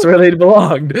 That's where they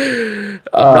belonged. It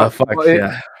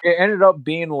ended up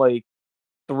being like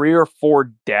 3 or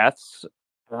 4 deaths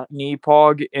at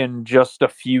Nepog in just a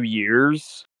few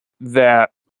years. That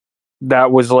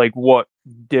was like what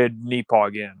did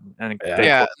Nepog in. And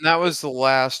and that was the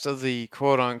last of the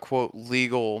quote-unquote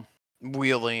legal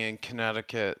wheeling in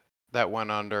Connecticut that went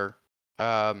under.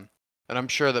 And I'm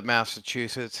sure that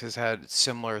Massachusetts has had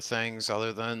similar things,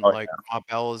 other than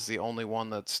Mobile is the only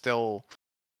one that's still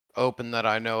open that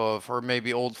I know of, or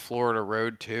maybe Old Florida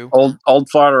Road too. Old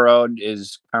Florida Road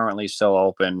is currently still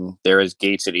open. There is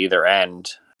gates at either end,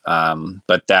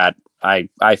 but that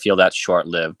I feel that's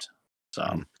short-lived.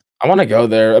 So I want to go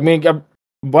there. I mean,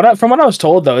 From what I was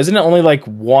told, though, isn't it only like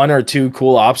 1 or 2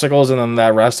 cool obstacles, and then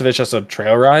the rest of it's just a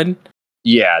trail ride?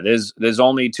 Yeah, there's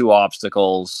only 2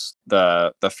 obstacles.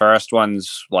 The first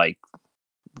one's like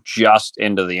just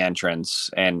into the entrance,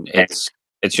 and it's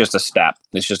just a step.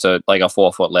 It's just a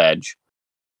 4-foot ledge.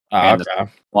 And Okay. the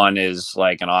one is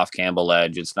like an off-camber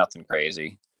ledge. It's nothing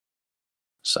crazy.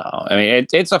 So I mean,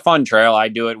 it's a fun trail. I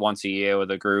do it once a year with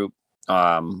a group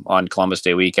on Columbus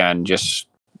Day weekend. Just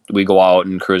we go out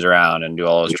and cruise around and do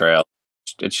all those trails.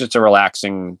 It's just a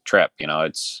relaxing trip.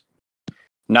 It's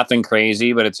nothing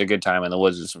crazy, but it's a good time in the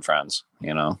woods with some friends.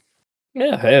 Yeah,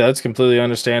 hey, that's completely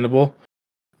understandable.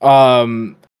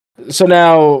 So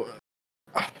now,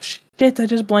 shit, I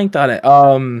just blanked on it.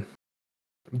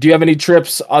 Do you have any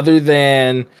trips other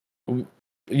than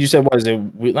you said? What is it?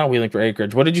 Not Wheeling for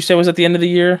Acreage. What did you say was at the end of the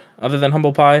year? Other than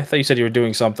Humble Pie, I thought you said you were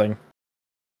doing something.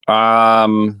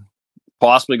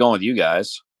 Possibly going with you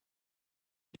guys.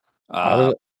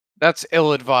 That's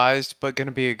ill-advised, but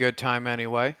gonna be a good time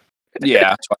anyway.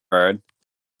 Yeah, that's what I've heard.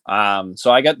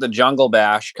 So I got the Jungle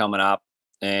Bash coming up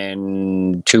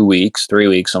in 2 weeks, 3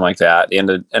 weeks, something like that. The end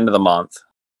of the month.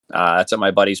 That's at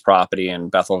my buddy's property in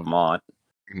Bethel, Vermont.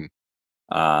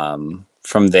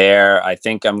 From there, I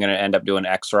think I'm going to end up doing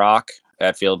X Rock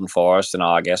at Field and Forest in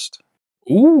August.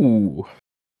 Ooh.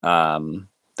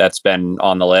 That's been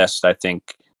on the list. I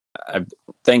think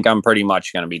I'm pretty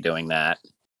much going to be doing that.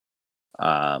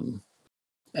 And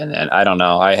then I don't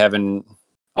know. I haven't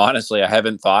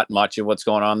thought much of what's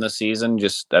going on this season.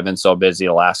 Just I've been so busy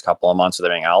the last couple of months with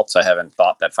everything else. I haven't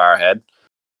thought that far ahead.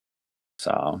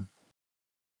 So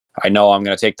I know I'm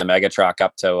going to take the mega truck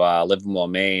up to Livermore,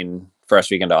 Maine, first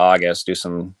weekend of August, do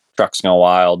some Trucks Go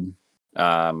Wild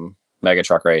mega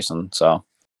truck racing. So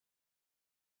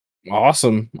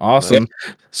awesome.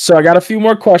 So I got a few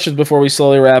more questions before we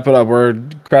slowly wrap it up. We're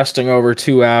cresting over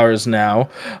 2 hours now.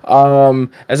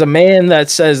 As a man that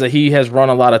says that he has run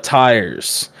a lot of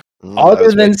tires,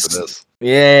 other than this.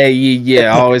 I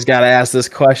always got to ask this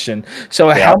question.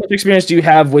 So how much experience do you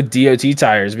have with DOT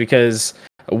tires? Because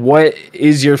what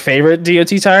is your favorite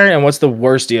DOT tire and what's the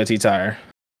worst DOT tire?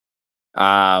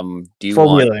 Do you for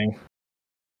want wheeling?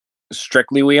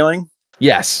 Strictly wheeling?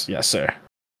 Yes, sir.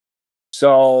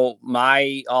 So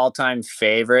my all-time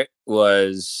favorite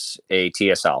was a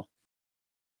TSL.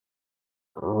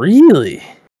 Really?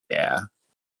 Yeah.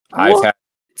 I've had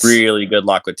really good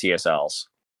luck with TSLs.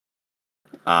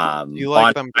 You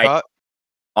like them cut?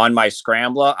 On my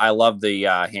Scrambler, I love the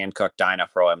hand-cooked Dyna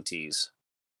Pro MTs.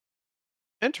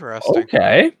 Interesting.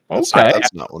 Okay.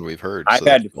 That's not one we've heard. I've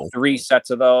had 3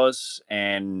 sets of those,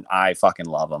 and I fucking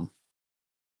love them.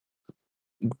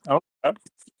 Okay.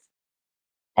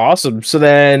 Awesome. So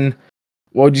then,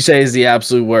 what would you say is the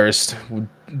absolute worst?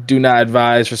 Do not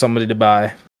advise for somebody to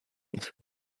buy.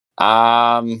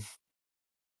 I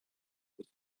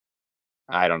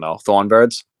don't know.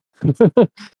 Thornbirds.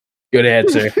 Good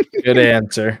answer.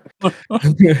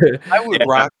 I would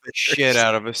rock the shit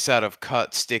out of a set of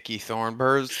cut sticky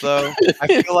Thornbirds, though. I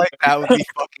feel like that would be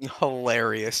fucking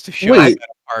hilarious to show up at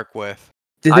a park with.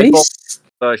 I bought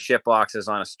the shit boxes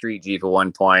on a street Jeep at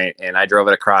one point, and I drove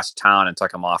it across town and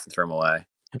took them off and threw them away.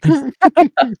 I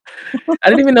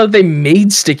didn't even know they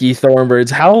made sticky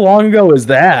Thornbirds. How long ago was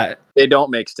that? They don't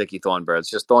make sticky Thornbirds,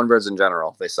 just Thornbirds in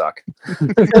general. They suck.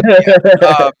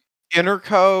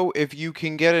 Interco, if you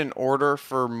can get an order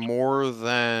for more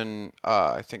than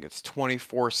I think it's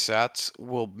 24 sets,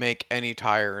 will make any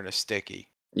tire in a sticky.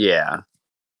 Yeah.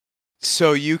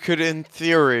 So you could, in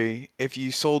theory, if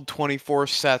you sold 24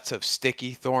 sets of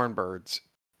sticky Thornbirds,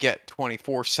 get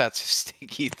 24 sets of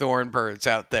sticky Thornbirds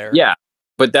out there. Yeah,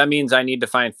 but that means I need to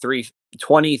find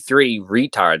 23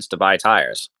 retards to buy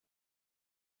tires.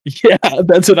 Yeah,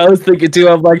 that's what I was thinking too.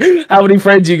 I'm like, how many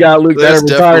friends you got, Luke? There's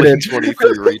that are retarded? definitely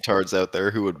 23 retards out there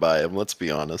who would buy them. Let's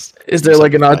be honest. Is there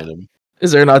like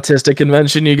is there an autistic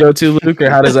convention you go to, Luke,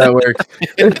 or how does that work?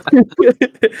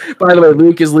 By the way,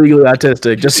 Luke is legally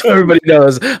autistic, just so everybody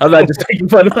knows. I'm not just making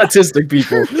fun of autistic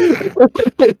people.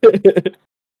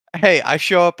 Hey, I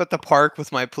show up at the park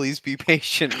with my "Please be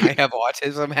patient, I have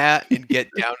autism" hat and get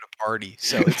down to party,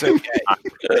 so it's okay.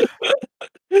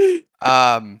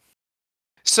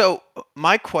 So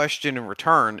my question in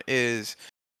return is,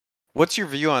 what's your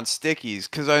view on stickies?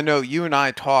 Because I know you and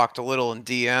I talked a little in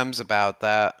DMs about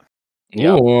that.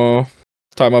 Yeah,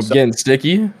 talking about getting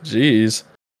sticky. Jeez,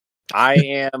 I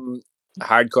am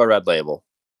hardcore Red Label.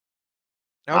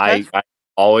 Okay. I've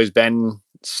always been,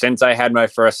 since I had my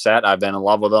first set, I've been in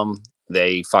love with them.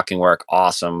 They fucking work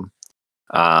awesome.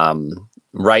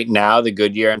 Right now, the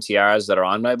Goodyear MTRs that are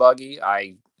on my buggy,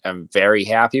 I am very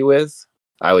happy with.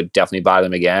 I would definitely buy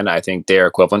them again. I think they're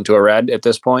equivalent to a red at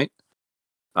this point.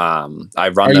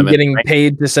 I've run Are them. you getting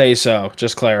paid to say so?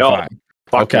 Just clarify. No,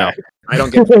 fuck Okay. no. I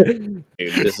don't get paid, dude.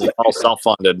 This is all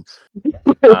self-funded.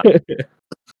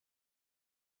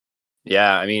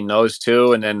 Yeah, I mean those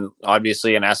two, and then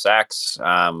obviously an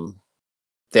SX.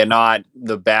 They're not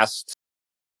the best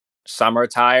summer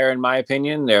tire in my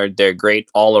opinion. They're great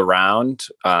all around,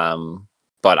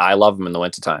 but I love them in the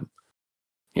wintertime.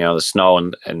 You know, the snow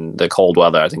and the cold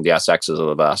weather. I think the SXs are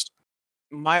the best.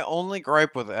 My only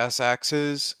gripe with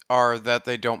SXs are that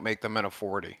they don't make them in a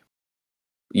 40.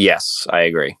 Yes, I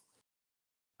agree.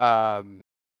 What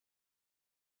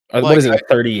is it, a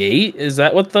 38? Is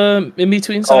that what the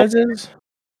in-between size is?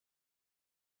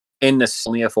 In the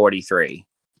only a 43.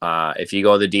 If you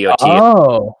go the DOT.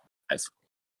 Oh.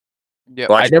 Yeah,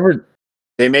 Well, I never.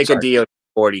 they make a DOT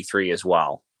 43 as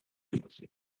well.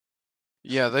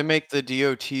 Yeah, they make the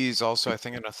DOTs also, I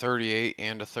think, in a 38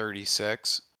 and a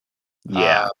 36.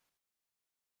 Yeah.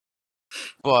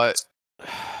 But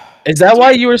Is that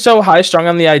why you were so high strung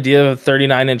on the idea of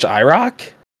 39-inch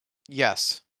IROC?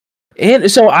 yes. And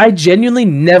so I genuinely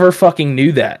never fucking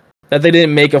knew that they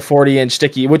didn't make a 40-inch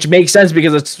sticky, which makes sense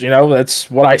because it's, that's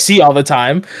what I see all the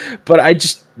time. But I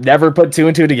just never put two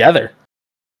and two together.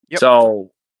 Yep.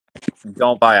 So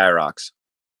don't buy IROCs.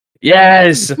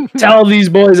 Yes, tell these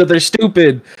boys that they're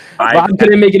stupid. Bob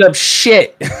couldn't make it up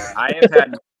shit. I have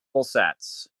had full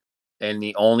sets, and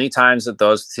the only times that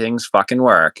those things fucking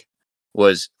work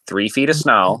was 3 feet of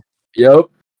snow. Yep.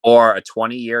 Or a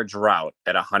 20-year drought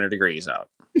at 100 degrees out.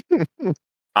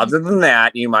 Other than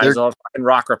that, you might as well have fucking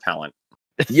rock repellent.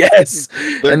 Yes.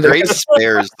 They're great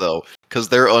spares, though, because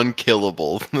they're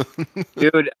unkillable.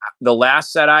 Dude, the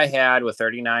last set I had with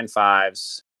 39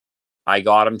 5s, I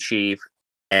got them cheap.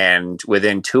 And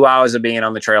within 2 hours of being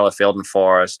on the trailer, field and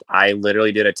forest, I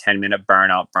literally did a 10-minute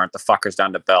burnout, burnt the fuckers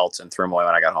down to belts, and threw them away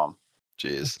when I got home.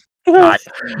 Jeez. I'm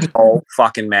so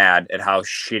fucking mad at how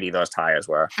shitty those tires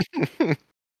were.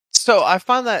 So I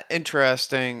find that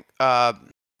interesting.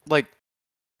 Like,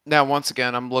 now, once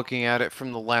again, I'm looking at it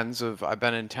from the lens of I've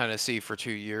been in Tennessee for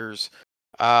 2 years.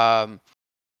 I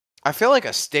feel like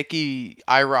a sticky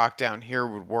IROC down here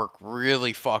would work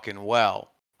really fucking well.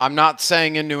 I'm not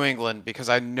saying in New England because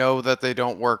I know that they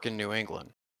don't work in New England.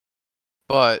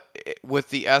 But with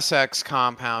the SX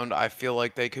compound, I feel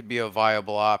like they could be a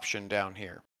viable option down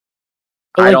here.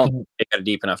 I don't think they got a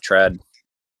deep enough tread.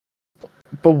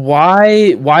 But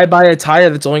why buy a tire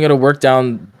that's only going to work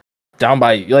down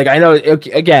by, like, I know,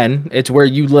 again, it's where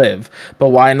you live, but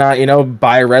why not,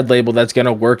 buy a red label that's going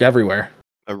to work everywhere?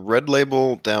 A red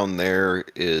label down there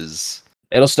is...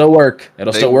 It'll still work.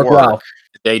 It'll still work well.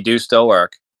 They do still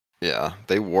work. Yeah,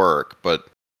 they work, but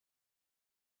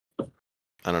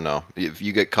I don't know. If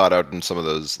you get caught out in some of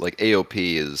those, like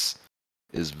AOP is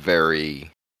very...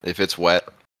 If it's wet,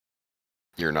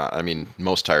 you're not... I mean,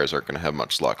 most tires aren't going to have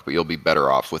much luck, but you'll be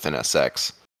better off with an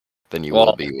SX than you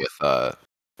will be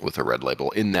with a red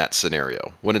label in that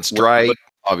scenario. When it's dry,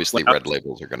 obviously red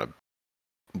labels are going to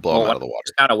blow them out of the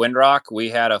water. Kind of Windrock,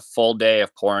 we had a full day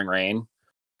of pouring rain,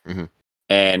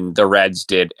 and the reds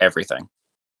did everything.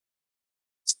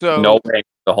 So no rain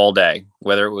the whole day,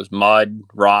 whether it was mud,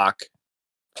 rock,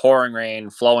 pouring rain,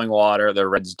 flowing water, the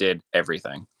reds did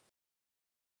everything.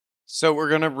 So we're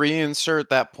gonna reinsert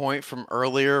that point from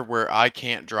earlier where I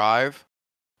can't drive.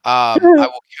 I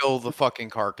will kill the fucking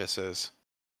carcasses.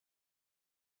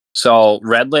 So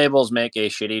red labels make a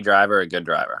shitty driver a good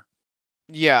driver.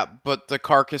 Yeah, but the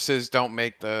carcasses don't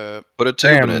make the... Put a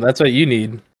tube in it. That's what you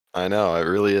need. I know, it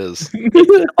really is.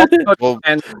 Well,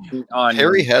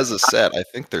 Harry has a set. I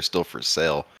think they're still for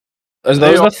sale. Are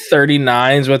those the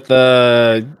 39s with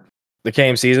the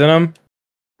KMCs in them?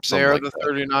 They are the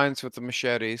 39s with the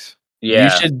machetes. Yeah.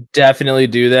 You should definitely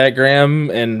do that, Graham,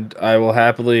 and I will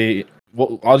happily...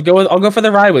 I'll go for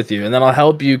the ride with you, and then I'll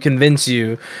help you convince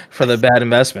you for the bad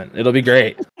investment. It'll be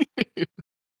great.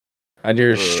 On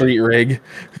your street rig.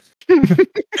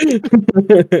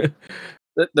 The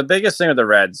biggest thing with the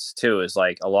reds too is,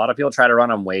 like, a lot of people try to run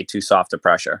them way too soft to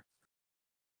pressure.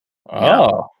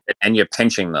 And you're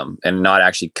pinching them and not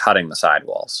actually cutting the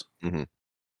sidewalls. Mm-hmm.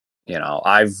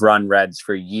 I've run reds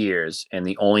for years, and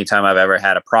the only time I've ever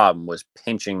had a problem was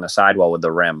pinching the sidewall with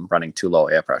the rim running too low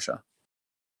air pressure.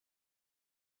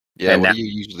 Yeah, what do you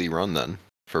usually run then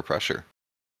for pressure?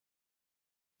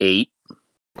 8.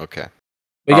 Okay.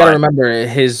 We got to remember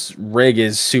his rig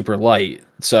is super light,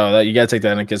 so that you got to take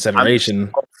that into consideration.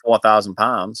 4,000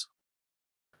 pounds.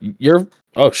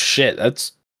 Oh shit,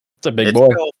 that's a big boy.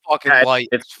 Still fucking light.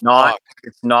 It's not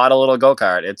a little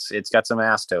go-kart. It's got some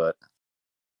ass to it.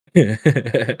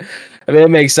 I mean, it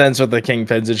makes sense with the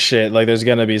kingpins and shit. Like, there's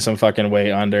gonna be some fucking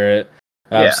weight under it.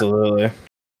 Absolutely.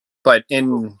 But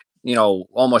in,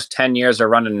 almost 10 years of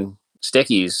running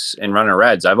stickies and running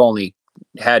reds, I've only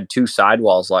had 2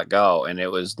 sidewalls let go, and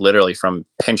it was literally from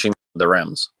pinching the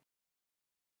rims.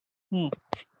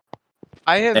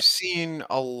 I have seen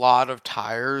a lot of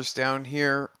tires down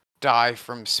here die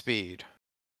from speed.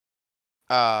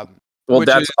 Well, which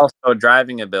that's is also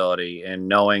driving ability and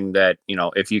knowing that,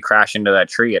 if you crash into that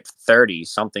tree at 30,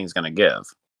 something's going to give.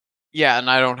 yeah, and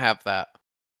I don't have that.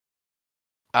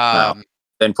 No.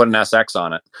 Then put an SX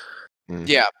on it.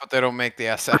 Yeah, but they don't make the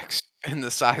SX in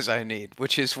the size I need,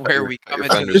 which is where we come your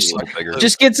into fender's the a little bigger.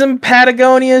 Just get some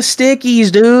Patagonia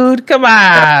stickies, dude. Come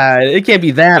on. It can't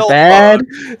be that bad.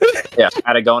 Yeah,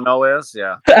 Patagonia is,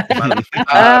 yeah.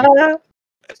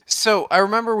 So I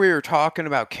remember we were talking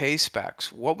about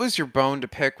K-specs. What was your bone to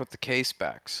pick with the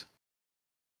K-specs?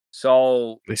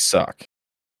 So They suck.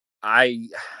 I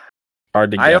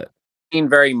Hard to I get. seen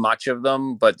very much of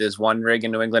them, but there's one rig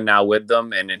in New England now with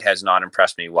them, and it has not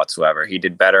impressed me whatsoever. He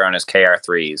did better on his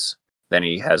KR3s than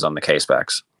he has on the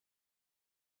K-specs.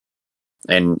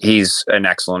 And he's an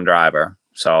excellent driver,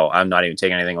 so I'm not even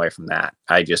taking anything away from that.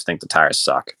 I just think the tires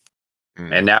suck.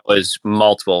 And that was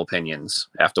multiple opinions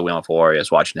after Wheeling for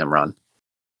Warriors watching him run.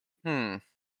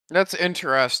 That's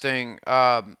interesting,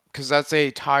 because that's a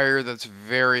tire that's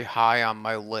very high on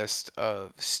my list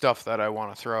of stuff that I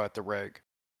want to throw at the rig.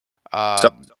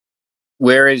 So,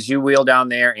 whereas you wheel down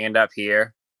there and up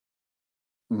here,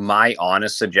 my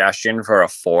honest suggestion for a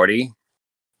 40,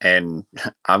 and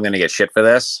I'm going to get shit for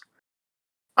this,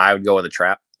 I would go with a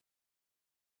trap.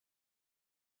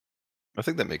 I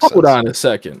think that makes sense. Hold on a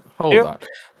second. Hold on.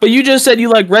 But you just said you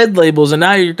like red labels, and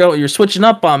now you're switching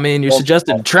up on me, and you're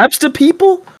suggesting traps to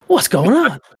people. What's going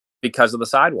on? Because of the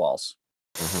sidewalls.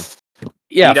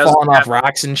 Yeah, falling off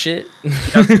rocks and shit.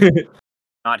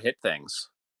 Not hit things.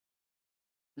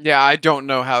 Yeah, I don't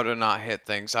know how to not hit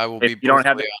things. I will If be. you don't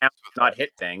have the camera to not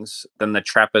hit things, then the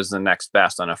trap is the next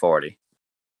best on a 40.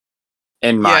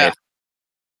 In my opinion.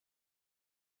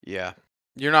 Yeah,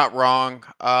 you're not wrong.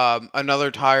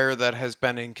 Another tire that has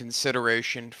been in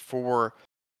consideration for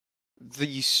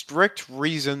the strict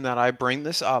reason that I bring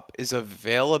this up is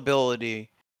availability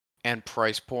and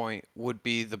price point would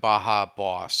be the Baja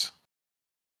Boss.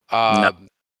 No.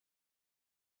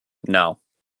 No.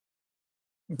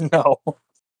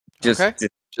 Just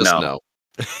no.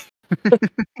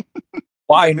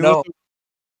 Why no?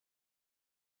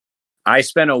 I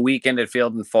spent a weekend at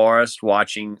Field and Forest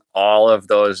watching all of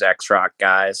those X-Rock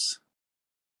guys,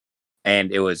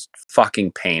 and it was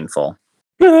fucking painful.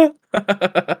 Now,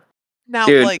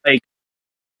 dude,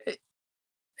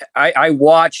 I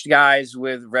watched guys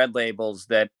with red labels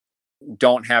that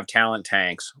don't have talent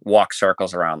tanks walk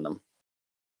circles around them.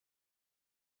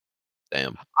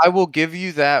 Damn. I will give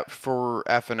you that for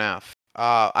F&F.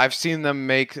 I've seen them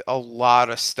make a lot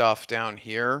of stuff down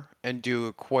here and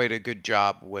do quite a good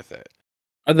job with it.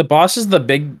 Are the bosses the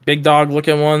big dog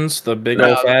looking ones? The big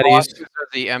old fatties? The bosses are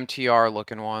the MTR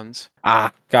looking ones.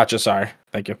 Ah, gotcha. Sorry.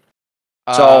 Thank you.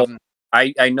 So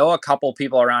I know a couple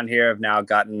people around here have now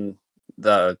gotten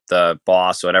the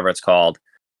boss, whatever it's called.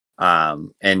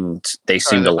 And they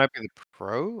seem to might be the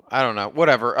Pro? I don't know.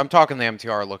 Whatever. I'm talking the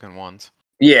MTR looking ones.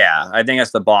 Yeah, I think it's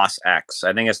the Boss X.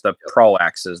 I think it's the Pro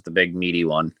X is the big meaty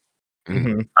one.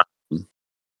 Mm-hmm.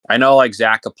 I know like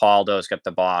Zach Capaldo's got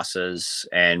the bosses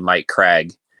and Mike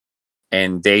Craig,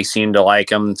 and they seem to like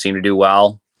them, seem to do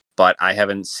well, but I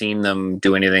haven't seen them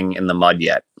do anything in the mud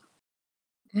yet.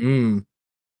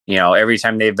 Every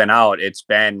time they've been out, it's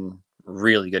been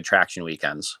really good traction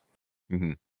weekends.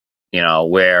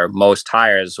 Where most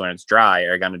tires, when it's dry,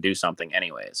 are going to do something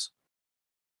anyways.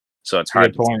 So it's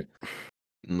hard. Good point.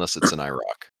 Unless it's an IROC.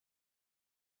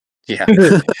 Yeah.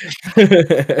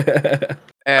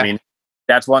 I mean,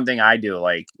 that's one thing I do.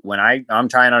 Like when I'm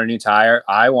trying out a new tire,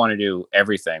 I want to do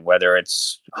everything, whether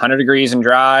it's 100 degrees and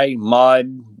dry,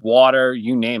 mud, water,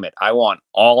 you name it. I want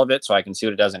all of it so I can see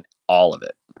what it does in all of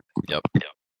it. Yep.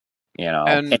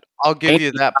 And I'll give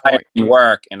you that point.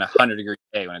 Work in 100-degree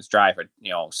day when it's dry for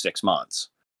 6 months.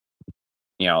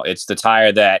 It's the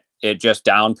tire that it just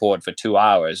downpoured for 2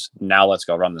 hours. Now let's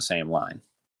go run the same line.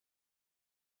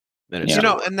 And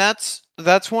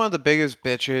that's one of the biggest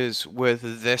bitches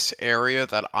with this area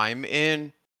that I'm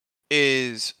in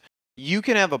is you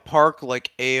can have a park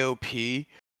like AOP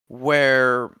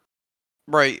where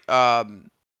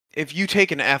if you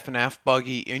take an F&F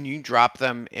buggy and you drop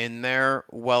them in there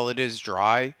while it is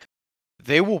dry,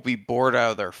 they will be bored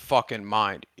out of their fucking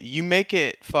mind. You make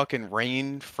it fucking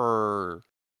rain for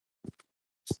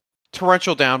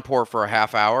torrential downpour for a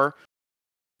half hour,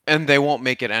 and they won't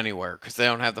make it anywhere because they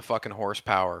don't have the fucking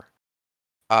horsepower.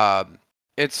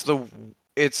 It's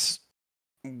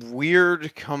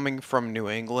weird coming from New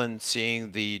England,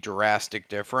 seeing the drastic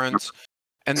difference.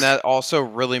 And that also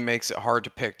really makes it hard to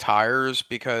pick tires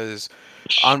because,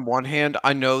 on one hand,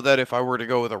 I know that if I were to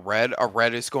go with a red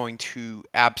is going to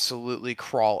absolutely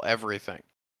crawl everything.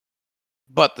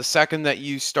 But the second that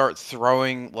you start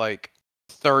throwing like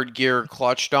third gear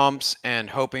clutch dumps and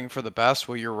hoping for the best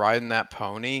while you're riding that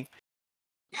pony,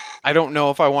 I don't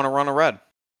know if I want to run a red.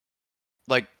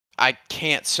 Like, I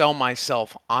can't sell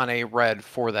myself on a red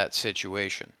for that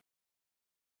situation.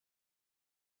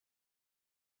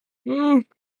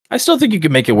 I still think you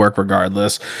can make it work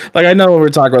regardless. Like, I know when we're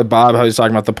talking about Bob, how he's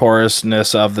talking about the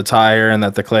porousness of the tire and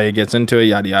that the clay gets into it,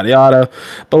 yada, yada, yada.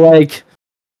 But, like,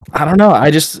 I don't know.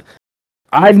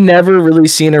 I've never really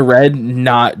seen a red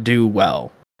not do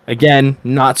well. Again,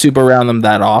 not super around them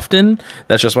that often.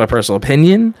 That's just my personal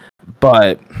opinion.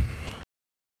 But,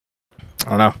 I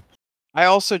don't know. I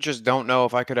also just don't know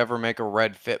if I could ever make a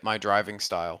red fit my driving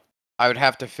style. I would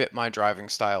have to fit my driving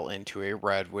style into a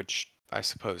red, which I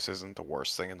suppose isn't the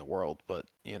worst thing in the world, but,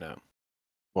 you know.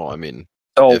 Well, I mean,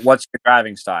 So what's your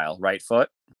driving style? Right foot?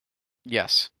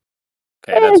 Yes.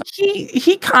 Okay, that's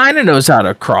He kind of knows how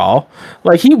to crawl.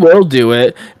 Like, he will do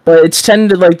it, but it's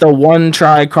tended like the one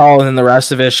try crawl, and then the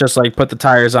rest of it's just like put the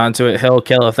tires onto it. He'll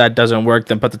kill. If that doesn't work,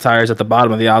 then put the tires at the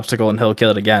bottom of the obstacle, and he'll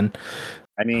kill it again.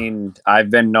 I mean, I've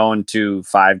been known to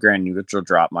 $5,000 neutral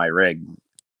drop my rig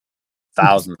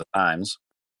thousands of times.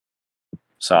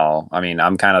 So, I mean,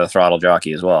 I'm kind of the throttle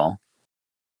jockey as well.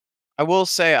 I will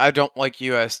say I don't like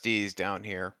USDs down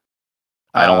here.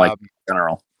 I don't like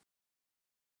general.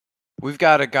 We've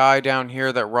got a guy down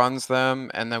here that runs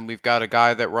them, and then we've got a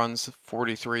guy that runs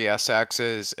 43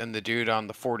 SXs, and the dude on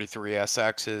the 43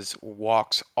 SXs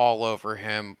walks all over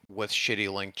him with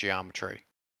shitty link geometry.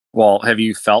 Well, have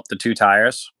you felt the two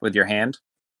tires with your hand?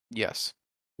 Yes.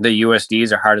 The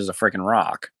USDs are hard as a freaking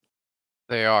rock.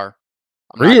 They are.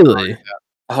 Really?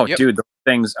 Oh, Yep. dude, those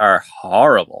things are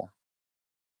horrible.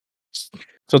 So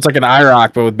it's like an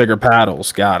IROC, but with bigger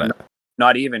paddles. Got it.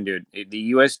 Not even, dude.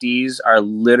 The USDs are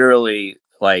literally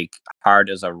like hard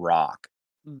as a rock.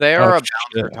 They are Oh, a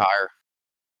bouncer shit. tire.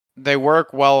 They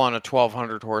work well on a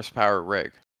 1200 horsepower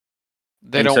rig.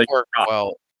 They Until don't you work rock.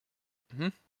 well.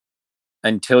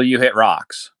 Until you hit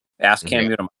rocks. Ask Cam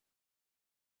Newton.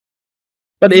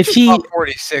 But if he,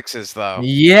 46s though.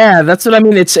 yeah, that's what I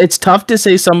mean. It's tough to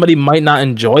say somebody might not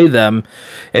enjoy them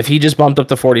if he just bumped up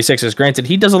to 46s. Granted,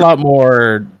 he does a lot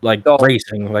more like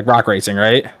racing, like rock racing,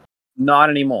 right? Not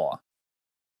anymore.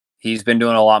 He's been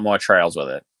doing a lot more trails with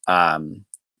it.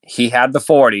 He had the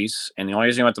 40s, and the only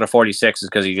reason he went to the 46 is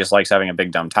because he just likes having a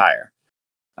big dumb tire.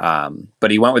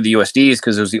 But he went with the USDs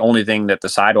because it was the only thing that the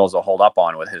sidewalls will hold up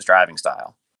on with his driving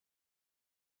style.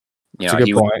 That's a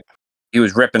good point. He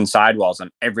was ripping sidewalls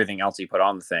on everything else he put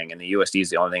on the thing, and the USD is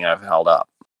the only thing I've held up.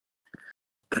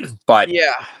 But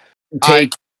yeah,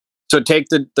 take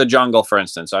the jungle, for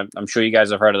instance. I'm sure you guys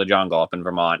have heard of the jungle up in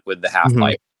Vermont with the half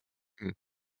pipe.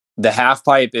 The half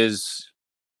pipe is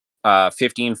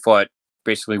 15 foot,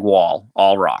 basically wall,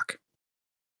 all rock.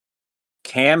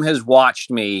 Cam has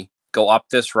watched me go up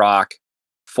this rock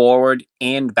forward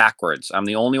and backwards. I'm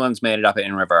the only one's made it up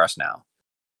in reverse now.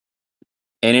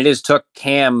 And it has took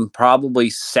Cam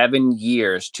probably 7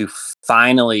 years to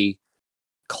finally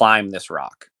climb this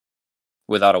rock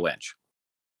without a winch.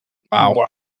 Wow.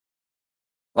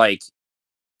 Like,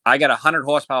 I got 100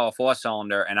 horsepower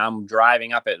 4-cylinder, and I'm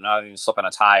driving up it, and not even slipping a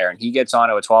tire. And he gets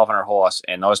onto a 1200 horse,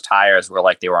 and those tires were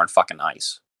like they were on fucking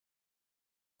ice.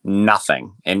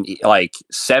 Nothing. And like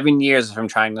 7 years of him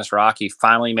trying this rock, he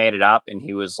finally made it up, and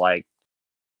he was like,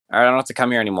 I don't have to come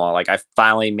here anymore. Like, I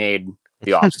finally made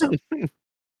the obstacle.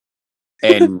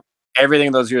 And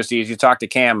everything those USDs, you talk to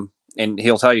Cam, and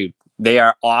he'll tell you they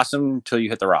are awesome until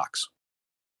you hit the rocks.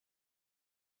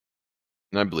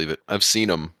 And I believe it. I've seen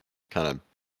them kind of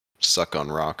suck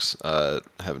on rocks,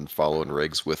 having followed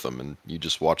rigs with them, and you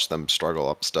just watch them struggle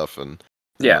up stuff. And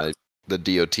the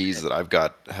DOTs that I've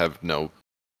got have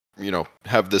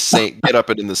have the same get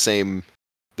up it in the same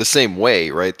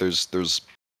way, right? There's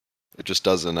it just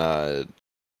doesn't.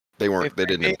 They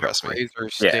didn't impress me. Razor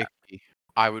sticky,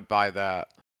 I would buy that.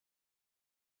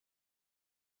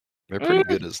 They're pretty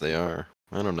good as they are.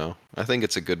 I don't know. I think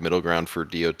it's a good middle ground for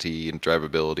DOT and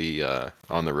drivability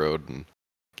on the road and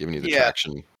giving you the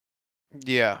traction.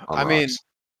 Yeah, on I mean, rocks.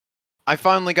 I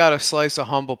finally got a slice of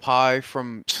humble pie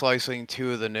from slicing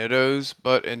 2 of the Nittos,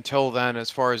 but until then, as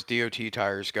far as DOT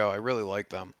tires go, I really like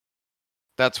them.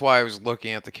 That's why I was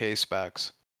looking at the case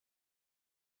specs.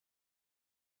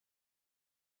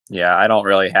 Yeah, I don't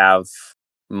really have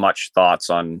much thoughts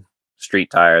on street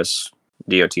tires,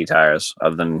 DOT tires,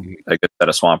 other than a good set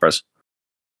of Swampers.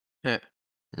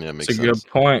 Yeah, makes That's a sense.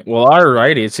 good point. Well,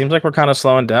 alrighty. It seems like we're kind of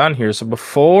slowing down here. So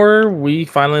before we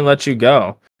finally let you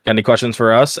go, got any questions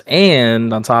for us?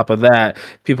 And on top of that,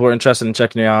 people are interested in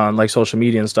checking you out on like social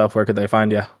media and stuff. Where could they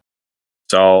find you?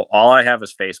 So all I have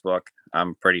is Facebook.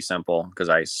 I'm pretty simple because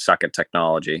I suck at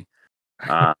technology.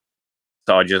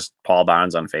 So just Paul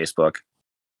Barnes on Facebook.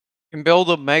 Can build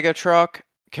a mega truck,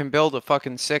 can build a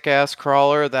fucking sick ass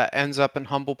crawler that ends up in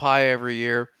humble pie every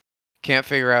year. Can't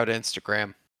figure out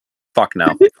Instagram. Fuck no.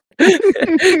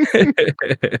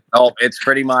 Oh, it's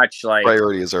pretty much like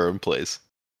Priorities are in place.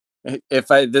 if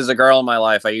there's a girl in my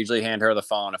life, I usually hand her the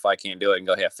phone. If I can't do it, and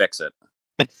go, here, fix it.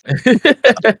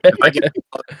 If I get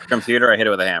the computer, I hit it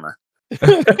with a hammer.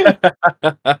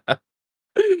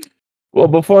 Well,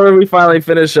 before we finally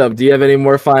finish up, do you have any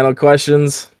more final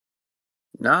questions?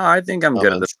 No, I think I'm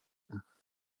good at this.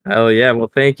 Hell yeah.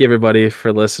 Well, thank you everybody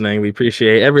for listening. We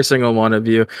appreciate every single one of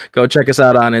you. Go check us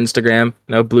out on Instagram,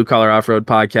 Blue Collar Off-Road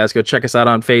Podcast. Go check us out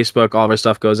on Facebook. All of our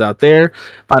stuff goes out there.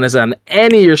 Find us on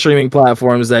any of your streaming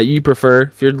platforms that you prefer.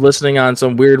 If you're listening on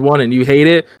some weird one and you hate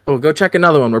it, go check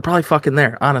another one. We're probably fucking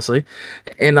there, honestly.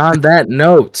 And on that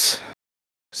note.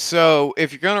 So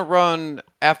if you're going to run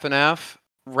F&F,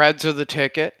 Reds are the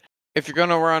ticket. If you're going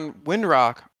to run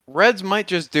Windrock, Reds might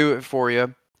just do it for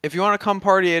you. If you want to come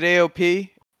party at AOP,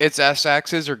 it's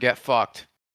SX's or get fucked.